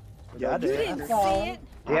 Yeah, I You did. didn't I saw see it.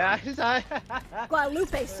 Yeah, I saw it.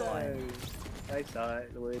 Guadalupe saw it. I saw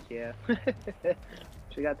it, Luge, yeah.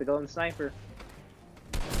 She got the golden sniper.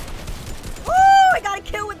 Oh, I got a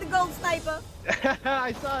kill with the gold sniper.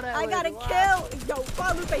 I saw that. I got a Wow. kill. Yo,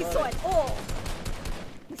 Guadalupe saw it all.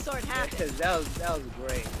 He saw it happen. that was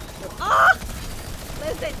great. Ah!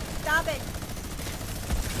 Listen, stop it.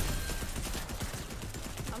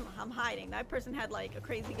 I'm hiding. That person had like a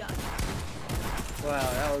crazy gun. Wow,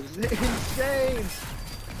 that was insane.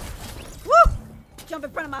 Woo! Jump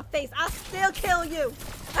in front of my face. I'll still kill you.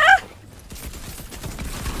 Ah!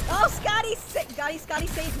 Oh, Scotty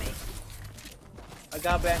saved me. I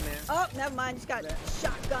got Batman. Oh, never mind. Just got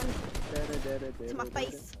shotgun to my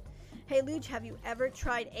face. Hey, Luge, have you ever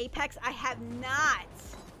tried Apex? I have not,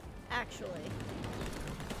 actually.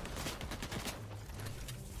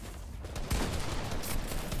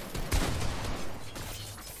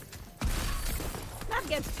 Map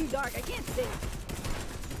gets too dark. I can't see.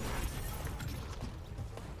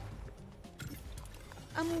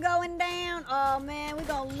 I'm going down. Oh man, we're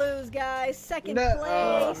gonna lose, guys. Second place.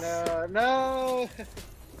 Oh, no.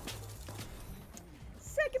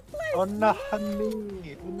 Second place. Oh no,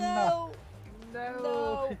 honey. No.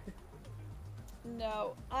 No.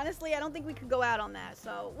 No. Honestly, I don't think we could go out on that.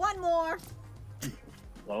 So one more.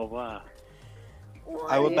 Oh wow.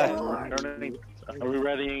 I would bet. Are we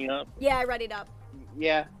readying up? Yeah, I read it up.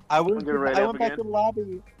 Yeah. I went right I up went back again. to the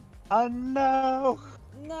lobby. Oh no.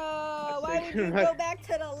 No, why would you go back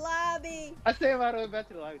to the lobby? I say about to go back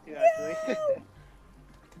to the lobby too, actually.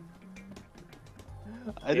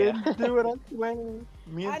 I didn't do it, I swear.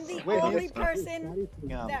 I'm the only person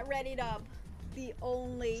that read it up. The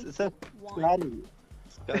only It says one.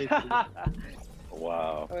 Scotty.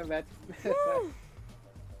 Wow. I went back. Woo.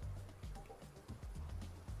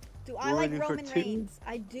 Do I We're like ready for Roman two? Reigns?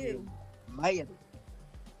 I do. Maya.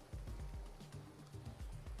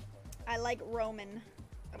 I like Roman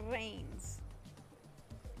Reigns.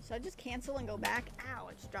 Should I just cancel and go back? Ow,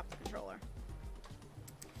 I just dropped the controller.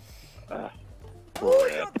 Oh,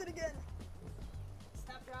 I dropped it again.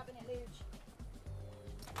 Stop dropping it, Luge.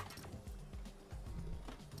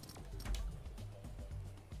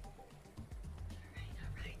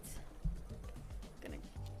 Alright. Gonna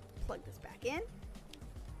plug this back in.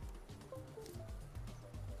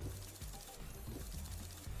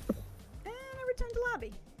 And I return to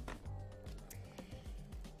lobby.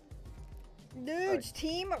 Luge,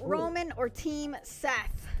 team Roman or team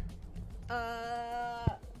Seth?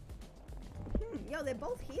 Yo, they're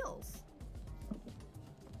both heels.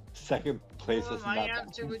 Second place Well, is my not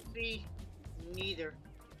answer would be neither.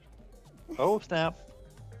 Oh snap.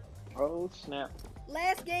 Oh, snap.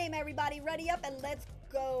 Last game, everybody. Ready up and let's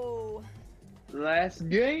go. Last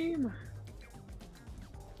game.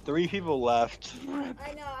 3 people left.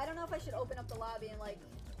 I know. I don't know if I should open up the lobby and like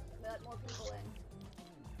let more people in.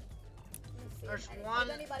 Let me see. There's If one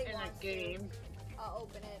anybody in a wants to, game. I'll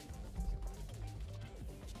open it.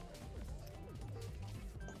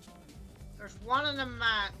 There's one in a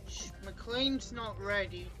match. McLean's not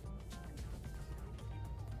ready.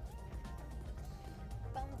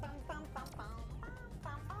 Bum, bum, bum, bum,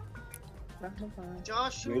 bum, bum, bum.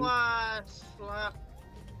 Joshua slap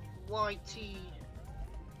YT.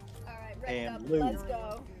 Alright, ready And up. Luge. Let's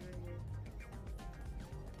go.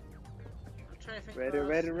 I'm trying to think Ready, what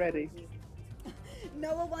ready, else. ready.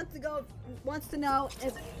 Noah wants to know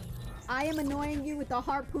if I am annoying you with the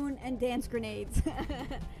harpoon and dance grenades.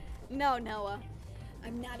 No, Noah.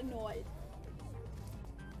 I'm not annoyed.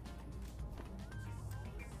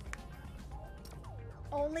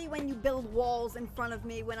 Only when you build walls in front of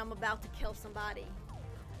me when I'm about to kill somebody.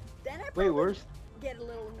 Then I probably Where's get a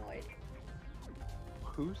little annoyed.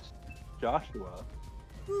 who's Joshua?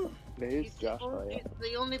 There's He's Joshua, yeah.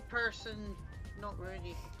 the only person not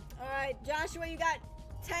ready. Alright, Joshua, you got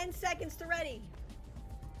 10 seconds to ready.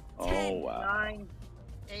 Oh 10. wow. 9,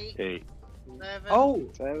 8, Hey. 11, Oh,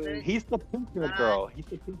 7, he's the pink-haired girl. He's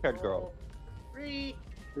the pink-haired girl. 3,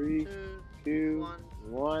 3, 2, 2, 1.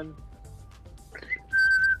 1.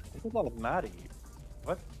 I think that was Maddy.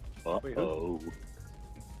 What? Wait, who? Uh-oh.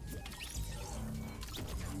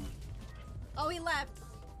 Oh, he left.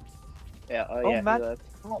 Yeah, Oh, yeah, Matt- he left.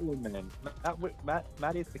 Catwoman.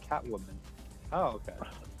 Maddie's the Catwoman. Oh, okay.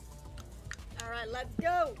 Alright, let's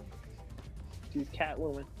go. She's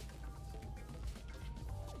Catwoman.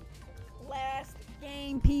 Last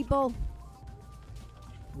game, people.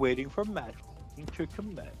 Waiting for match to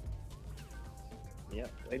commence.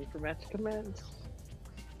 Yep, waiting for match to commence.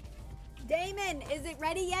 Damon, is it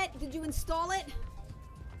ready yet? Did you install it?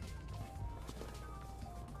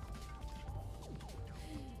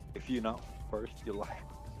 If you know first, you lie.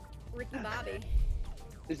 Ricky Bobby.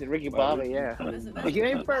 This is Ricky Bobby, yeah. That's the best If you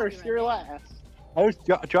Ricky ain't Bobby first, right you're there. last.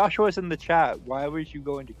 Joshua's in the chat. Why was you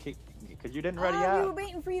going to kick me? Because you didn't ready We were up.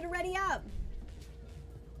 waiting for you to ready up.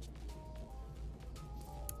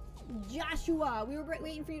 Joshua, we were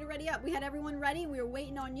waiting for you to ready up. We had everyone ready. We were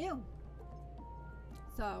waiting on you.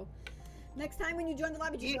 So, next time when you join the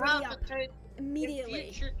lobby, just You ready have up to take immediately.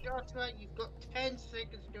 In future, Joshua, you've got 10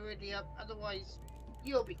 seconds to ready up. Otherwise,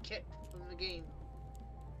 you'll be kicked from the game.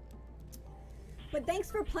 But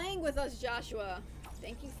thanks for playing with us, Joshua.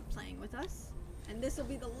 Thank you for playing with us. And this will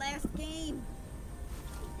be the last game.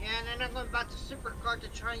 Yeah, and then I'm going back to Supercard to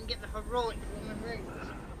try and get the heroic Roman Reigns.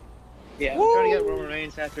 Yeah, I'm trying to get Roman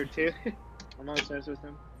Reigns after too. I'm on service with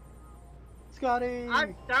him. Scotty!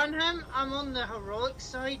 I've done him. I'm on the heroic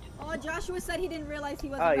side. Oh, Joshua said he didn't realize he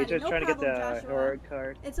wasn't Oh, ready. you're just No trying problem, to get the Joshua. heroic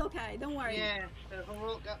card. It's okay. Don't worry. Yeah, the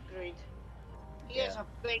heroic upgrade. He is a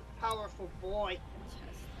big, powerful boy.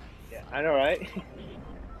 Yeah, I know, right?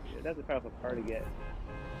 Yeah, that's a powerful card to get.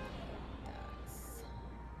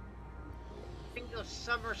 I think the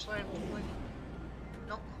SummerSlam will win.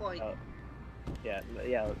 Not quite. Oh. Yeah,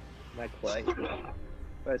 not quite.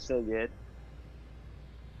 But it's still good.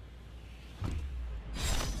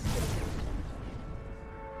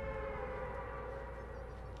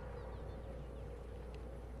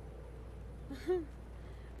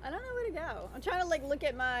 I don't know where to go. I'm trying to like look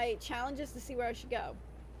at my challenges to see where I should go.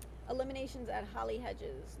 Eliminations at Holly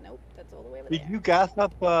Hedges. Nope, that's all the way over there. Did you gas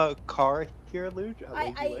up a car here, Luge?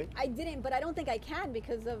 I didn't, but I don't think I can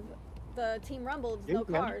because of the Team Rumble. There's no You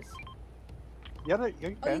can. cars. Yeah, you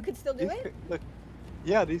can. Oh, you could still do These it? Look,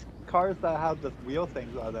 yeah, these cars that have the wheel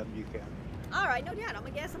things on them, you can. All right, no doubt. I'm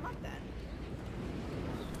gonna gas them up then.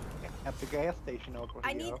 At the gas station over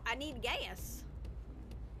I here. need gas.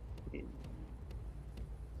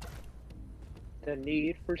 The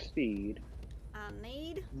need for speed. I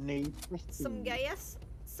need for some speed. gas,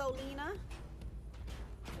 Solina.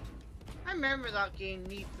 I remember that game,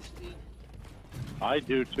 Need for Speed. I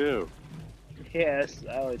do too. Yes,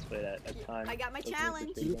 I always play that a ton. I got my Those Need for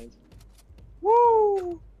challenge. Speed games.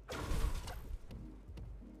 Woo!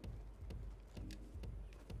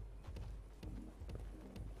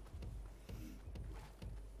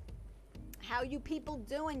 How you people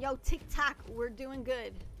doing? Yo, TikTok, we're doing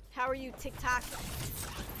good. How are you, TikTok?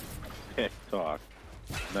 TikTok.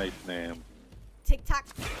 Nice name. TikTok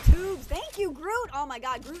tubes. Thank you, Groot. Oh my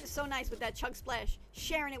God, Groot is so nice with that chug splash.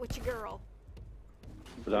 Sharing it with your girl.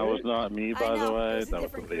 That was not me, by the know, way. it was a That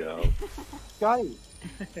was different somebody Groot. else.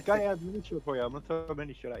 Scotty, I have a mini shield for you. I'm gonna throw a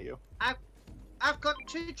mini shield at you. I've got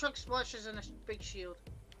 2 truck splashes and a big shield.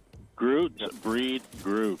 Groot breed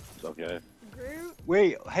Groot. Okay. Groot.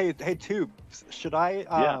 Wait, hey, Tubes. Should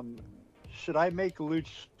I make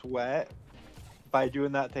Luge sweat by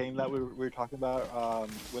doing that thing that we were talking about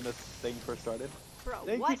when this thing first started? Bro,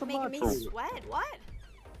 Thank you what? so Making much. me sweat?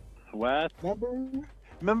 What? What?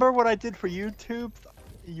 Remember what I did for you, Tubes?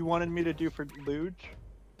 You wanted me to do for Luge?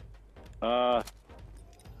 I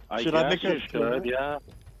Should guess I make you it should, yeah.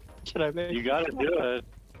 Should I make You gotta do it.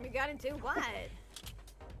 We gotta do what?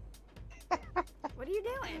 What are you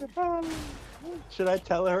doing? Should I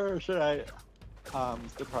tell her or should I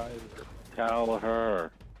surprise her? Tell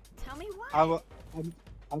her. Tell me what?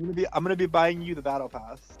 I'm gonna be buying you the battle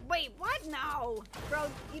pass. Wait, what? No, bro,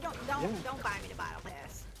 you don't buy me the battle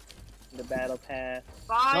pass. The battle pass.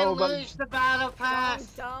 No, but- Lose the battle pass.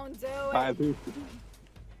 Don't do it. Buy the-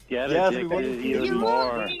 Get Yes, we addicted want to see even you.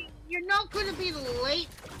 more. You're not going to be late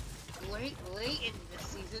in the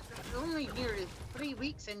season. We're only nearly 3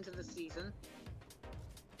 weeks into the season.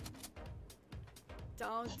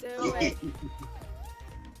 Don't do it.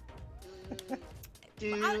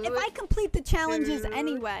 Do If I it. complete the challenges Do it.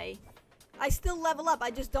 anyway, I still level up. I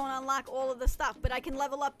just don't unlock all of the stuff, but I can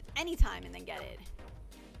level up anytime and then get it.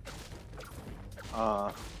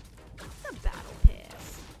 The battle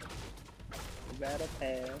pass. The battle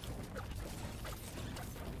pass.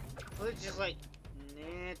 We're just like,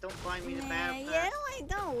 nah, don't buy me the Nah, battle yeah, pass.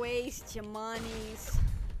 don't waste your monies.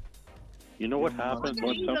 You know what happens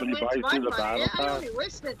when somebody buys you the battle I pass? only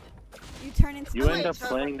wasted. You turn into You end up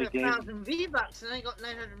playing the game. 1,000 V-Bucks and I got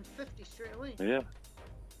 950 straight away. Yeah.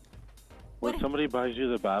 When What? somebody buys you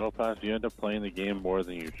the battle pass, you end up playing the game more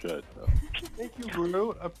than you should. So. Thank you,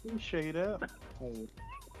 Groot. Appreciate it.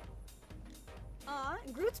 Aw,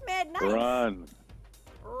 Groot's mad nice. Run.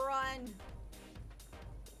 Run.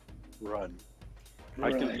 Run.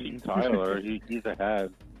 I can see Tyler. He's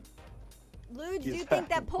ahead. Luge, do He's you think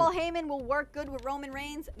that fat. Paul Heyman will work good with Roman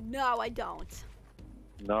Reigns? No, I don't.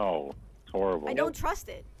 No. It's horrible. I don't trust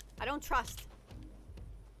it. I don't trust.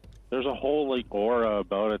 There's a whole like aura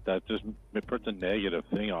about it that just it puts a negative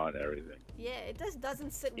thing on everything. Yeah, it just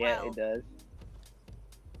doesn't sit Yeah, well. it does.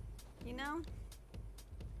 You know?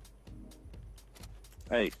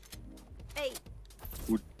 Hey, Hey,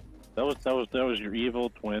 that was your evil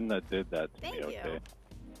twin that did that to thank me. you. Okay.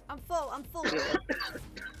 I'm full.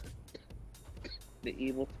 The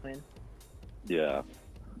evil twin. Yeah.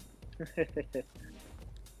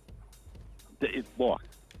 Look,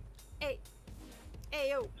 Hey,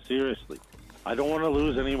 yo. seriously, I don't want to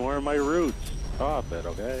lose any more of my roots. Stop it,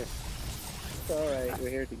 okay? It's alright, we're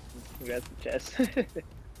here to congrats the chest.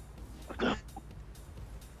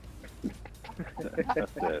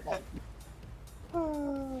 That's it.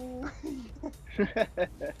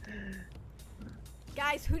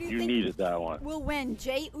 Guys, who do you You think needed that one. will win,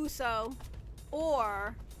 Jey Uso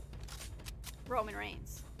or Roman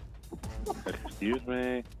Reigns? Excuse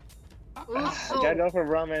me. I gotta go for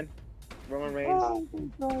Roman. Roman Reigns.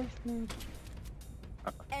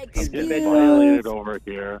 He's getting Excuse violated over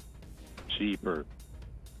here. Cheaper.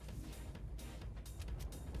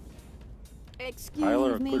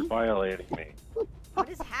 Tyler, me. quit violating me. What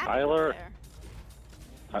is happening Tyler. over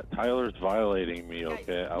there? Tyler's violating me, Guys,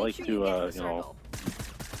 okay? I make like sure to, you get in the you know.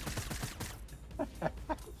 circle.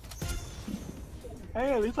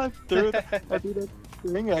 Hey, at least I threw that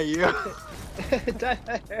thing at you.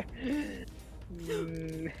 Tyler.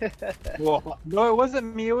 Well, no, it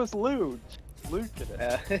wasn't me. It was Luge. Luge did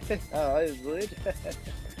it. Oh, it was Luge?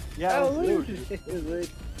 Yeah, it was Luge. It was Luge.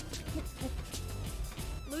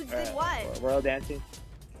 Luge did what? We're all dancing.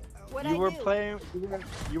 What You I were do? playing.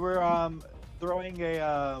 You were throwing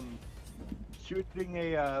a shooting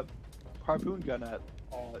a harpoon gun at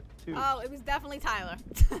two. Oh, it was definitely Tyler.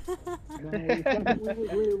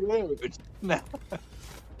 No.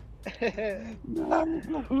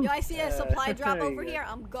 Yo, I see a supply drop over here.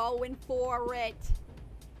 I'm going for it.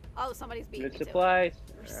 Oh, somebody's beating Good me to it. supplies.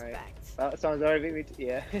 Respect. Oh, someone's already beat me.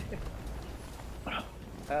 Yeah.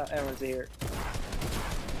 Everyone's here.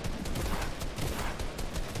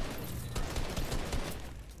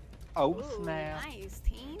 Oh Ooh, snap! nice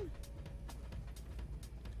team.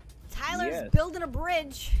 Tyler's Yes. building a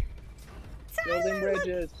bridge. Tyler, Building look.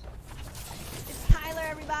 bridges. It's Tyler,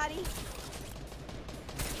 everybody.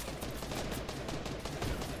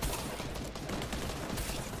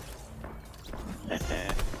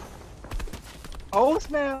 Oh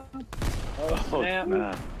snap! Oh, snap.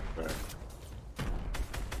 Nah.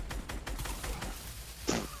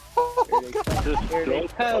 Here they come. Just Here they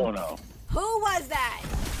don't. come. Oh no. Who was that?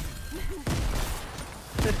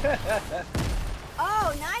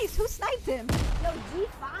 Oh, nice. Who sniped him? Yo,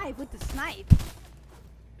 G5 with the snipe.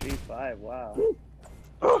 3-5, wow.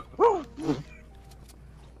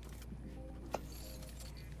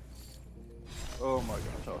 Oh my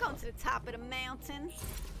gosh! Going to the top of the mountain.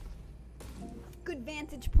 Good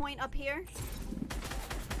vantage point up here.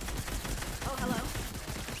 Oh, hello.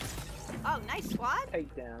 Oh, nice squad.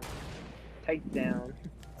 Take down. Take down.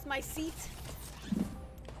 It's my seat.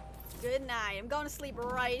 Good night. I'm going to sleep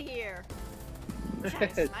right here.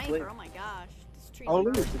 Giant Sleep. sniper. Oh my gosh. This tree's Oh,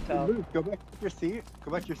 like- Luge, top. Luge, go back to your seat.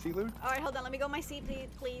 Go back to your seat, Luge. All right, hold on. Let me go my seat,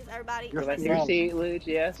 please, everybody. You're Go back to Yeah. your seat, Luge,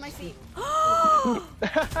 yes. It's my seat.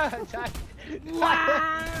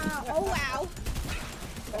 Wow! Oh wow!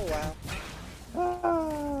 Oh,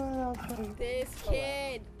 wow. This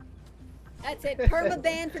kid. That's it. Perma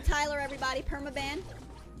ban for Tyler, everybody. Perma ban.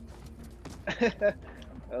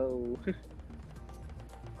 Oh.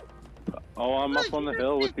 Oh, I'm up on the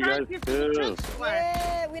hill with you guys too.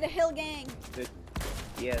 Yeah, we the hill gang.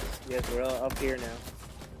 Yes, we're all up here now.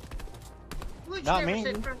 Which Not never me.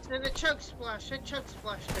 said first in a chug splash. A chug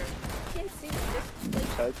splash there. I can't see.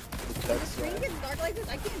 This, Chug, like, chug the screen splash. gets dark like this.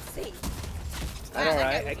 I can't see. I know, that guy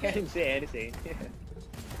right? was I can't me. even see anything.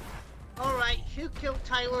 Alright, who killed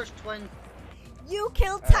Tyler's twin? You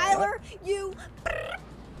killed Tyler. You.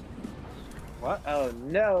 What? Oh,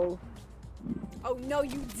 no. Oh no,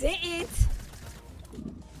 you didn't.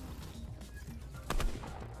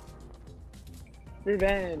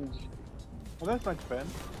 Revenge. Well, that's my friend.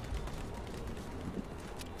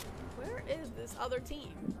 Where is this other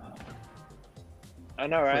team? I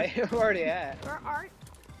know, right? We're already at. Where are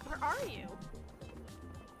you?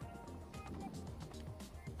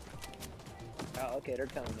 Oh, okay, they're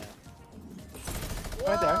coming now.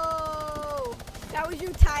 Right there. Whoa! That was you,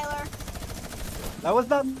 Tyler. That was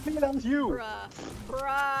not me. That was you.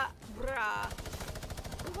 Bruh.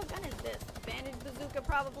 Ooh, what gun is this? Bandage bazooka,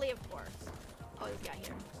 probably, of course. Oh, this guy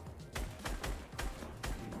here.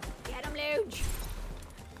 Get him, Luge.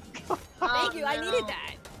 Thank you. I needed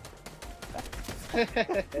that.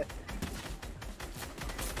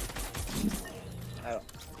 Oh.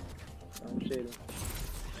 I'm shooting.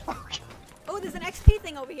 Oh, there's an XP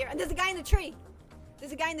thing over here, and there's a guy in the tree.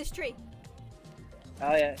 There's a guy in this tree.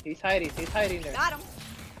 Oh, yeah, he's hiding there. Got him.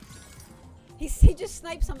 He just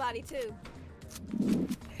sniped somebody too.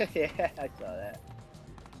 Yeah, I saw that.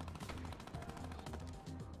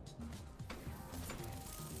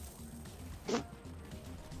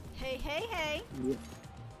 Hey, hey, hey.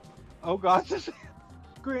 Oh gosh, this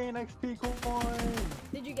green XP coin.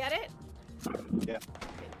 Did you get it? Yeah.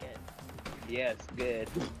 Good, Yes, good.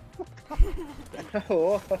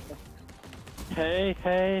 Oh. Hey,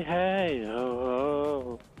 hey, hey.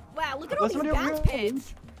 Oh. good. Wow, look at all Let's these go over bounce here.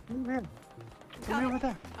 pads. Over here. Coming. Over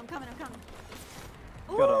there. I'm coming. Got 'em.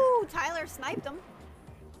 Ooh, Tyler sniped him.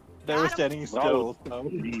 They were Got 'em. standing still. So.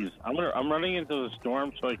 Jeez. I'm running into the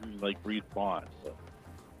storm so I can like respawn. So.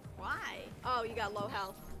 Why? Oh, you got low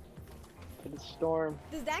health. For the storm.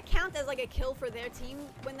 Does that count as like a kill for their team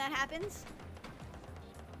when that happens?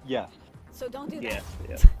 Yeah. So don't do Yes,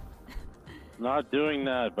 that. yeah. Not doing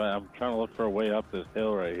that, but I'm trying to look for a way up this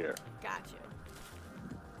hill right here. Got you.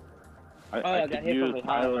 I I got could hit from use behind.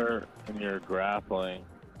 Tyler in your grappling.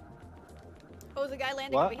 Oh, there's a guy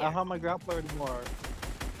landing What? over I here. don't have my grappler anymore.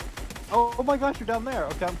 Oh my gosh, you're down there.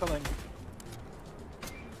 Okay, I'm coming.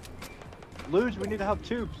 Luge, we need to have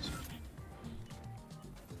tubes.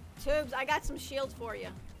 Tubes, I got some shields for you.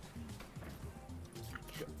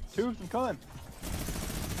 Tubes, I'm coming.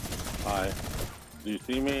 Hi. Do you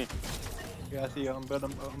see me? Yeah, I see you. I'm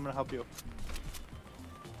gonna help you.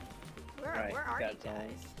 Where Right, are got you some.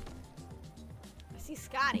 guys? I see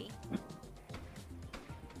Scotty.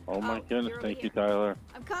 Oh my Oh, goodness, you're over thank you, here. Tyler.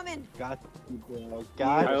 I'm coming. Got you, bro.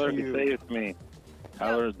 Got Tyler you. saved me.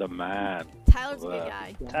 Tyler's the man. Tyler's a good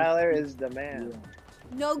guy. Tyler is the man.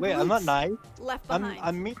 No Wait, I'm not glutes nice. left I'm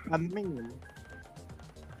behind. I'm mean.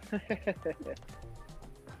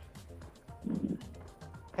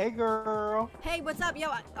 Hey, girl. Hey, what's up? Yo,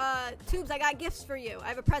 Tubes, I got gifts for you. I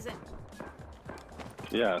have a present.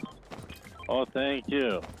 Yes. Oh, thank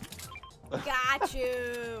you. Got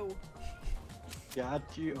you. Got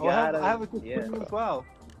you. Oh, Got I have a him. good Yeah. for you as well.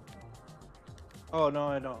 Oh no,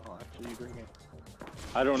 I don't. Actually, you bring it.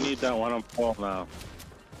 I don't need that one. I'm full now.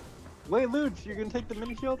 Wait, Luge, you're gonna take the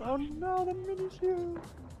mini shield? Oh no, the mini shield.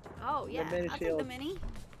 Oh yeah, mini I'll take the shield. mini.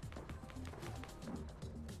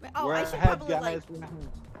 Wait, oh, We're I should ahead, probably guys.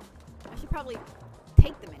 I should probably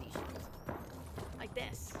take the mini shield. Like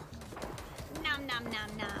this. Nom nom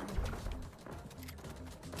nom nom.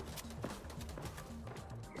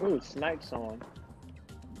 Ooh, snipe someone.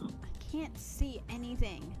 I can't see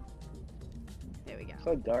anything. There we go.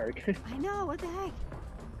 So dark. I know, what the heck?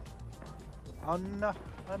 Oh no.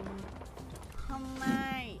 Oh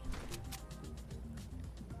my.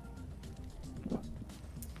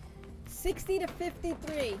 60 to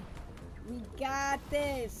 53. We got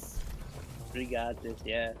this. We got this,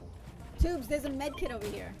 yeah. Tubes, there's a med kit over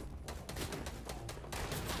here.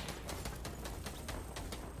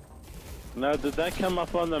 Now, did that come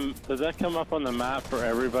up on the map for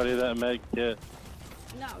everybody, that med kit?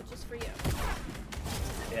 No, just for you.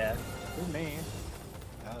 Yeah. Who's me?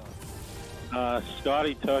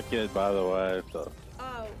 Scotty took it, by the way. So.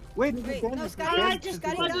 Oh. Wait, Wait, Ben no, is- Scotty, Ben just is-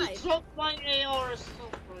 Scotty But he died. took my AR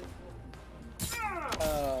assault rifle.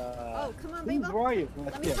 Oh, come on, Who's baby. are you?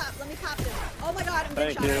 Let me pop this. Oh my god, I'm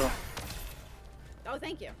getting Thank shot. you. Oh,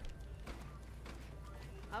 thank you.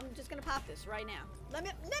 I'm just gonna pop this right now. Let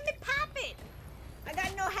me pop it. I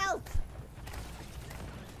got no health.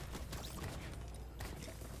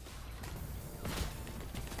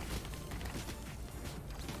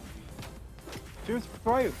 Who's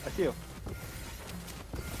are you? I see you.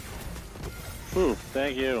 Ooh,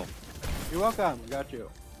 thank you. You're welcome. Got you.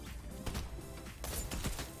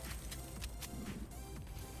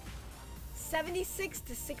 $76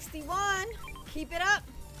 to 61. Keep it up.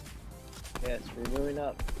 Yes, we're moving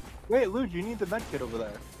up. Wait, Luge, you need the med kit over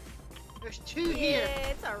there. There's two here. Yeah,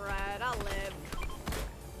 it's alright. I'll live.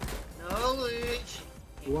 No, Luge.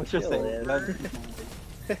 Watch her She'll say live.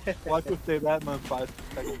 that. Watch her say that, and then 5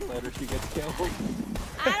 seconds later she gets killed.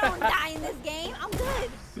 I don't die in this game. I'm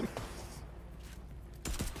good.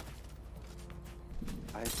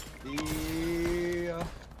 I see.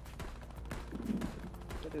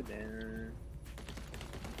 Put it down.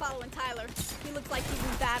 Following Tyler. He looks like he's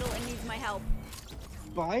in battle and needs my help.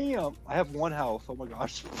 Bam! I have 1 health. Oh my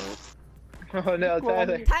gosh. Oh no,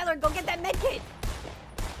 Tyler. Tyler, go get that med kit.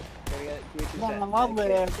 I'll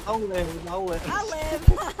live. I'll live. I'll live. I'll live.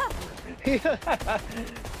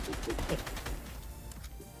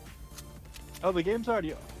 Oh, the game's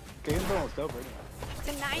already. Game's almost over.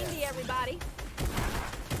 To 90, everybody.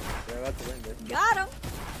 We're about to win this. Got him.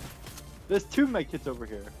 There's 2 med kits over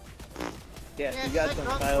here. Yes, Yes, you got I some,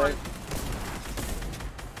 got Tyler. one.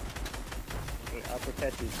 Hey, I'll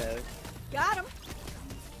protect you, Tyler. Got him.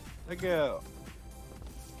 Let go.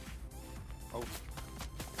 Oh.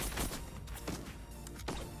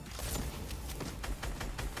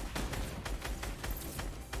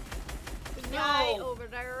 The guy over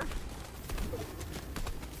there.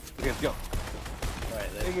 Okay, let's go.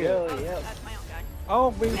 Alright, let's Thank go. you. Oh, Yep. that's my own guy. Oh,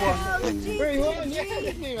 we won. G, Very G, well, G. yeah,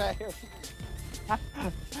 it's me right here.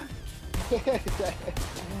 Good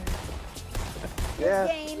Yeah.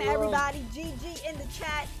 game, everybody. GG in the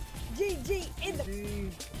chat. GG in the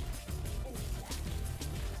In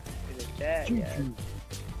the chat, yeah.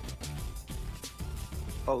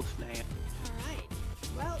 Oh, snap. Alright.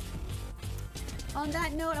 Well, on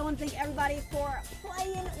that note, I want to thank everybody for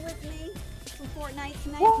playing with me some Fortnite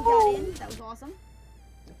tonight. If you got in, that was awesome.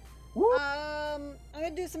 I'm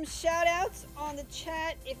going to do some shout outs on the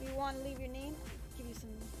chat. If you want to leave your name, I'll give you some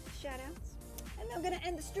shout outs. And then I'm going to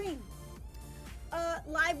end the stream.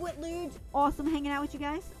 Live with Luge. Awesome hanging out with you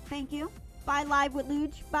guys. Thank you. Bye, Live with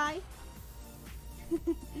Luge. Bye.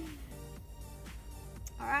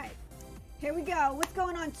 Alright. Here we go. What's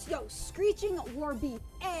going on? Yo, Screeching War Beef.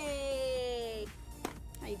 Hey!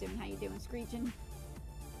 How you doing? How you doing, Screeching?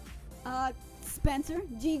 Spencer.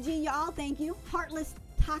 GG, y'all. Thank you. Heartless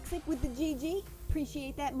Toxic with the GG.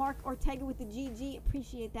 Appreciate that. Mark Ortega with the GG.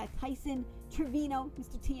 Appreciate that. Tyson Trevino,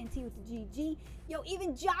 Mr. TNT with the GG. Yo,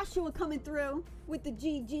 even Joshua coming through with the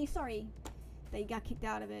GG. Sorry that you got kicked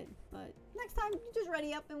out of it. But next time, you just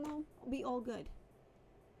ready up and we'll be all good.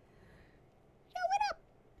 Yo, what up?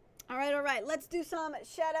 All right. Let's do some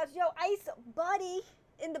shout outs. Yo, Ice Buddy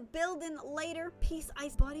in the building later. Peace,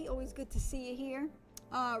 Ice Buddy. Always good to see you here.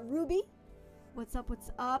 Ruby. What's up?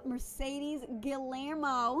 What's up? Mercedes.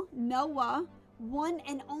 Guillermo. Noah. One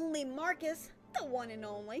and only Marcus. The one and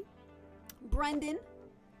only. Brendan.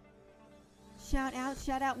 Shout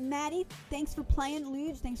out. Maddy. Thanks for playing,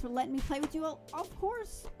 Luge. Thanks for letting me play with you. Of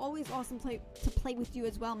course. Always awesome to play with you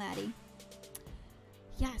as well, Maddy.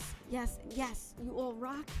 Yes. You all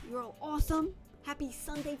rock. You're all awesome. Happy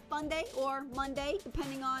Sunday Funday or Monday,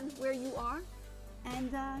 depending on where you are.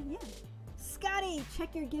 And yeah. Scotty,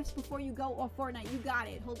 check your gifts before you go off Fortnite. You got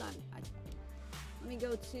it. Hold on. Let me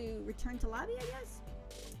go to return to lobby, I guess.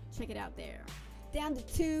 Check it out there. Down to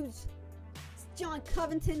tubes. John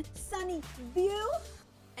Covington, Sunny View.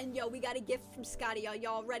 And yo, we got a gift from Scotty.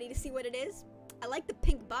 Y'all ready to see what it is? I like the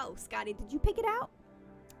pink bow, Scotty. Did you pick it out?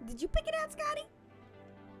 Did you pick it out, Scotty?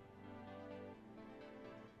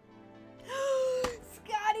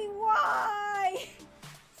 Scotty, why?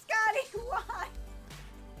 Scotty, why?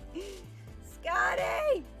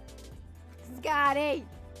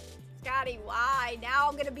 Scotty, why? Now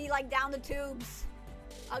I'm gonna be like down the tubes.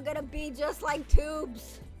 I'm gonna be just like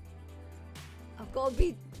tubes. I'm gonna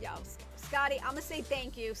be, yo, Scotty, I'm gonna say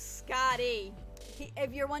thank you, Scotty.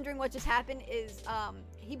 If you're wondering what just happened is,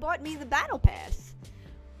 he bought me the battle pass,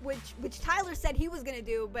 which Tyler said he was gonna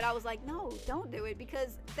do, but I was like, no, don't do it,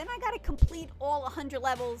 because then I gotta complete all 100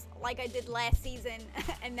 levels like I did last season,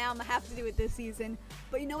 and now I'm gonna have to do it this season.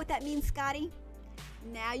 But you know what that means, Scotty?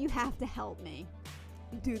 Now you have to help me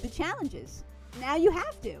do the challenges. Now you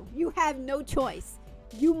have to. You have no choice.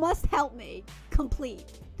 You must help me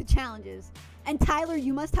complete the challenges. And Tyler,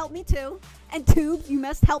 you must help me too. And Tubes, you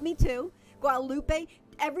must help me too. Guadalupe,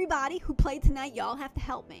 everybody who played tonight, y'all have to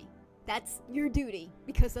help me. That's your duty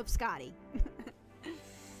because of Scotty.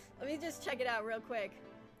 Let me just check it out real quick.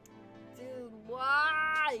 Dude,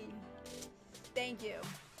 why? Thank you.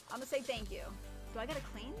 I'm gonna say thank you. Do I gotta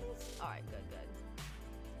claim this? Alright, good.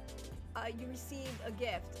 You received a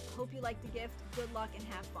gift. Hope you like the gift. Good luck and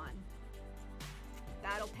have fun.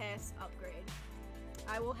 Battle Pass upgrade.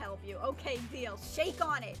 I will help you. Okay, deal. Shake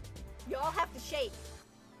on it. Y'all have to shake.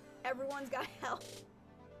 Everyone's got help.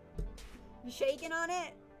 You shaking on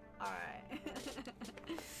it? Alright.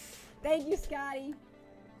 Thank you, Scotty.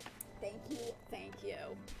 Thank you.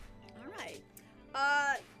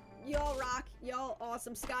 Alright. Y'all rock. Y'all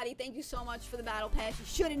awesome. Scotty, thank you so much for the battle pass. You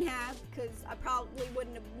shouldn't have, because I probably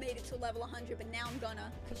wouldn't have made it to level 100, but now I'm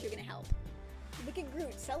gonna, because you're gonna help. Look at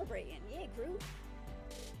Groot celebrating. Yeah, Groot.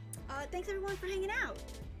 Thanks everyone for hanging out.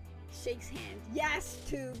 Shakes hand. Yes,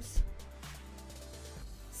 Tubes.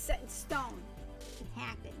 Set in stone. It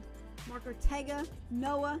happened. Mark Ortega,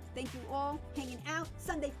 Noah, thank you all. Hanging out.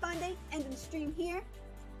 Sunday Funday. Ending the stream here.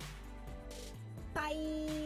 Bye.